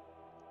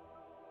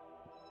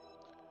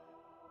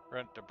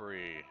 Runt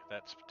debris.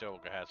 That still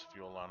has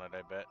fuel on it,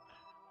 I bet.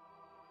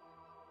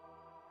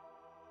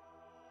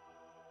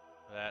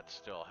 That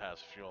still has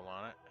fuel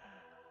on it.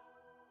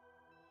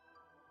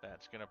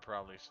 That's gonna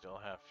probably still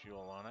have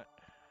fuel on it.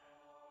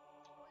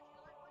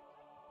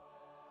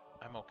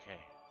 I'm okay.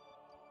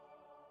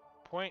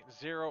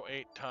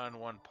 0.08 ton,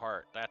 one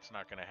part. That's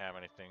not gonna have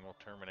anything. We'll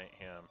terminate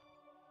him.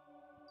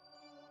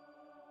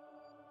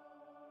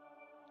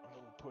 A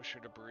little pusher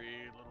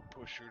debris, little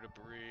pusher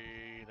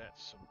debris.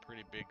 That's some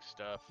pretty big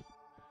stuff.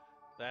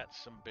 That's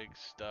some big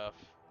stuff.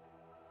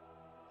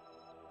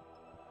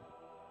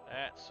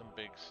 That's some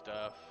big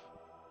stuff.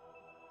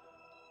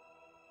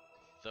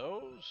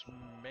 Those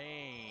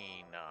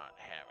may not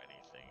have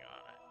anything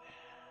on it.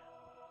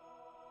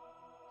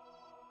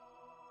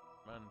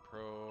 Mun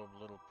probe,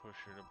 little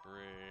pusher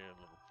debris,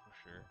 little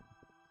pusher.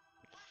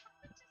 What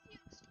happens if you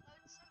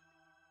explode something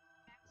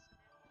by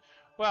accident?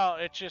 Well,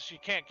 it's just you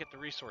can't get the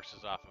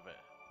resources off of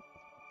it.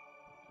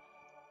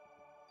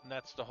 And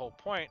that's the whole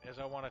point, is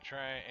I want to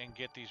try and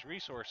get these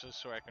resources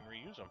so I can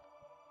reuse them.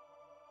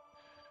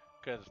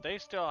 Because if they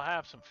still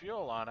have some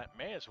fuel on it,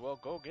 may as well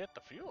go get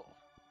the fuel.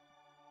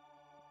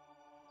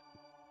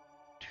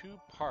 2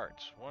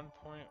 parts,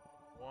 1.11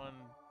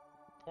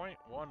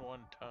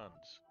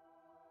 tons.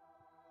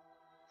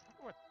 I wonder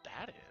what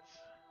that is.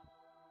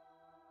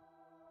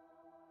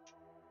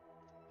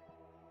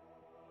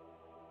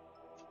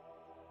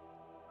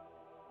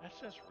 That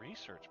says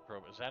research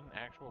probe. Is that an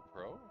actual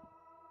probe?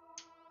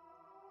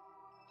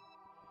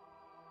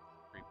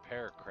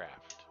 Repair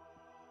craft.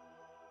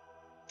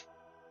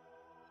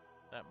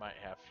 That might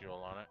have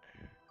fuel on it.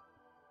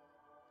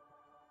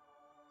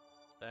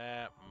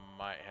 That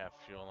might have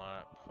fuel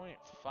on it.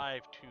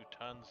 0.52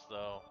 tons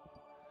though.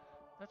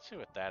 Let's see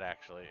what that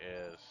actually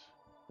is.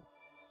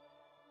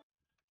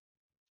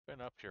 It's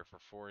been up here for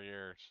 4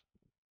 years.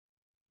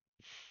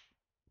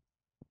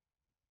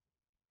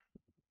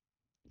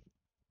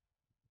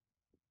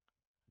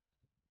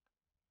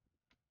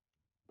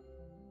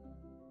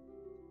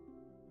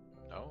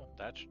 Oh,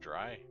 that's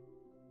dry.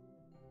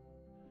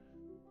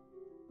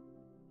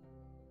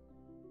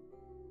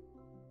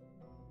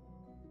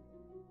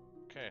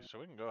 Okay, so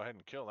we can go ahead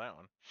and kill that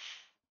one.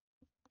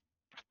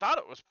 I thought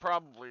it was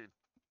probably...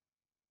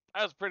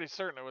 I was pretty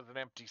certain it was an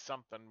empty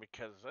something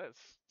because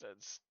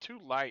it's too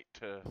light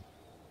to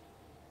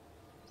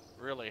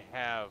really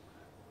have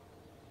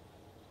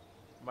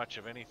much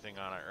of anything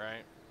on it,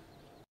 right?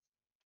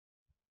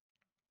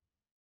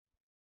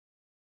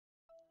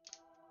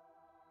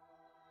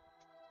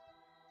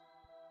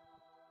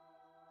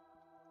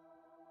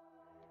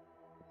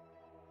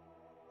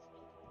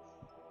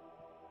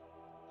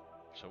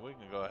 So we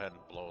can go ahead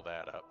and blow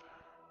that up.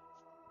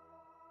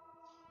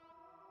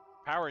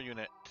 Power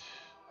unit.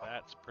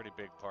 That's a pretty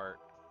big part.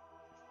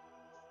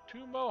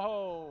 2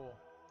 moho.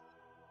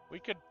 We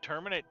could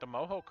terminate the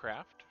moho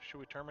craft. Should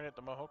we terminate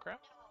the moho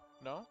craft?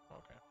 No?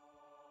 Okay.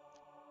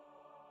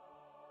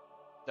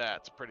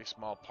 That's a pretty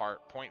small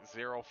part.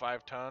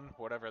 0.05 ton,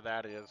 whatever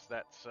that is.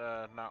 That's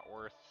not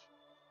worth...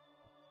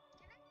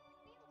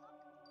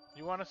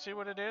 You want to see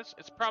what it is?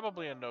 It's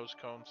probably a nose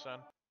cone, son.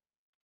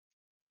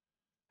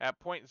 At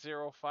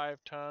 0.05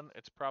 ton,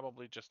 it's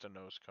probably just a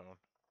nose cone.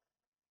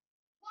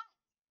 What?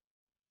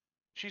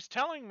 She's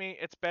telling me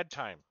it's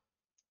bedtime.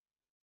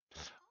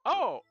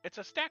 Oh, it's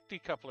a stack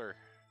decoupler.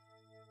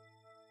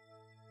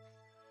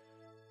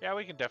 Yeah,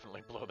 we can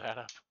definitely blow that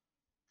up.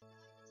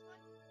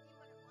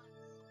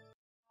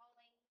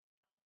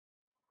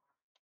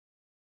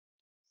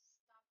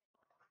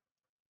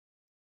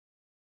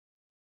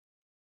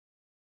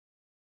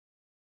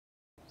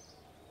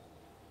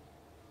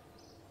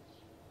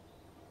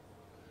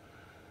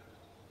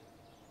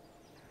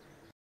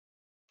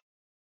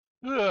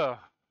 Ugh.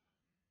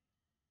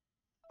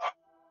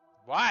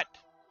 What?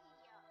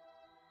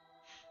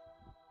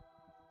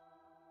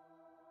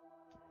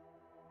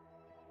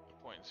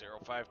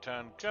 0.05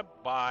 ton.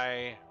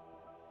 Goodbye.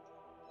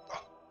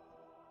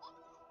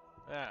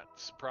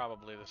 That's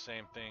probably the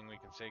same thing. We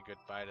can say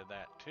goodbye to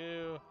that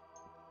too.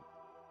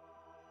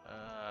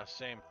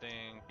 Same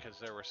thing, because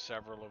there were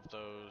several of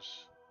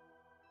those.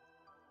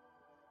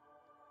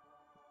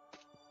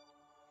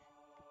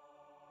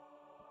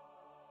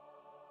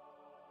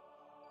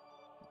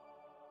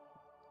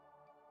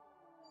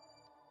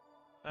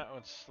 That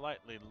one's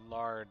slightly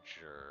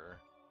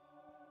larger.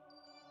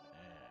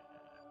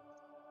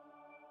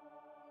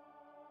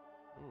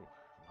 Ooh,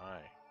 my.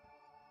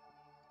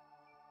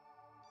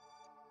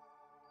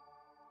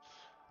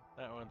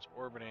 That one's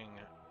orbiting,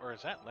 or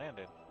is that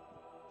landed?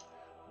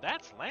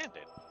 That's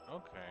landed.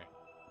 Okay.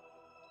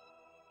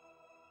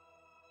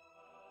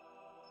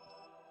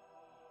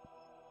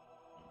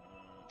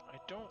 I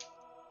don't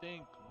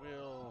think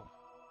we'll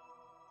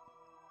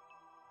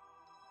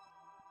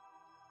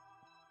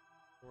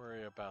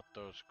worry about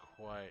those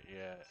quite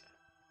yet.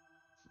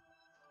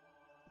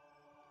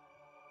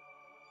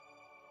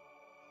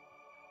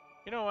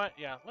 You know what?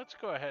 Yeah, let's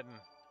go ahead and...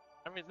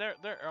 I mean,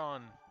 they're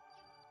on...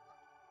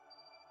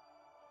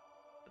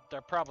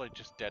 They're probably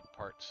just dead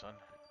parts, son.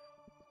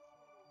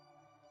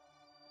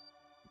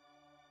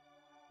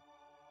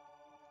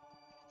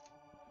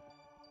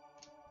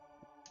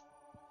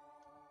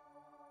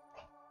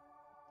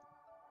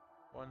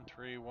 One,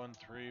 three, 1,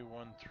 3,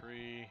 1,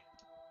 3.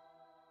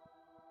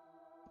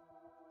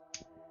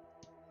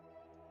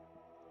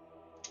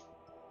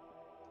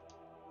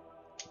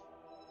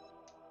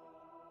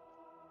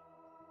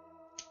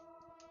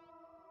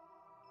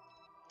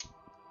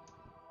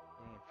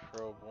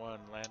 Probe 1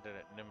 landed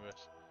at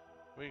Nimbus.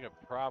 We could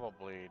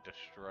probably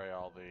destroy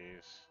all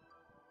these.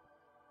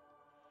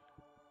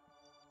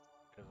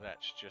 Because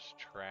that's just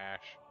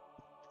trash.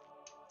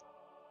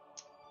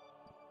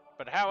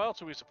 But how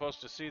else are we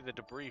supposed to see the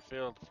debris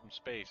filled from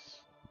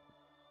space?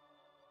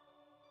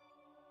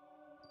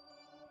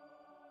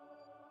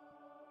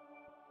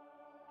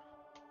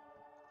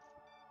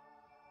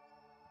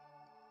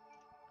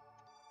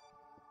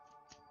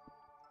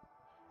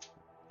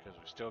 Because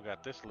we still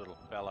got this little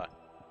fella.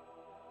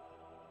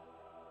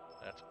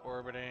 That's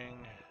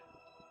orbiting.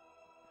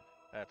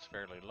 That's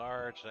fairly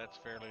large. That's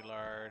fairly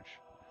large.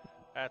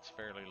 That's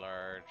fairly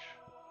large.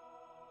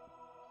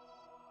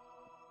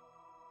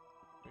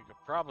 We could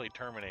probably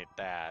terminate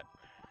that.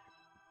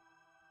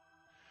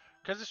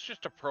 Because it's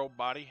just a probe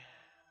body.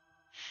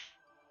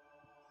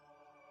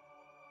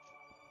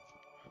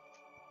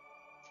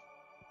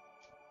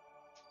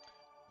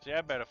 See,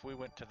 I bet if we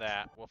went to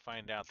that, we'll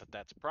find out that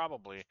that's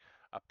probably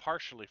a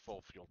partially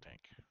full fuel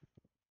tank.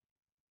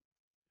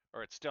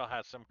 Or it still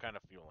has some kind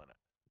of fuel in it.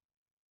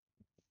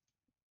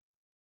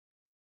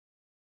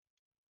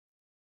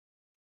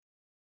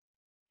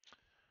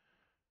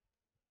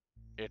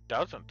 It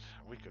doesn't.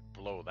 We could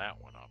blow that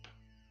one up.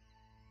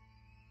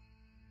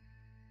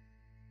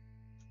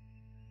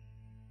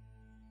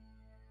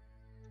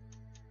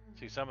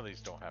 See, some of these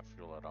don't have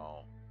fuel at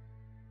all.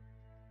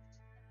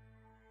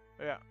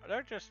 Yeah,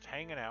 they're just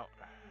hanging out.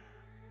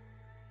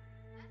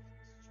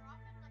 Nothing's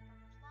dropping like a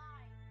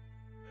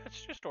fly.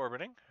 It's just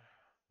orbiting.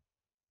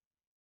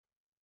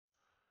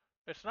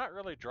 It's not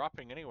really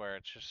dropping anywhere.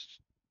 It's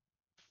just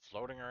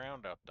floating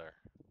around out there.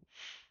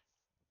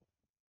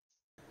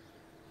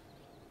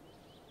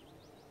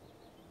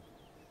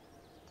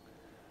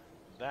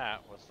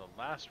 That was the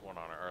last one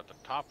on our, or the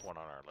top one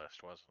on our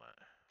list, wasn't it?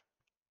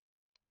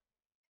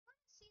 I want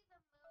to see the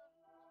moon more.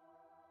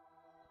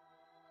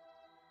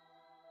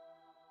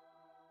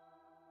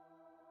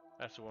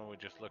 That's the one we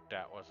just looked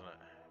at, wasn't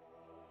it?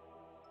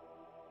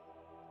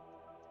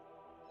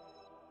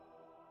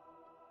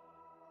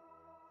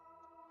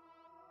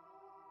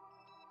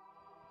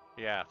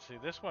 Yeah, see,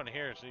 this one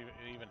here is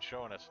even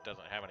showing us it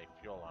doesn't have any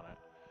fuel on it.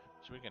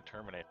 So we can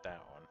terminate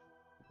that one.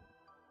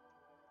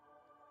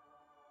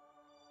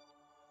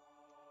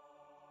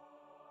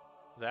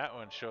 That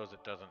one shows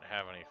it doesn't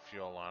have any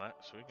fuel on it,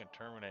 so we can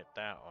terminate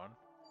that one.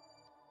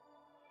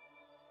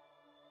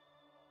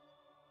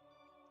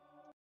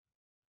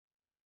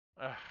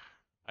 Ugh,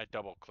 I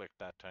double clicked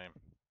that time.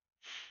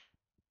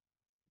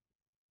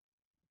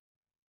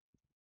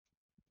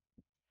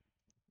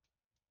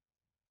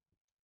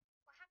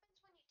 What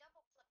happens when you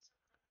double click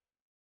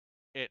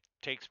something? It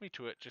takes me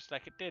to it just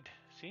like it did.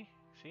 See?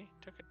 See?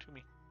 Took it to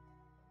me.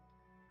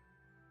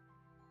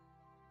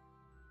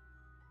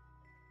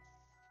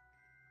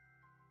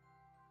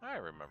 I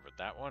remembered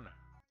that one. Are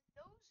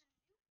those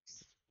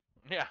nukes?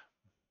 Yeah.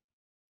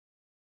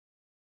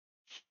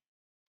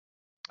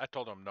 I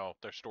told him no,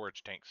 they're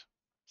storage tanks.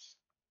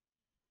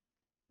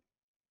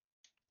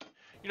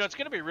 You know, it's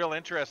going to be real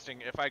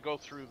interesting if I go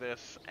through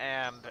this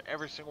and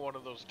every single one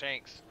of those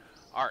tanks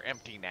are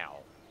empty now.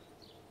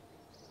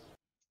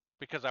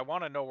 Because I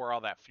want to know where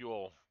all that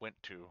fuel went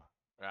to.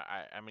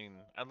 I mean,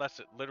 unless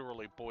it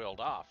literally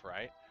boiled off,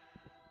 right?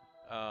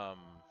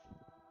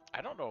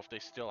 I don't know if they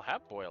still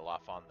have boil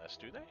off on this,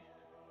 do they?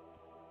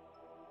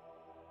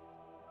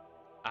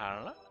 I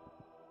don't know.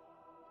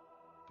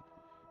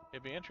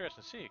 It'd be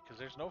interesting to see, because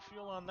there's no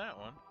fuel on that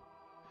one.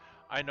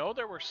 I know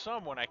there were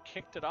some when I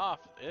kicked it off,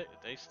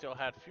 they still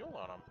had fuel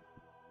on them.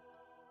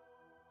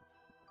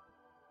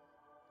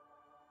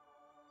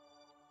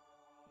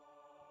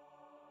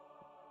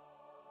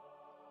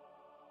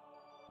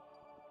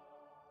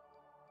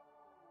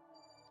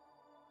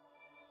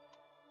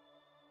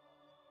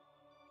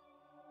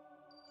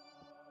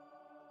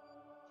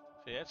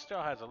 See, it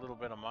still has a little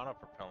bit of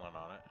monopropellant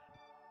on it.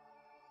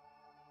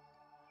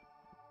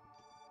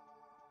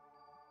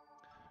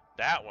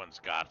 That one's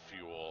got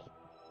fuel.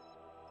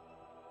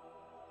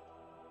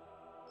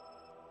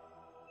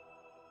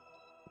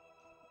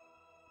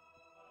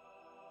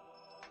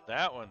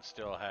 That one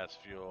still has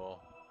fuel.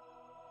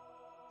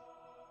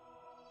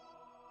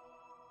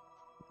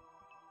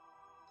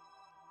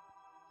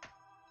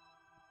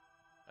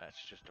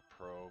 That's just a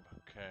probe,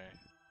 okay.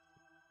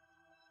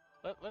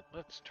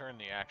 Let's turn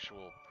the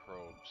actual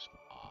probes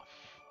off.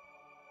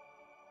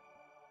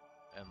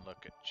 And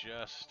look at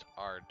just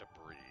our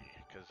debris,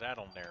 because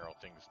that'll narrow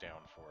things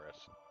down for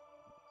us.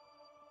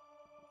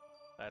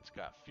 That's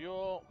got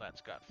fuel,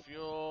 that's got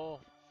fuel,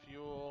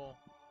 fuel,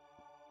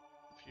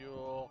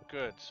 fuel.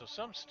 Good, so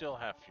some still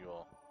have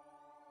fuel.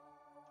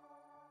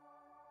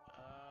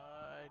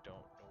 I don't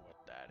know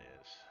what that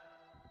is.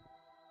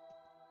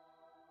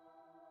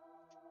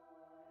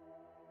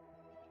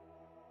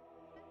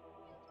 You can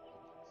zoom in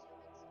some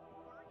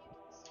more and you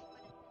can see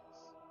what it is.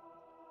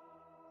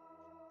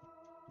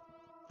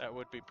 That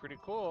would be pretty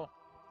cool.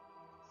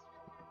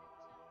 Instead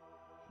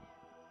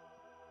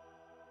of having to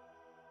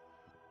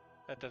read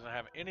it. That doesn't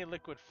have any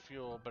liquid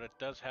fuel, but it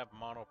does have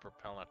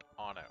monopropellant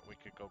on it. We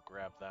could go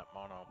grab that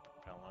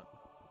monopropellant.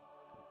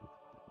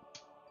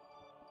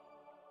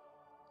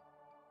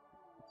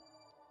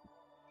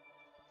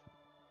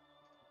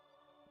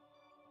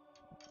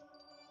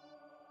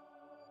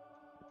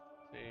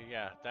 See,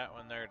 yeah, that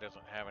one there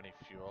doesn't have any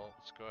fuel.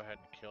 Let's go ahead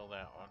and kill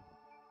that one.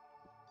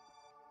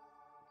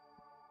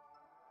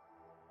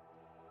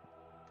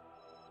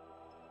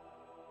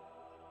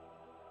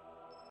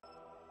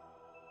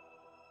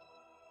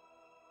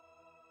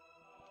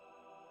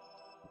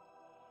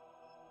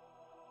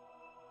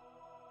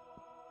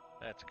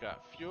 That's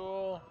got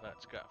fuel.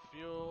 That's got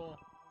fuel.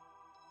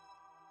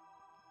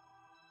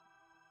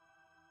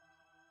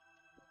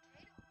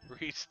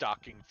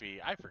 Restocking fee.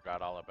 I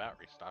forgot all about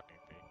restocking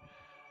fee.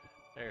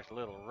 There's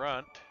little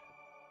runt.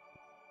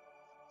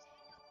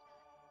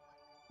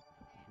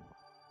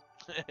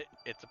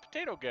 It's a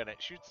potato gun. It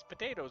shoots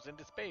potatoes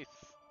into space.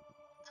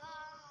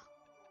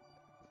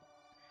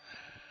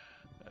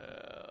 Let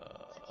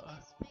me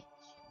guess, make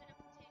the ship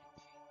in a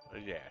potato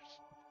shape. Yes.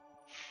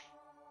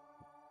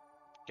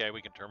 Okay,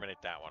 we can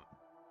terminate that one.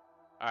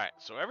 Alright,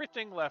 so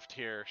everything left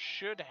here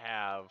should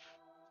have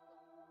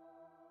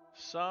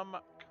some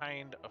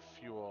kind of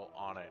fuel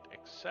on it,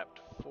 except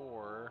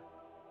for...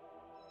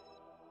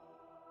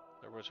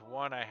 There was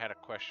one I had a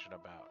question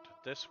about.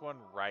 This one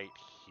right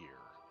here.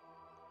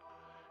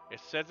 It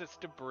says it's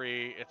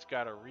debris, it's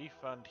got a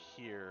refund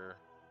here,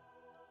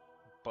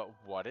 but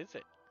what is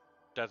it?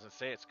 Doesn't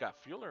say it's got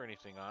fuel or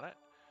anything on it,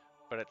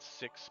 but it's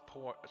six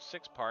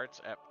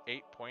parts at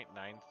 8.9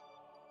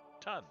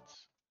 tons.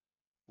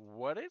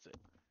 What is it?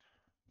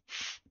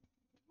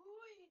 We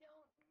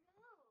don't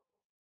know.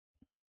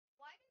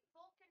 Why did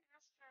Vulcan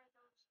ask for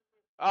those?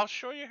 I'll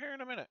show you here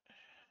in a minute.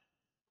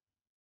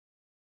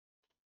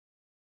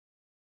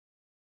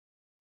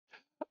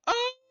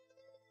 Oh!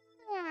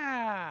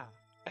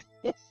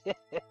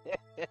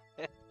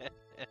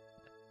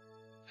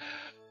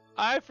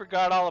 I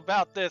forgot all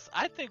about this.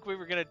 I think we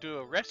were going to do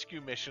a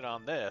rescue mission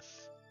on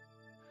this.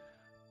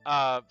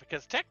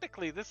 Because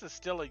technically this is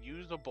still a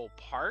usable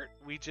part.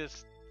 We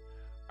just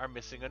are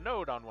missing a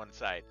node on one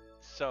side.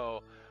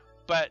 So,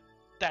 but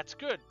that's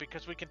good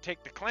because we can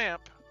take the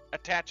clamp,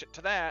 attach it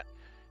to that,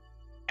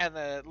 and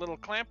the little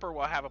clamper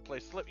will have a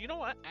place to live. You know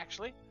what?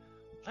 Actually,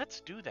 let's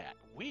do that.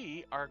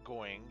 We are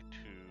going to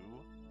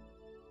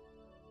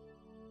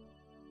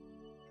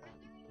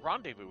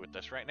rendezvous with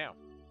this right now.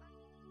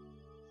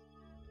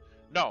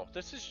 No,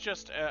 this is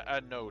just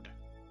a node.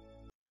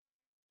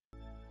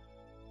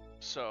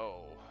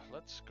 So,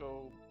 let's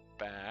go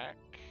back.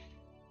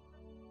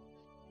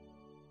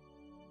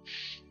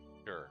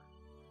 Sure.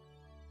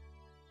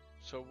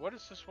 So what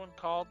is this one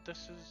called?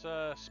 This is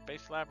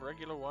Space Lab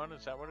Regular 1,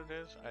 is that what it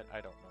is? I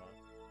don't know.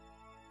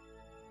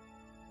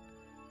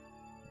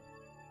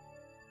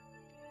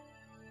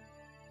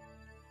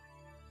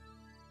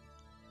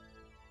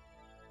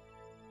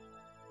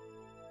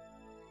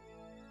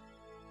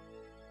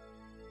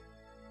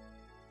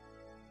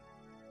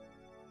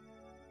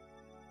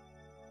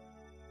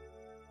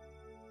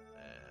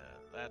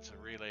 That's a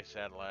relay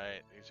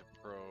satellite. These are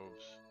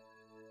probes.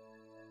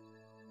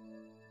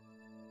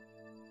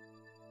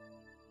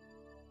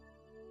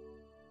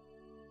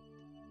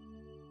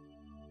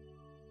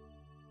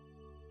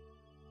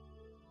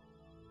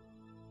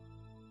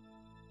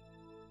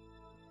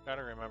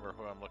 Gotta remember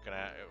who I'm looking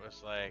at. It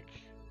was like...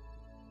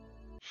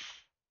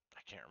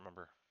 I can't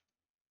remember.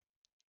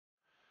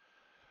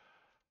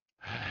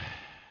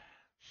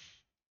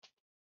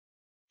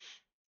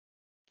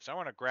 So I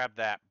want to grab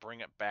that,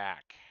 bring it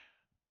back.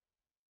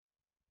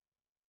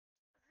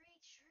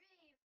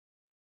 Retrieve.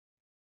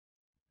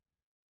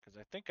 Because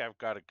I think I've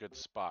got a good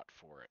spot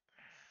for it.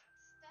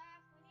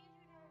 Staff, we need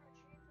you to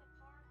retrieve the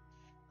part.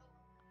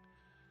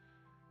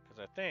 Because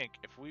I think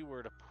if we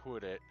were to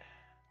put it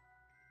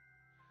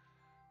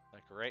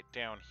like right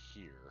down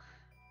here,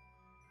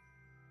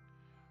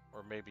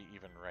 or maybe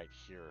even right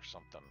here or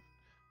something,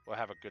 we'll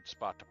have a good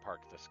spot to park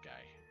this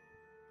guy.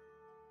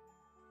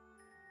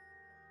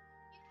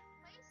 You can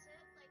place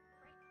it like right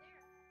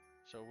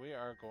there. So we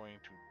are going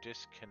to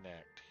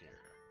disconnect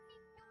here.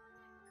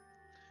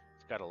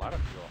 It's got a lot of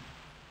fuel.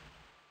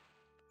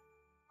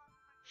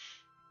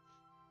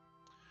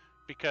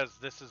 Because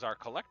this is our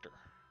collector.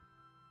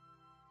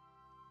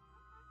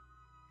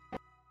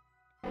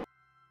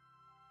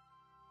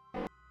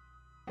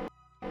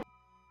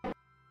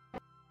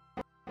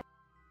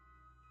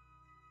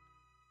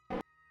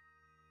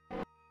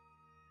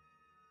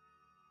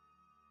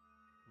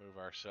 Move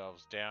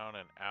ourselves down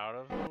and out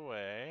of the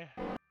way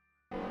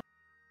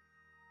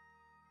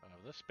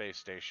of the space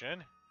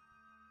station.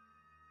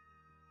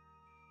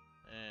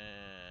 And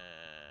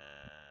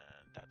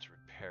that's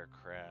repair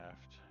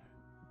craft.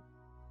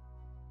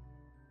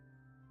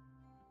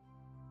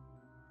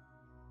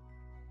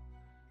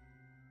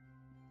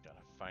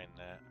 Gotta find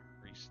that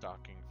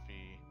restocking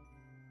fee.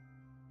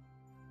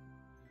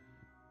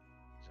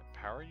 Is it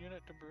power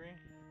unit debris?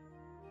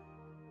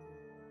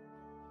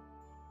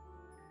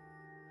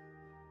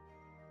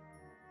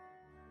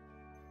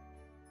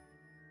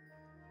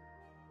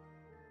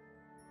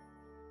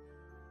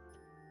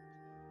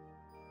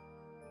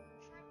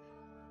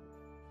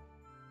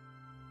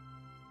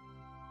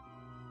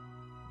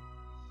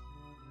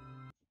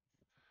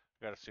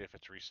 Gotta see if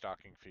it's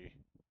restocking fee.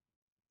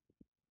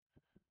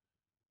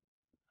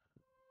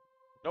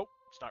 Nope,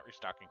 it's not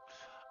restocking.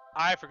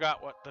 I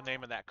forgot what the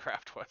name of that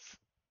craft was.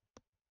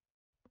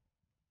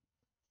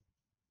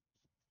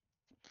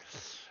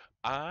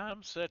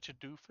 I'm such a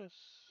doofus.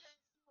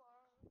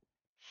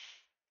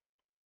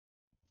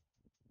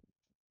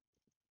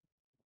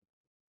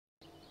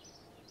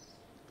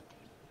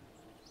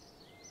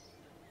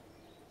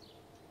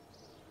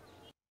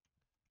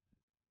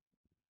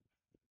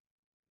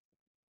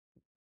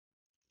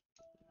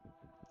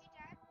 Hey,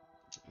 Dad.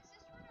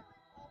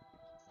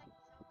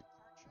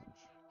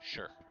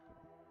 Sure.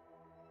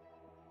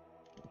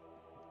 Is that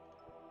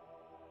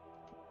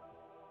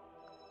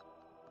sure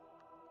for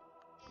I don't know, or is that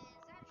a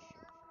sure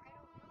like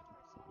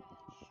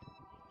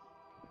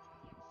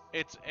yes?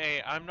 It's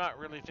a. I'm not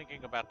really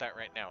thinking about that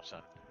right now,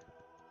 son. Alright.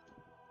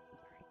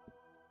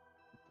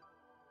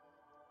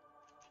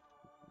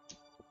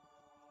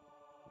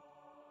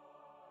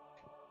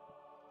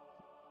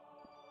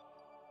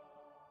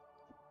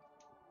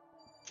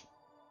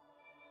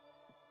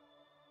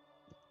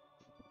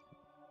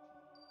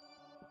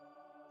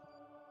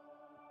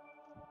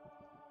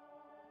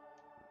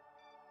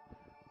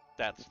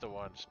 That's the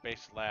one.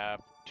 Space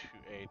Lab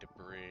 2A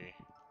debris.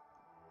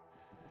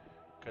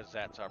 Because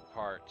that's our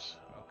parts.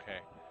 Okay.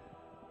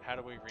 How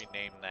do we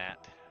rename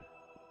that?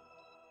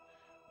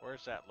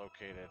 Where's that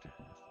located?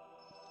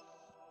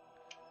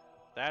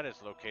 That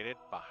is located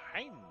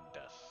behind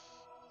us.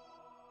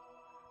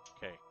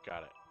 Okay,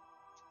 got it.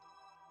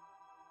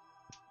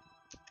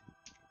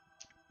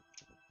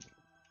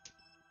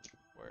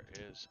 Where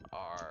is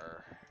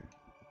our...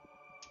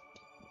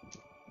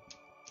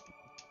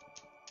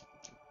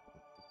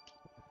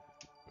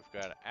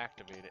 We've got to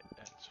activate it,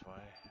 that's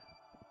why.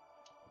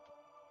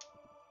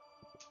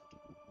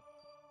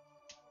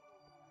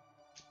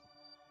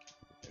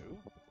 No.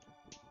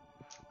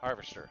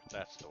 Harvester,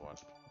 that's the one.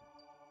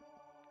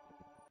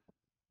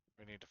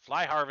 We need to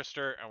fly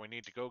Harvester, and we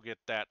need to go get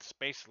that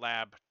Space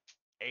Lab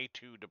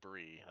A2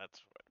 debris.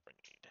 That's what we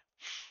need.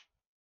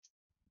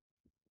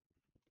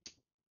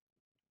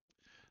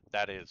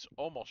 That is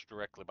almost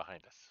directly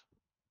behind us.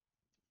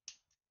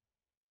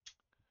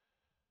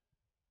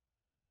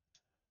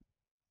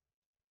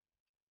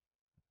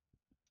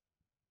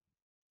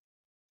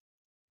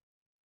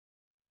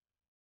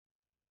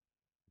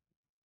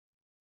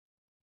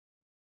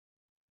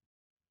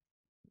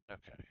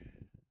 Okay.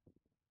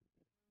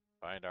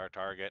 Find our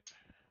target.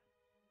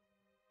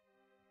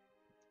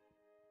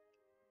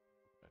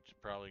 It's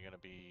probably going to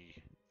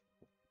be...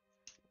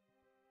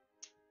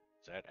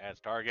 Set as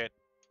target.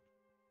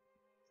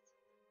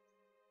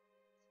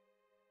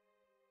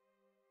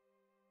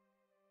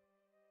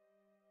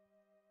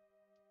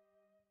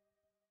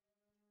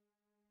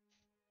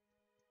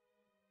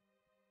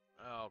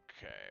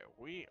 Okay,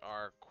 we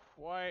are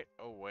quite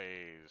a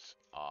ways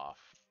off.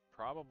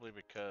 Probably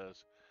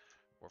because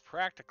we're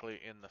practically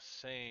in the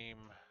same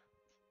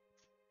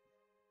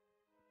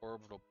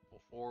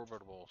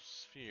orbitable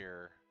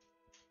sphere.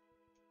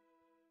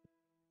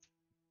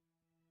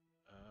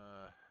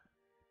 Uh,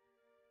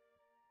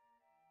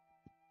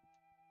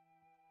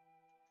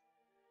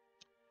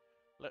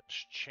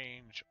 let's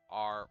change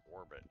our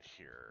orbit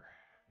here.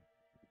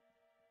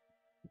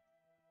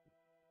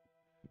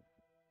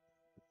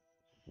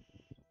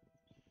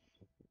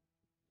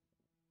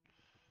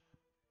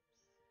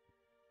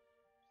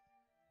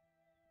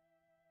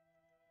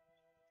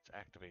 Let's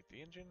activate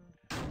the engine.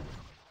 I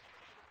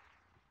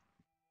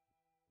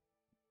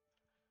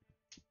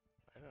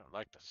don't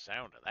like the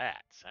sound of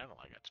that. It sounded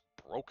like it's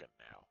broken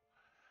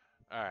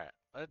now. Alright,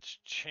 let's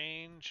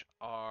change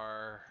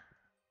our...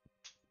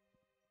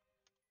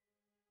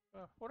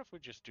 what if we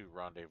just do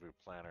Rendezvous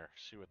Planner,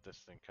 see what this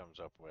thing comes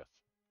up with.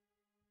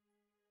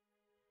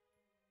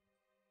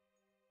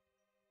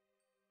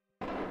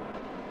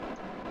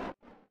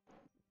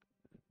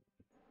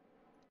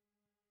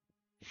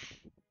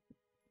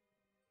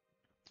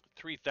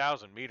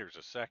 $3,000 meters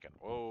a second.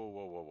 Whoa,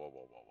 whoa, whoa, whoa,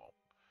 whoa, whoa, whoa.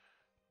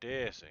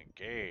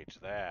 Disengage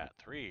that.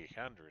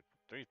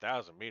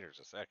 3,000 meters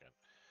a second.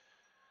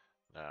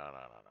 No, no, no,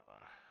 no, no.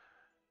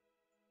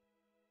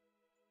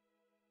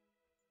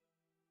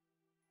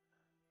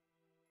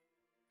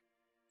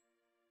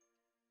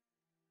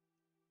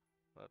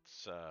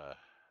 Let's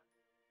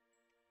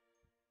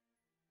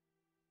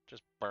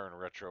just burn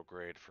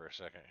retrograde for a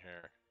second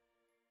here.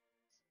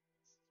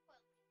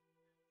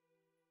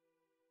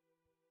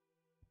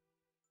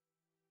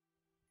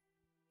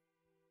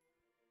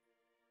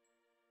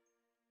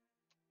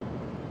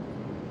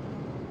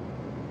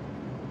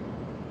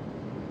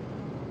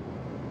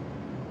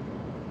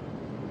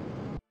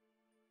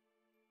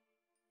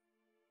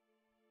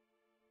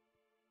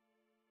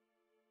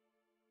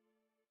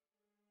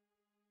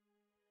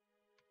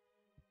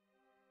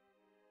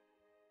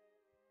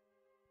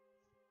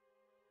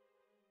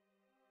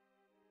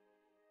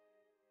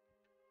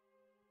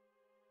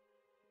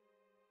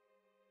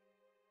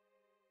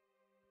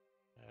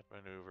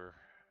 Add maneuver.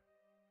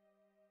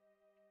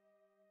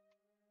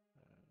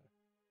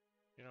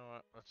 You know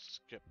what? Let's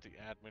skip the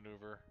add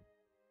maneuver.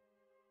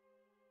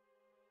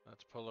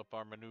 Let's pull up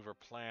our maneuver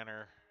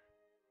planner.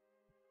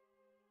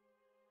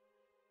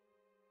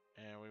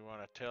 And we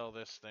want to tell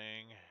this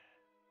thing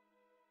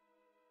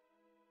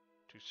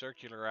to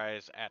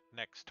circularize at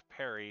next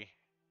parry.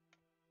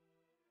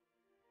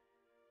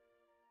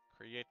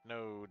 Create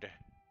node.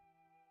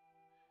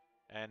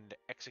 And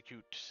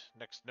execute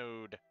next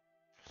node.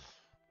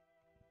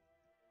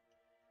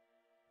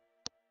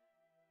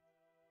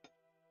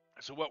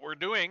 So what we're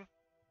doing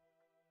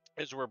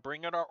is we're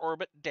bringing our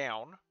orbit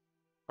down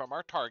from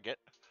our target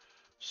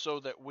so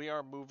that we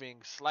are moving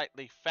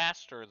slightly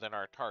faster than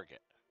our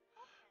target.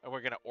 and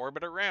we're going to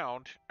orbit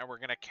around, and we're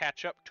going to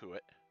catch up to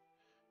it,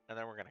 and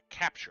then we're going to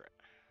capture it.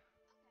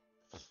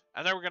 Okay.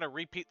 And then we're going to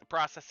repeat the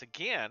process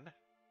again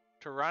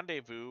to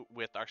rendezvous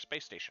with our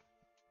space station.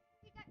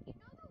 Hey, Dad, you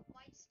know the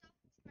white stuff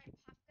with my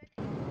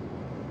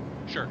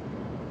popgun in? Sure. The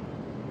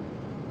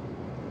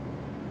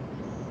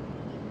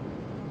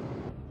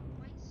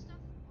white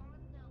stuff on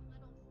the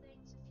little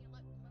things if you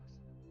look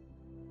closely.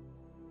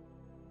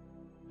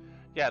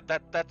 Yeah,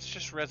 that's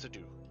just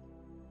residue.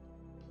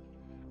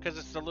 Because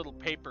it's the little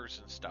papers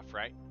and stuff,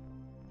 right?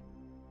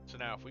 So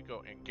now if we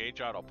go engage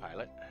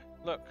autopilot,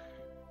 look,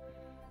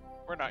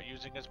 we're not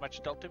using as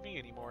much Delta V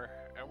anymore,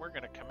 and we're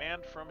going to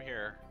command from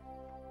here.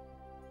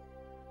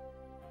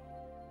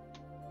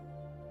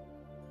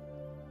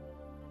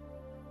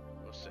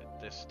 We'll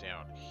set this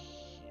down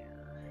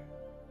here.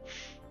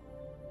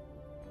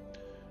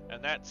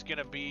 And that's going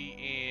to be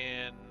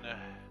in,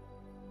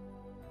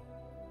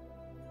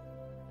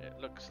 it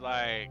looks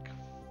like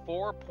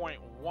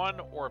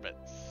 4.1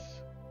 orbits.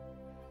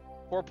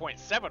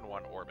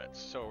 4.71 orbits.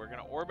 So we're going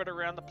to orbit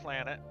around the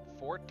planet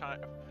 4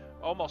 times,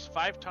 almost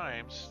 5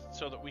 times,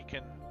 so that we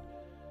can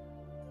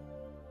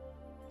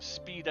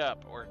speed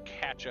up or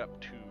catch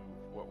up to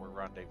what we're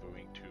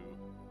rendezvousing to.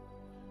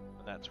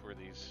 And that's where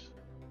these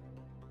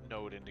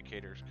node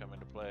indicators come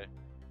into play.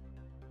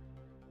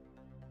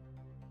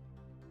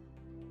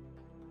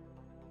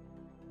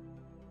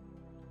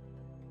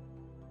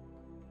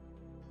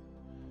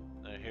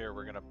 Now here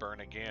we're going to burn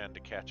again to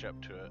catch up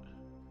to it.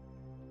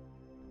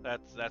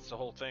 That's the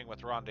whole thing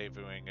with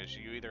rendezvousing, is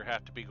you either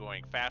have to be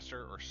going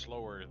faster or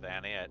slower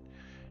than it.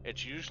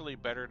 It's usually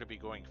better to be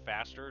going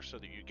faster so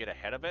that you get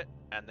ahead of it,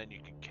 and then you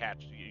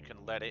can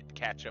let it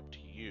catch up to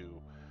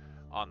you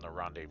on the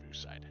rendezvous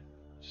side.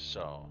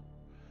 So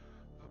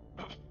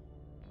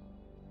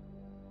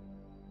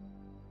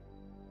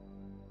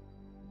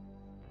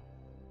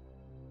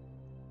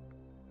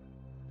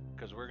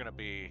because we're gonna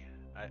be,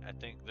 I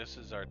think this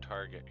is our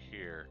target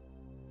here.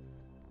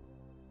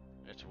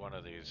 It's one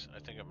of these. I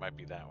think it might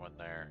be that one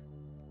there.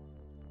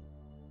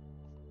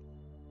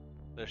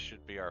 This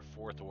should be our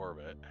 4th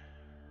orbit.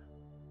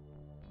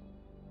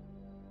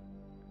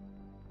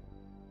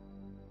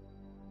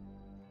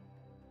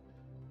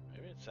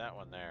 Maybe it's that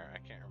one there. I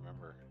can't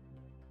remember.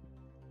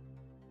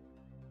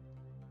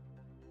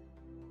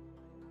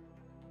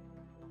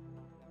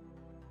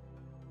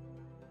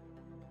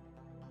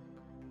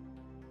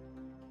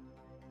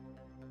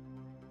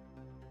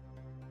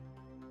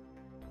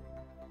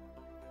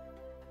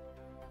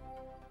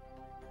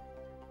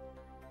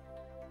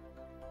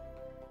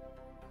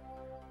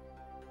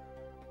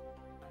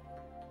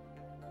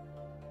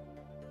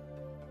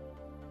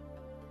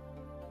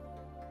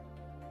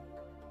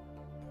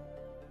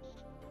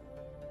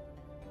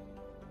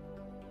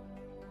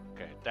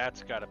 Okay,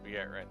 that's got to be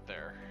it right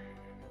there.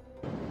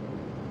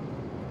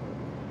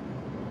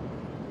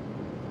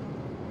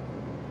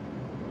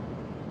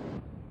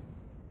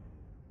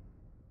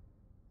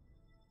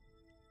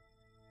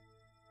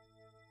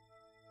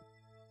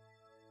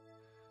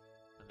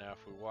 And now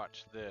if we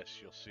watch this,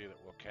 you'll see that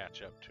we'll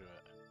catch up to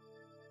it.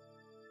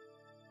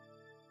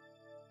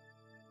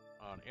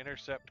 On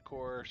intercept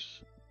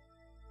course,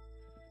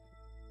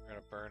 we're going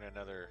to burn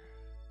another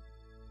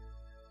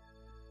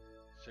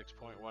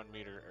 6.1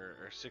 meter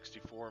or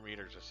 64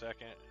 meters a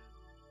second.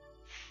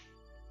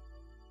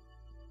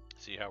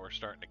 See how we're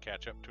starting to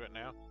catch up to it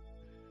now?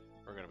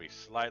 We're going to be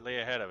slightly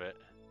ahead of it.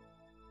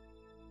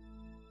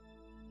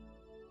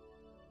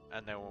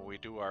 And then when we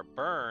do our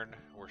burn,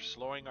 we're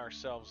slowing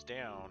ourselves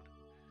down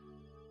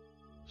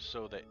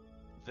so that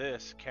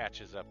this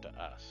catches up to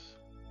us.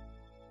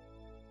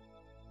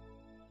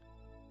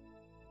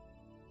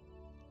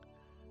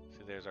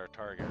 See, there's our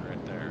target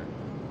right there.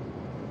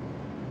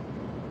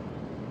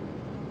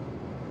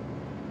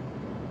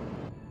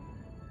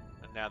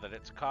 And now that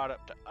it's caught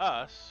up to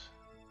us,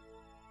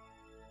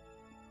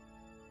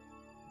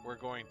 we're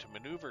going to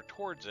maneuver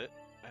towards it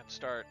and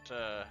start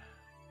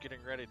getting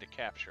ready to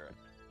capture it.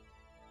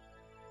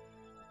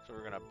 So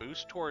we're going to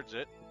boost towards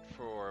it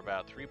for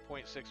about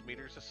 3.6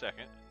 meters a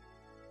second.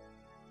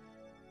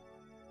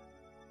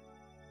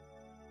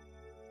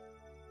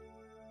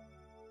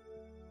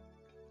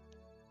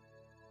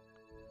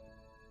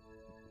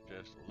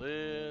 Just a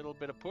little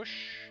bit of push.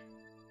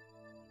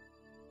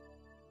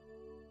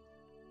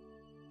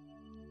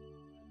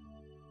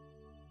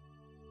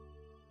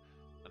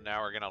 And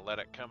now we're going to let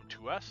it come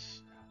to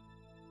us.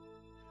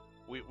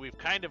 We've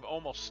kind of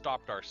almost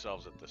stopped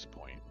ourselves at this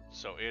point,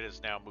 so it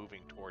is now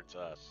moving towards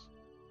us.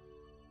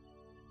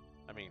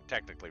 I mean,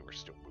 technically we're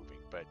still moving,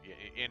 but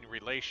in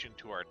relation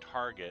to our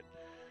target,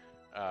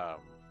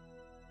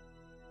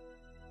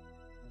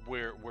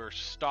 we're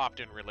stopped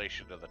in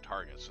relation to the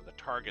target, so the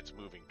target's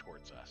moving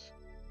towards us.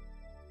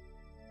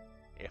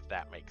 If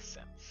that makes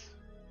sense.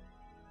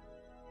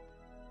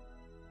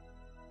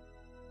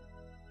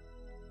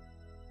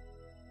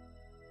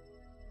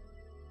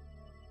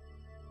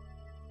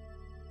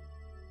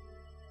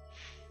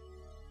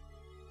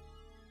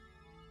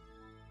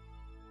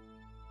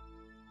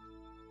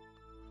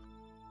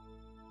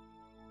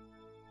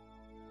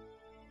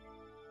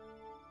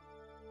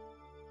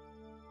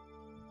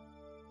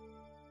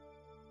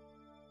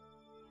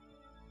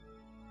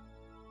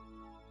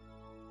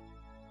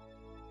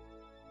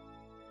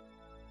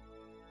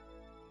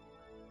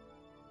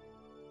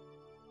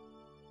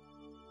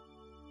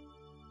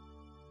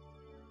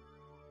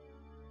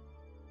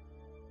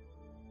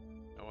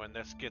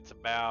 when this gets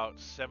about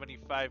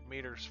 75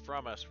 meters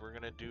from us, we're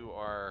going to do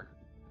our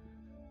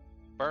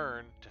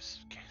burn to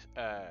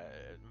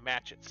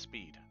match its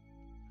speed.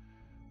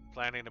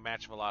 Planning to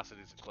match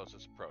velocities at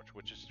closest approach,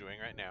 which it's doing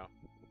right now.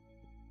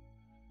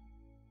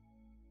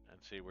 And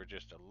see, we're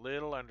just a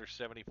little under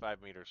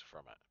 75 meters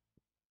from it.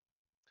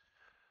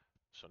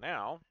 So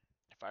now,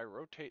 if I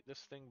rotate this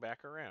thing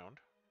back around,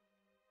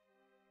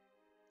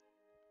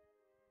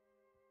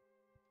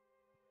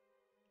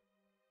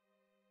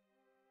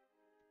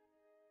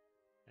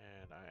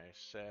 and I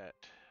set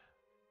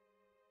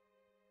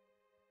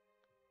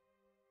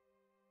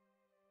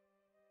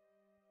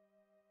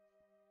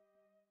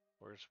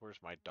where's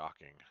my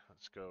docking?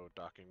 Let's go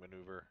docking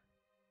maneuver.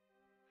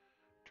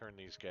 Turn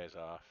these guys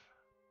off.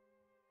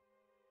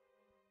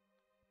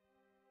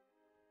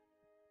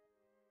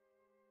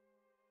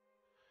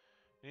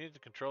 You need to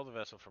control the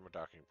vessel from a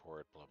docking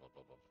port, blah blah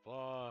blah blah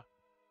blah.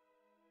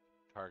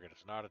 Target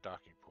is not a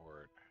docking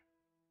port.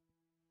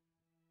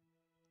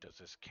 Does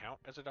this count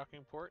as a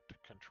docking port to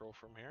control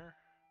from here?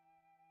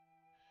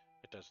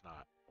 It does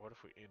not. What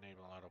if we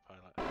enable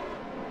autopilot?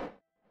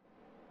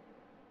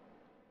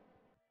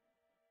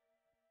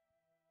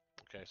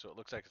 Okay, so it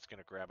looks like it's going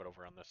to grab it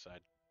over on this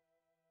side.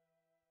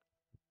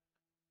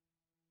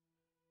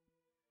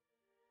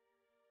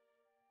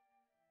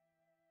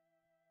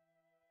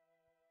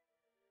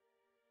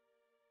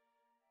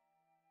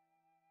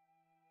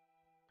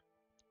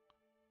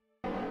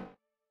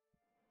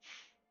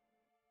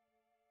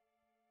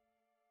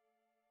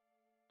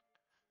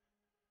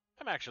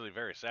 I'm actually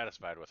very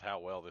satisfied with how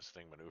well this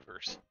thing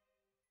maneuvers.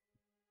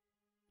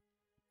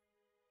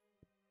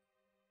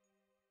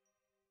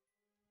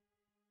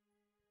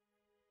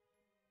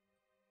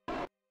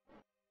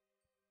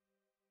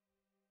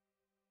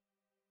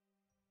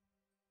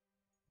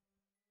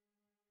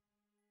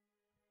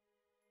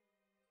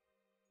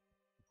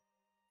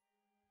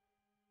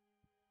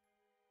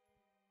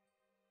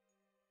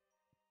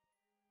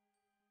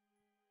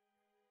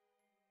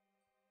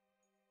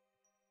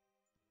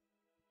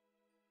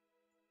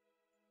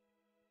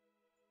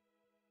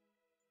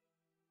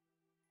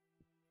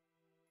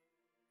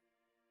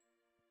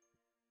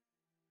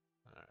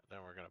 Alright, then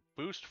we're going to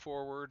boost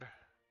forward.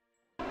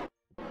 And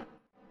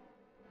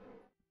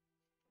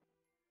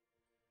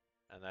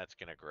that's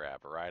going to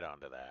grab right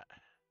onto that.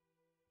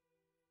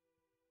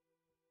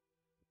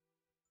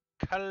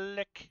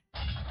 Click.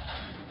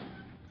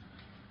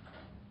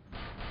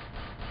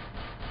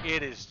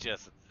 It is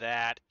just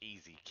that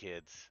easy,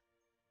 kids.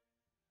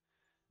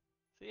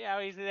 See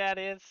how easy that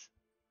is?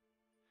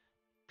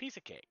 Piece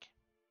of cake.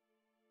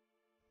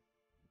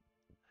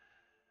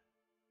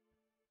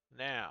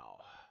 Now,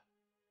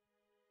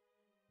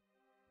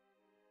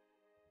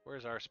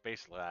 where's our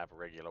Space Lab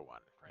regular one?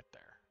 Right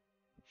there.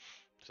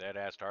 Set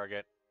as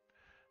target.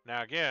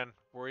 Now again,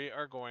 we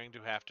are going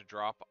to have to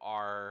drop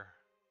our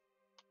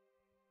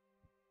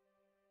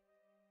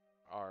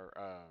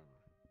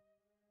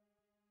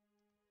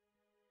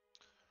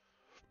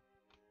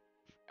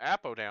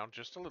APO down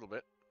just a little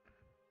bit.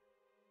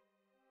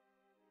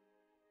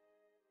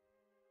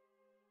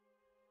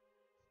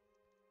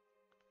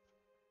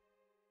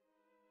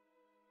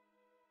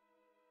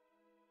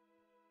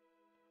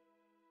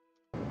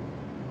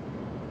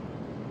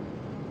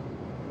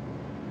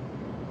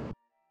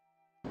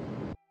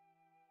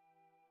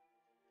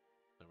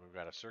 Then we've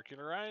got to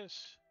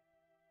circularize.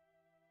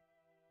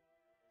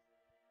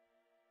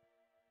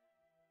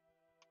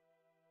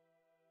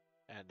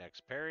 Add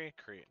next parry,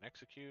 create and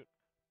execute.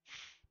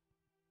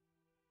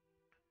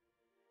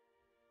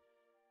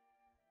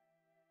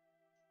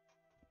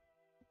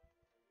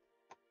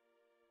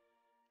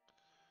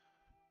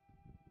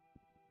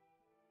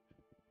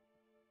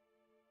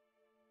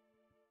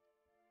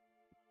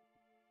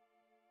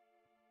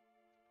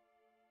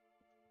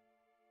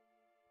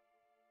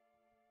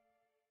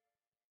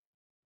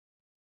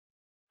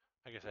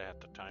 I guess I have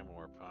to time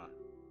warp, huh?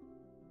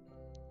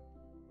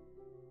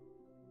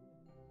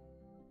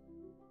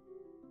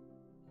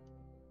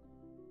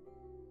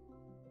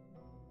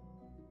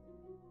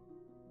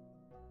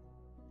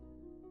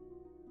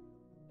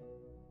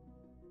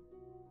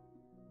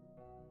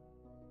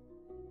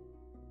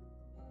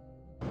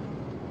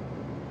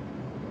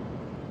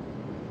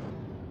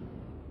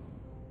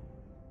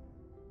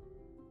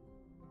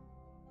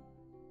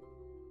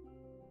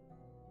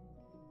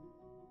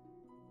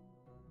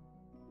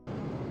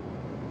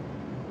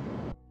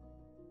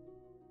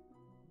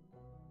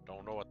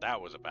 Don't know what that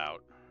was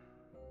about.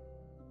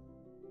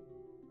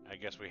 I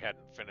guess we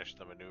hadn't finished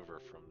the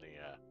maneuver from the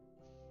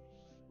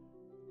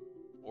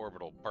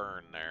orbital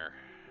burn there.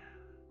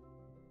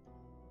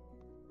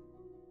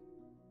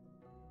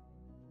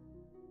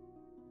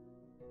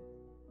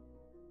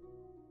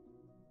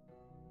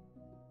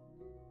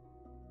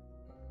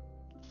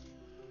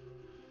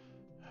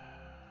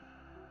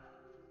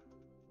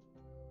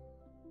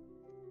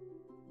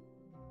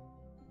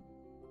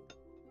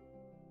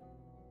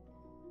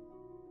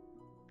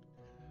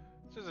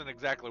 This isn't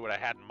exactly what I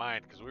had in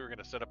mind because we were going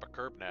to set up a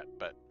curb net,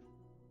 but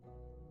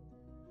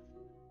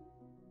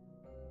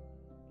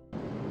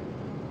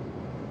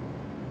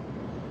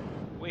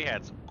We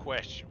had some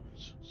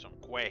questions. Some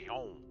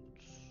questions.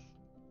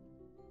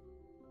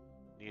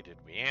 Needed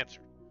to be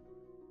answered.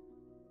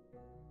 They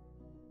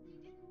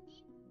didn't need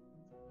to,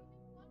 but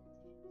we wanted to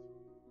answer.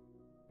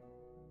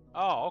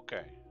 Oh,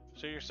 okay.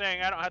 So you're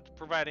saying I don't have to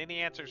provide any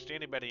answers to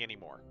anybody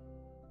anymore?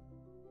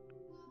 Nothing.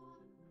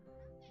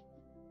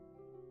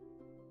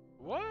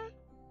 What?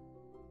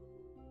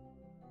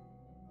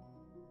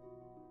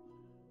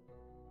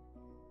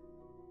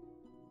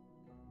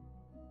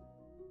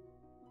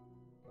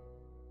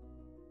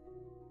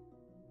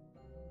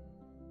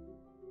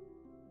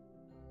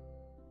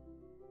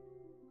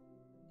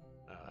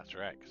 Oh, that's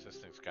right, because this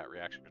thing's got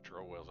reaction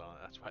control wheels on it.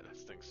 That's why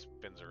this thing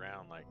spins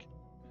around like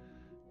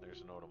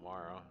there's no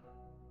tomorrow.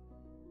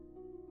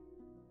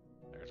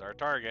 There's our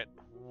target.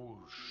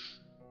 Whoosh.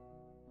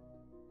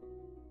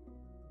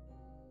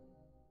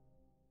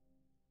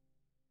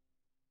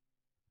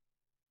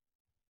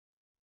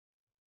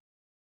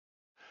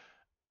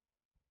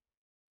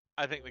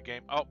 I think the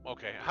game... Oh,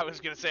 okay. I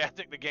was going to say, I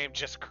think the game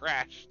just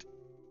crashed.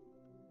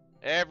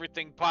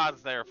 Everything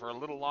paused there for a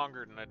little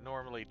longer than it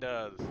normally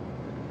does.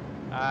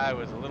 I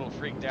was a little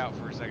freaked out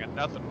for a second.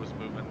 Nothing was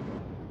moving.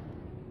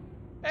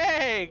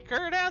 Hey,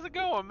 Kurt, how's it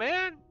going,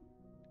 man?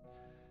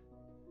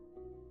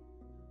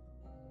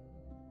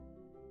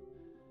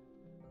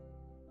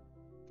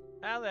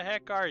 How the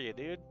heck are you,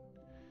 dude?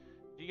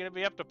 You gonna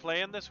be up to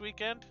playing this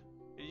weekend?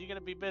 Are you gonna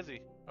be busy?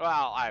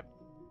 Well,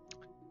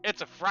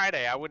 it's a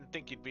Friday. I wouldn't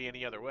think you'd be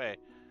any other way.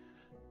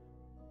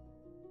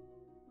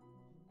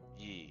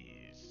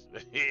 Yes.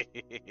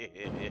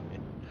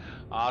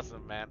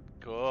 Awesome, man.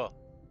 Cool.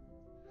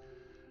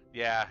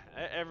 Yeah,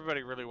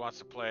 everybody really wants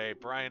to play.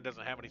 Brian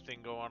doesn't have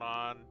anything going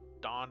on.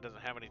 Don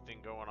doesn't have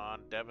anything going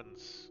on.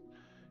 Devin's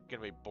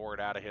gonna be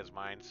bored out of his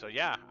mind. So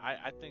yeah,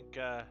 I think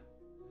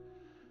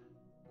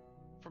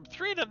from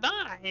 3 to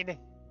 9.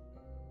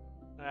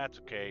 That's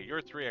okay.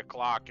 Your 3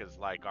 o'clock is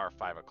like our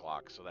 5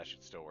 o'clock, so that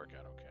should still work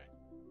out okay.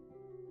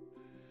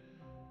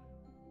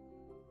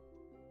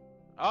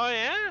 Oh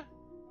yeah?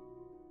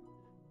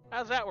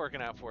 How's that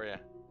working out for you?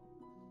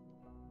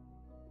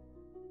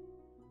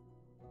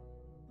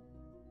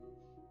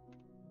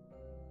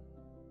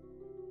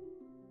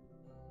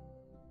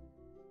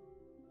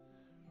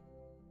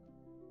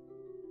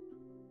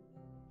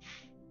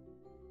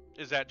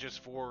 Is that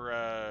just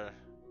for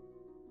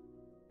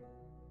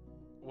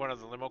one of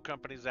the limo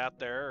companies out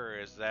there, or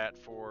is that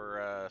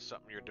for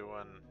something you're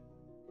doing?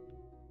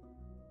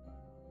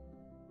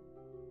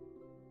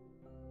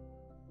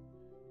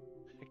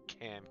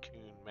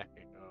 Cancun,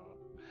 Mexico.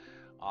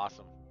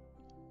 Awesome.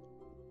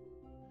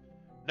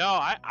 No,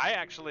 I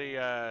actually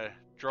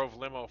drove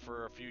limo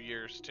for a few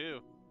years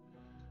too.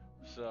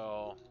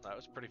 So that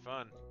was pretty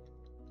fun.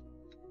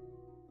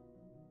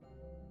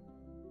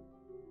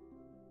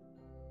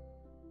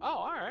 Oh,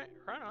 all right.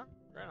 Right on.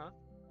 Right on.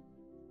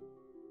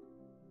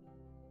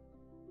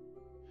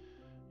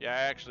 Yeah,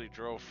 I actually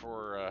drove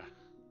for a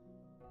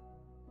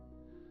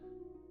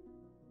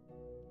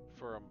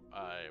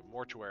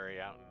mortuary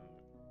out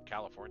in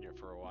California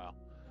for a while.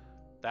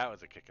 That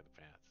was a kick in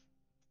the pants.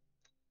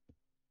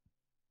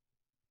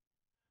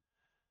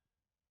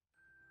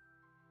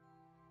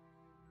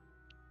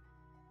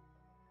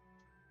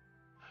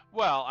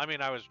 Well, I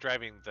mean, I was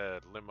driving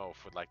the limo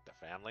for like the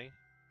family.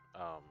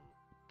 Um,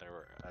 there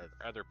were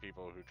other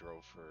people who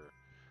drove for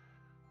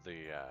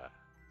the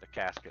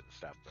casket and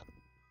stuff.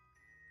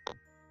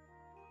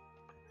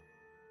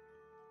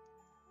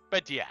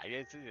 But yeah,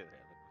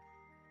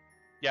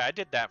 yeah, I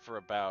did that for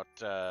about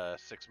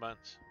 6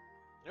 months.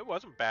 It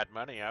wasn't bad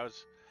money. I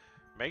was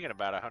making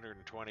about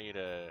 120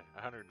 to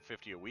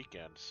 150 a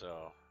weekend.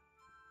 So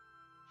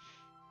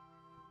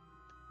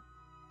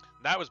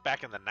that was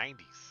back in the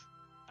 90s.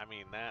 I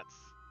mean, that's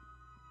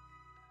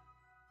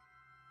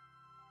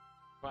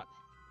what.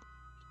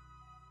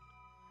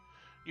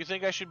 You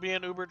think I should be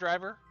an Uber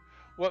driver?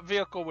 What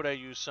vehicle would I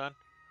use, son?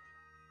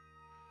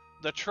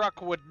 The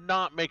truck would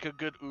not make a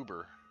good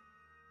Uber.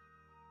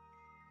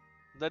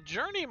 The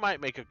Journey might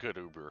make a good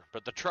Uber,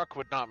 but the truck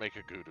would not make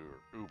a good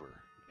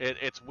Uber.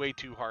 It's way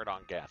too hard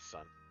on gas,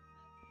 son.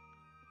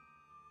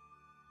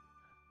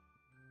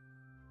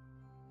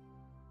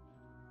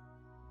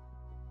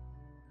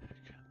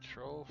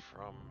 Control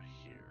from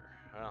here.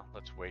 Well,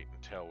 let's wait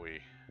until we...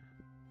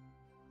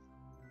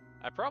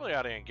 I probably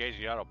ought to engage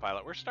the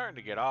autopilot. We're starting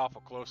to get awful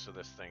close to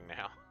this thing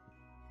now.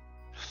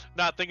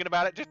 Not thinking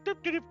about it, just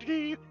doop doop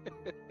doop.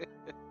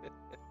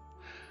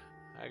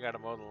 I gotta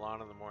mow the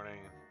lawn in the morning,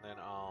 then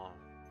I'll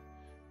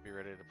be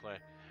ready to play.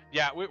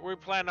 Yeah, we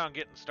plan on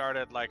getting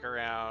started like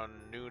around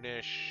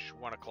noonish,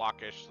 1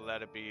 o'clock-ish, so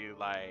that'd be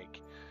like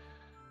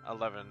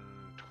 11,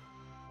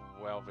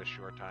 12-ish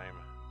your time.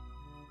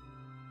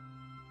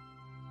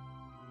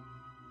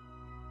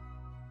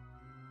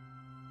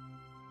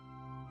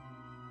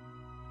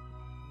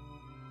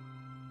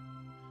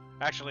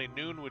 Actually,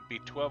 noon would be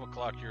 12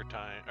 o'clock your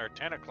time, or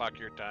 10 o'clock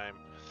your time,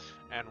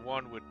 and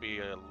 1 would be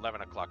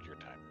 11 o'clock your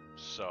time.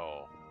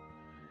 So...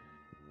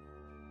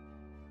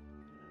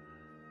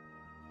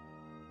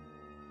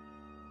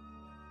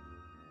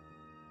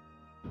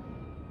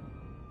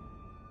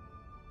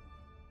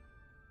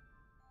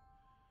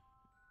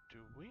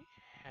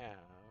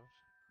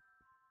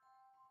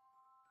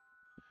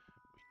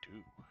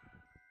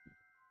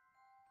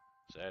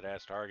 Set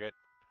as target.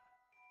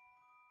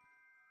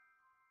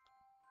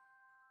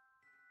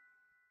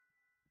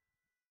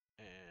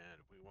 And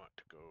we want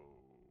to go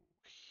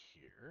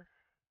here.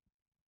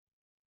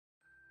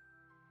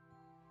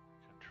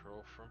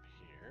 Control from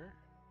here.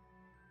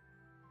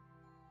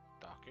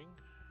 Docking.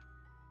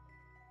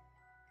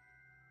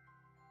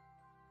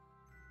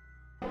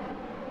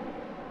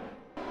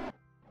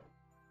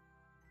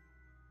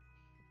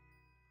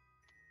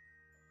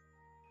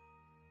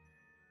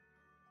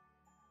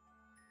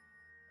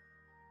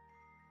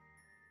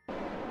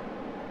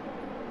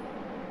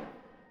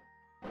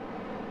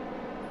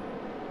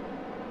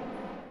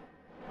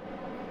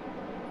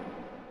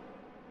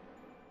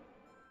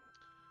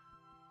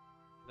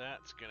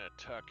 That's gonna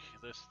tuck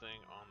this thing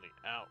on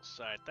the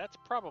outside. That's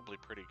probably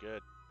pretty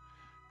good,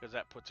 because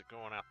that puts it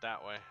going out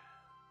that way.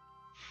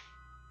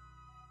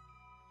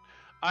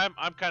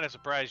 I'm kind of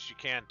surprised you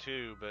can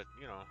too, but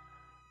you know,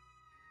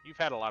 you've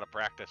had a lot of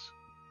practice.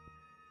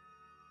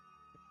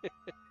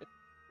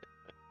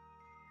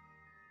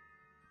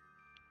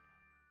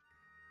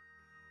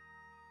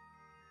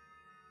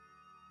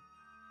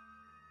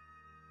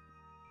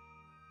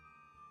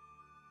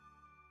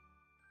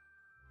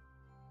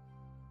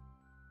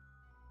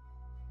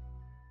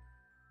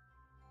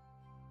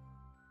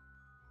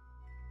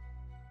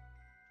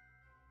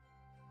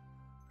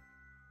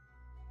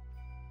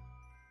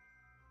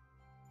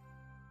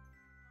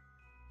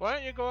 Why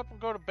don't you go up and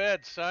go to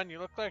bed, son? You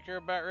look like you're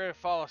about ready to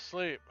fall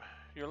asleep.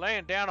 You're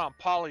laying down on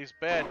Polly's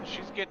bed, and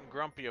she's getting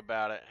grumpy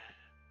about it.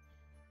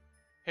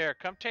 Here,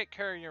 come take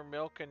care of your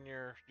milk and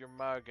your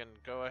mug, and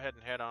go ahead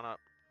and head on up.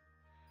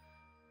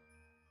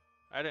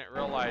 I didn't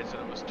realize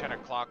that it was 10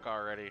 o'clock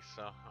already,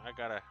 so I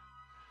gotta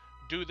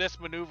do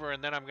this maneuver,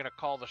 and then I'm gonna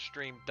call the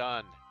stream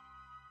done.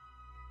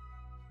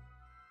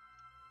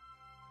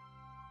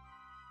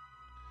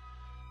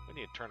 We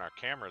need to turn our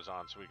cameras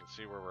on so we can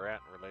see where we're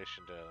at in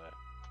relation to the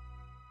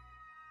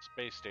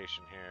space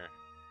station here.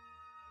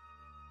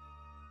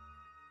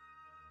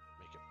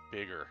 Make it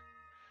bigger.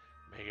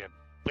 Make it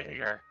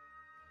bigger.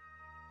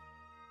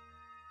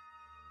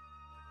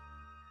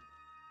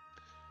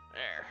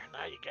 There,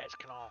 now you guys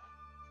can all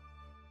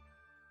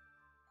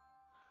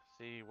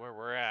see where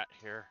we're at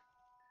here.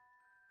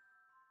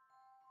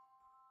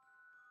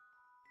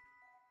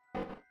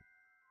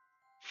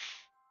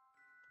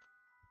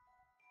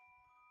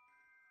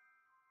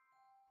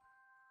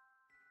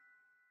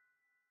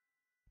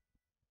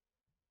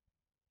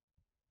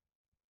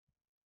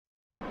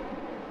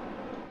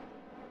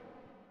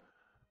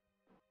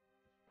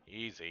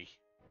 Easy.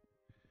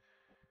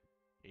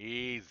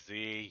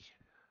 Easy.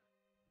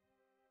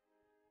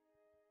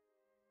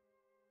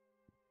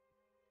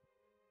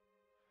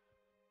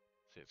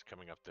 See, it's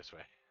coming up this way.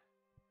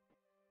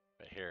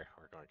 But here,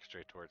 we're going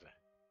straight towards it.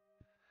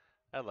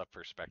 I love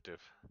perspective.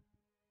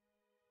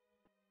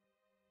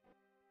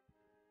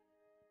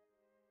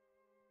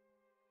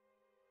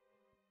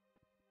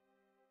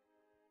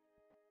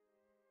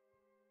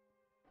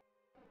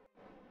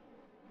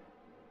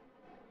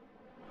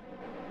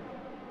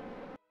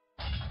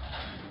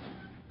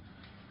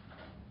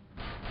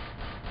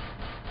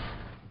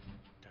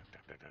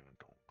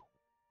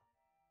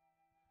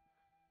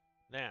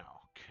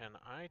 Now, can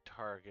I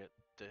target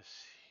this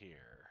here?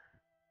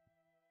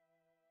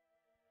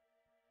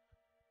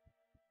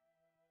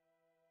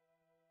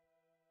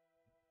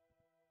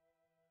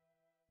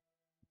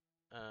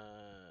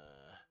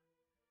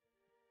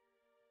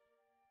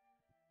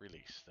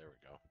 Release. There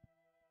we go.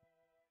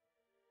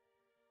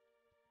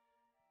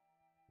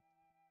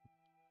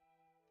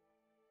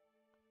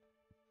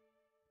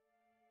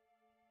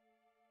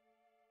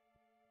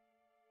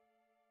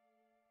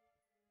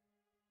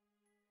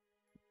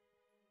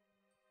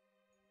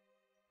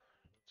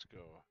 Let's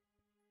go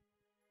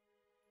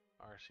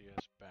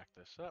RCS, back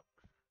this up.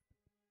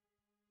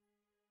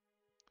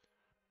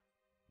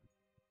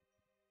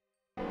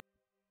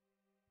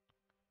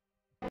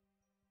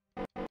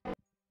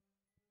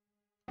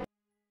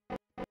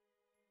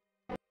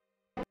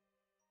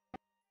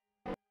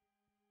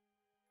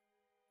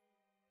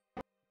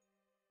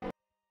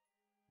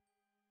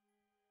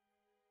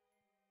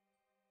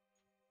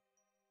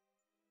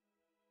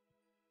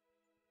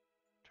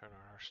 Turn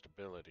on our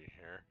stability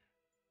here.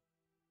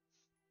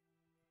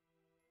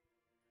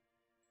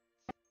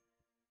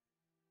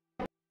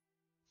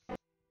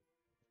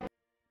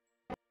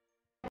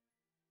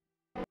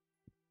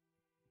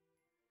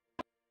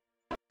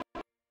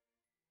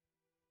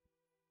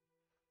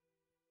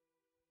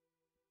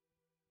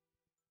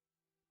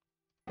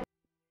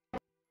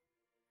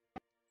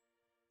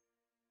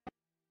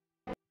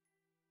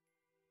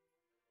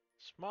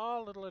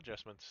 Small little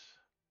adjustments.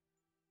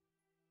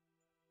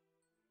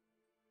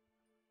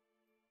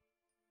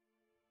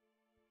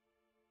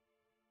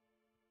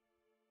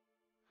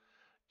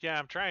 Yeah,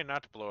 I'm trying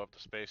not to blow up the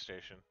space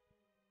station.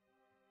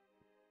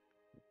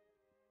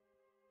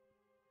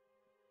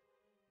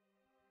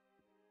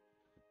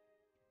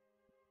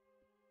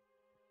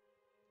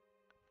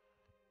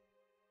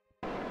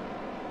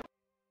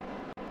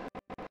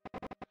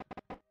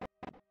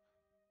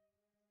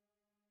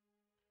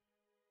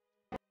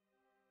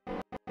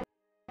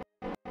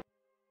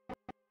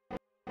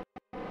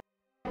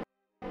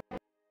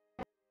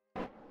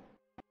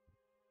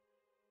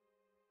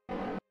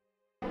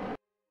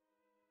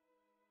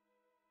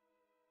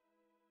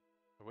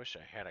 I wish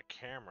I had a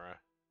camera.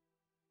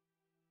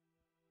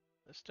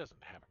 This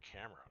doesn't have a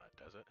camera on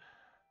it, does it?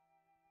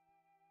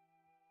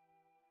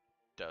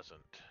 Doesn't.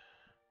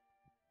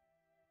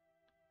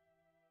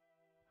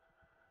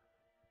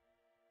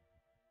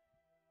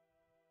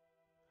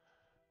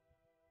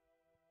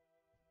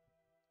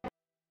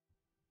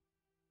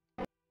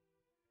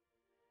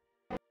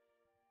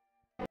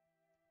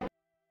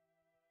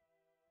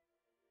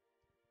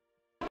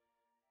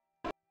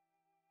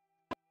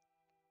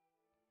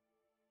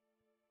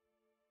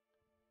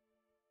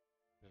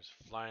 Just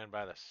flying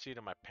by the seat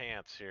of my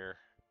pants here.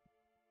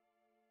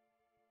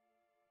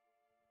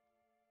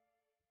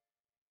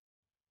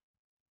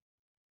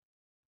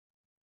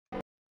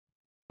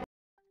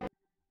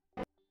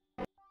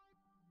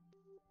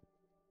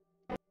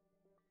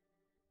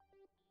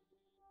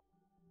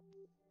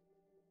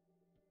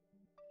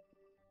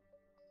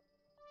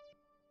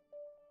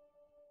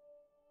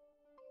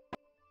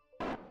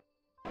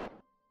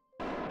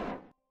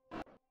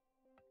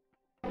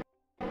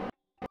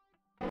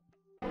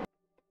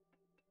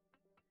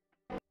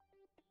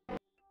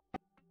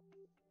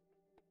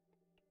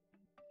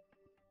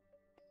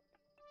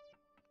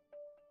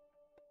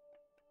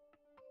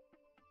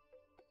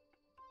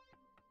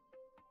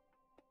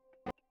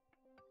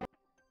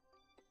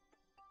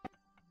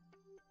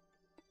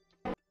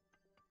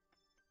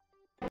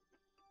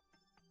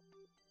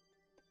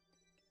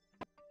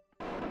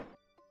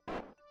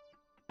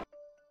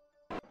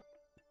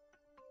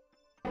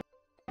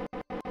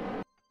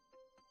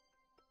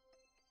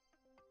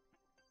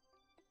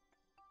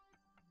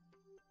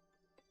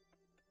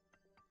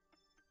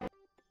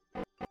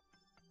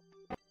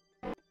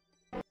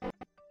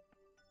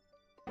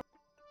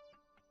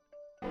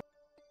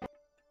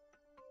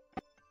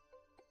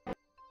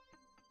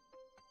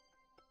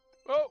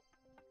 Oh,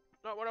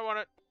 not what I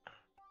wanted.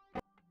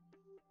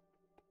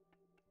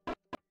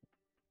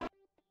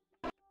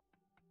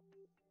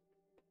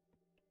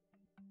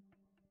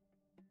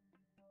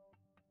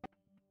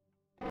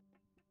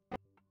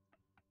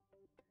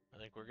 I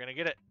think we're gonna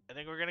get it. I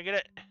think we're gonna get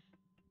it.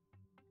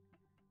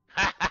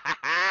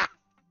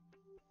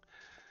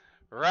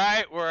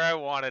 Right where I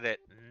wanted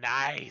it.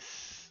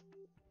 Nice.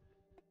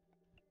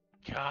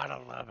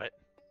 Gotta love it.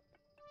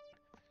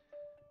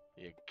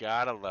 You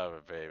gotta love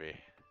it, baby.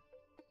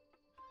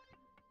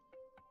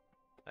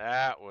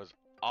 That was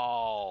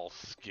all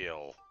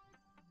skill.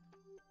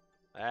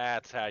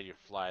 That's how you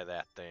fly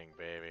that thing,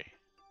 baby.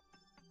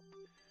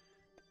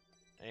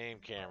 Aim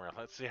camera.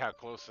 Let's see how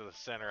close to the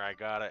center I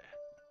got it.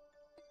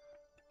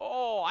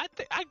 Oh, I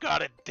think I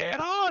got it dead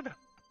on.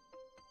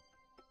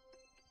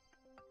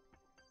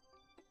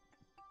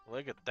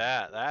 Look at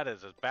that. That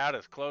is about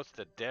as close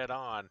to dead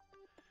on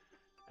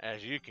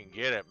as you can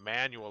get it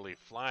manually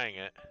flying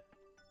it.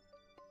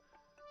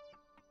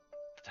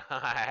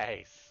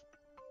 Nice.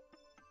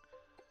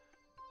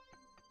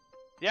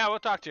 Yeah, we'll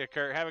talk to you,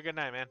 Kurt. Have a good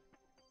night, man.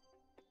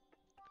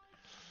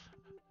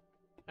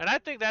 And I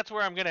think that's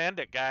where I'm going to end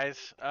it,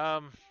 guys.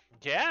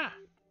 Yeah.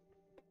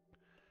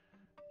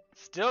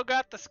 Still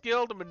got the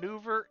skill to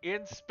maneuver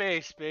in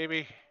space,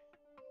 baby.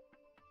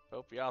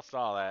 Hope y'all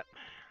saw that.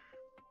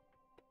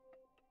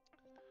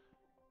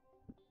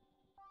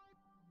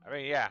 I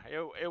mean, yeah,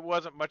 it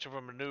wasn't much of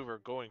a maneuver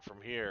going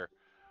from here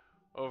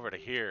over to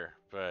here,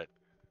 but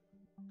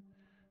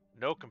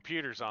no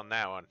computers on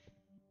that one.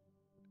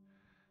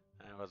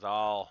 That was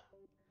all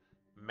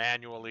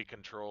manually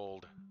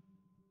controlled.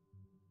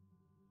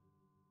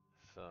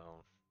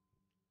 So,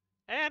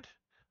 and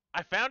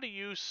I found a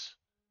use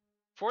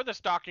for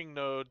this docking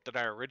node that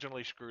I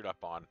originally screwed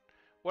up on.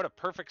 What a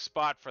perfect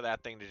spot for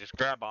that thing to just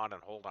grab on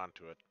and hold on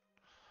to it.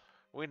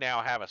 We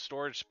now have a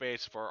storage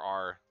space for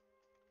our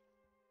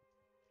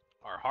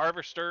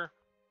harvester.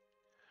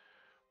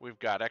 We've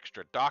got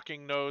extra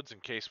docking nodes in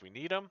case we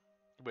need them,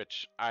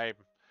 which I'm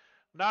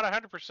not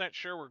 100%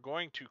 sure we're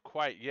going to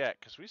quite yet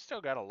because we still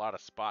got a lot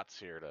of spots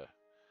here to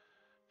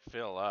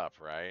fill up,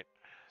 right?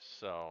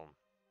 So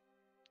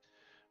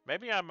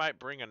maybe I might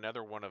bring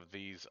another one of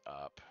these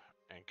up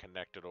and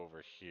connect it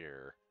over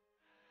here.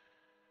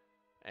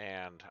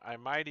 And I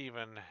might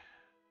even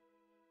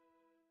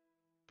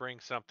bring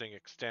something,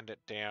 extend it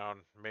down,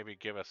 maybe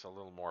give us a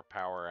little more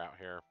power out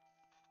here.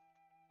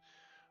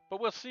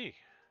 But we'll see.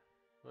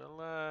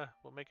 We'll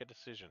make a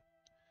decision.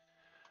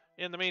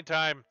 In the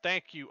meantime,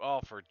 thank you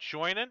all for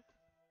joining.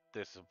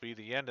 This will be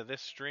the end of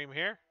this stream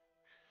here.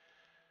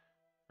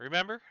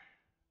 Remember,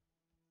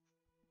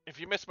 if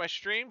you miss my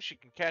streams, you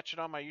can catch it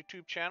on my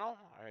YouTube channel.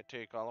 I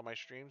take all of my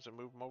streams and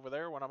move them over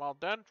there when I'm all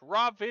done.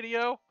 Raw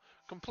video,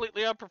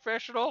 completely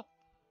unprofessional.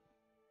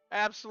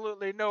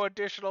 Absolutely no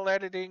additional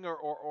editing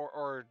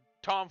or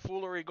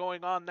tomfoolery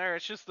going on there.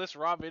 It's just this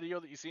raw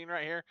video that you've seen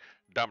right here,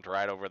 dumped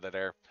right over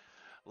there.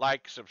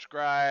 Like,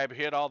 subscribe,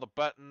 hit all the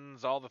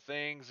buttons, all the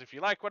things. If you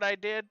like what I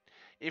did,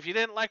 if you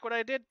didn't like what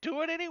I did,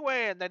 do it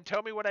anyway, and then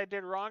tell me what I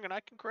did wrong, and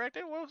I can correct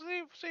it. We'll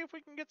see if we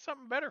can get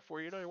something better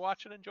for you to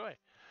watch and enjoy.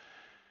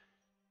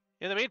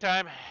 In the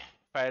meantime, if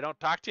I don't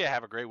talk to you,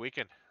 have a great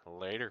weekend.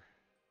 Later.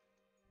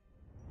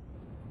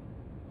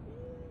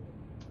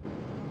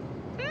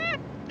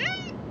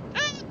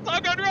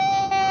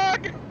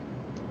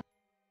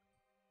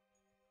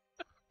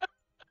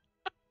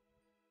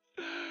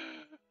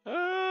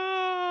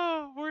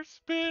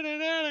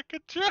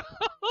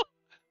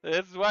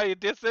 This is why you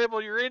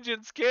disable your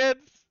engines, kids.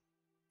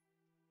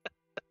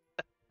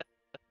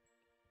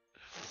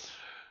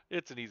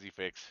 It's an easy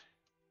fix.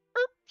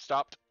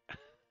 Stopped.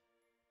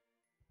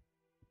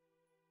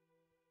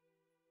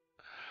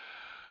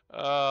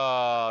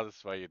 Oh, this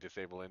is why you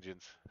disable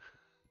engines.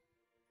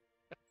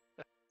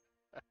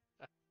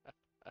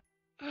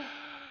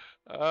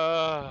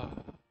 Oh,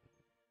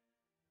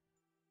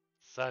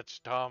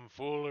 such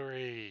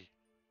tomfoolery.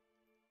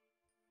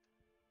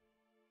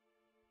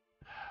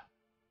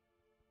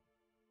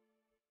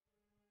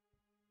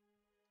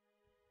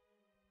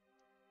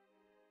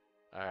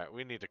 All right,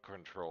 we need to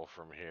control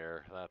from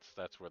here.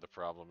 That's where the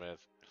problem is.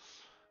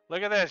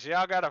 Look at this.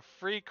 Y'all got a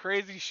free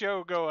crazy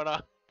show going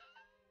on.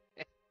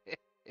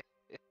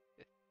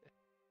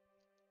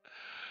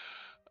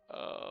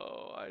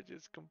 Oh, I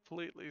just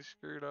completely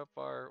screwed up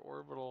our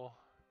orbital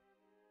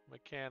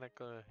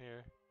mechanica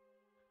here.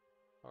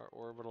 Our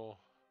orbital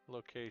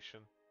location.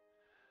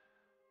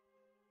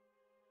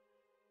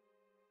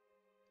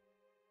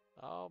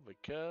 All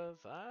because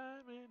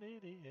I'm an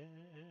idiot.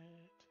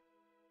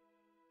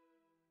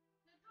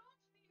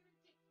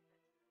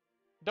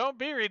 Don't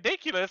be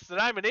ridiculous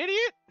that I'm an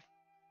idiot.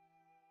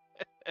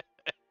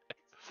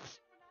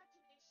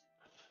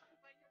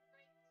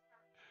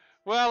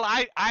 Well,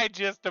 I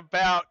just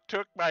about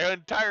took my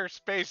entire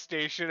space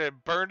station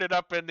and burned it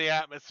up in the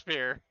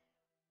atmosphere.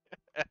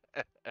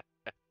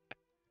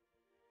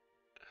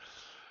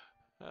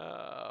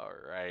 All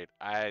right,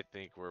 I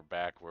think we're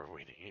back where we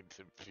need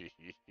to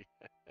be.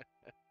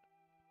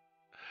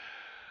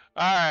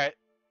 All right,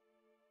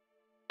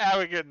 have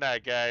a good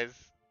night,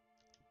 guys.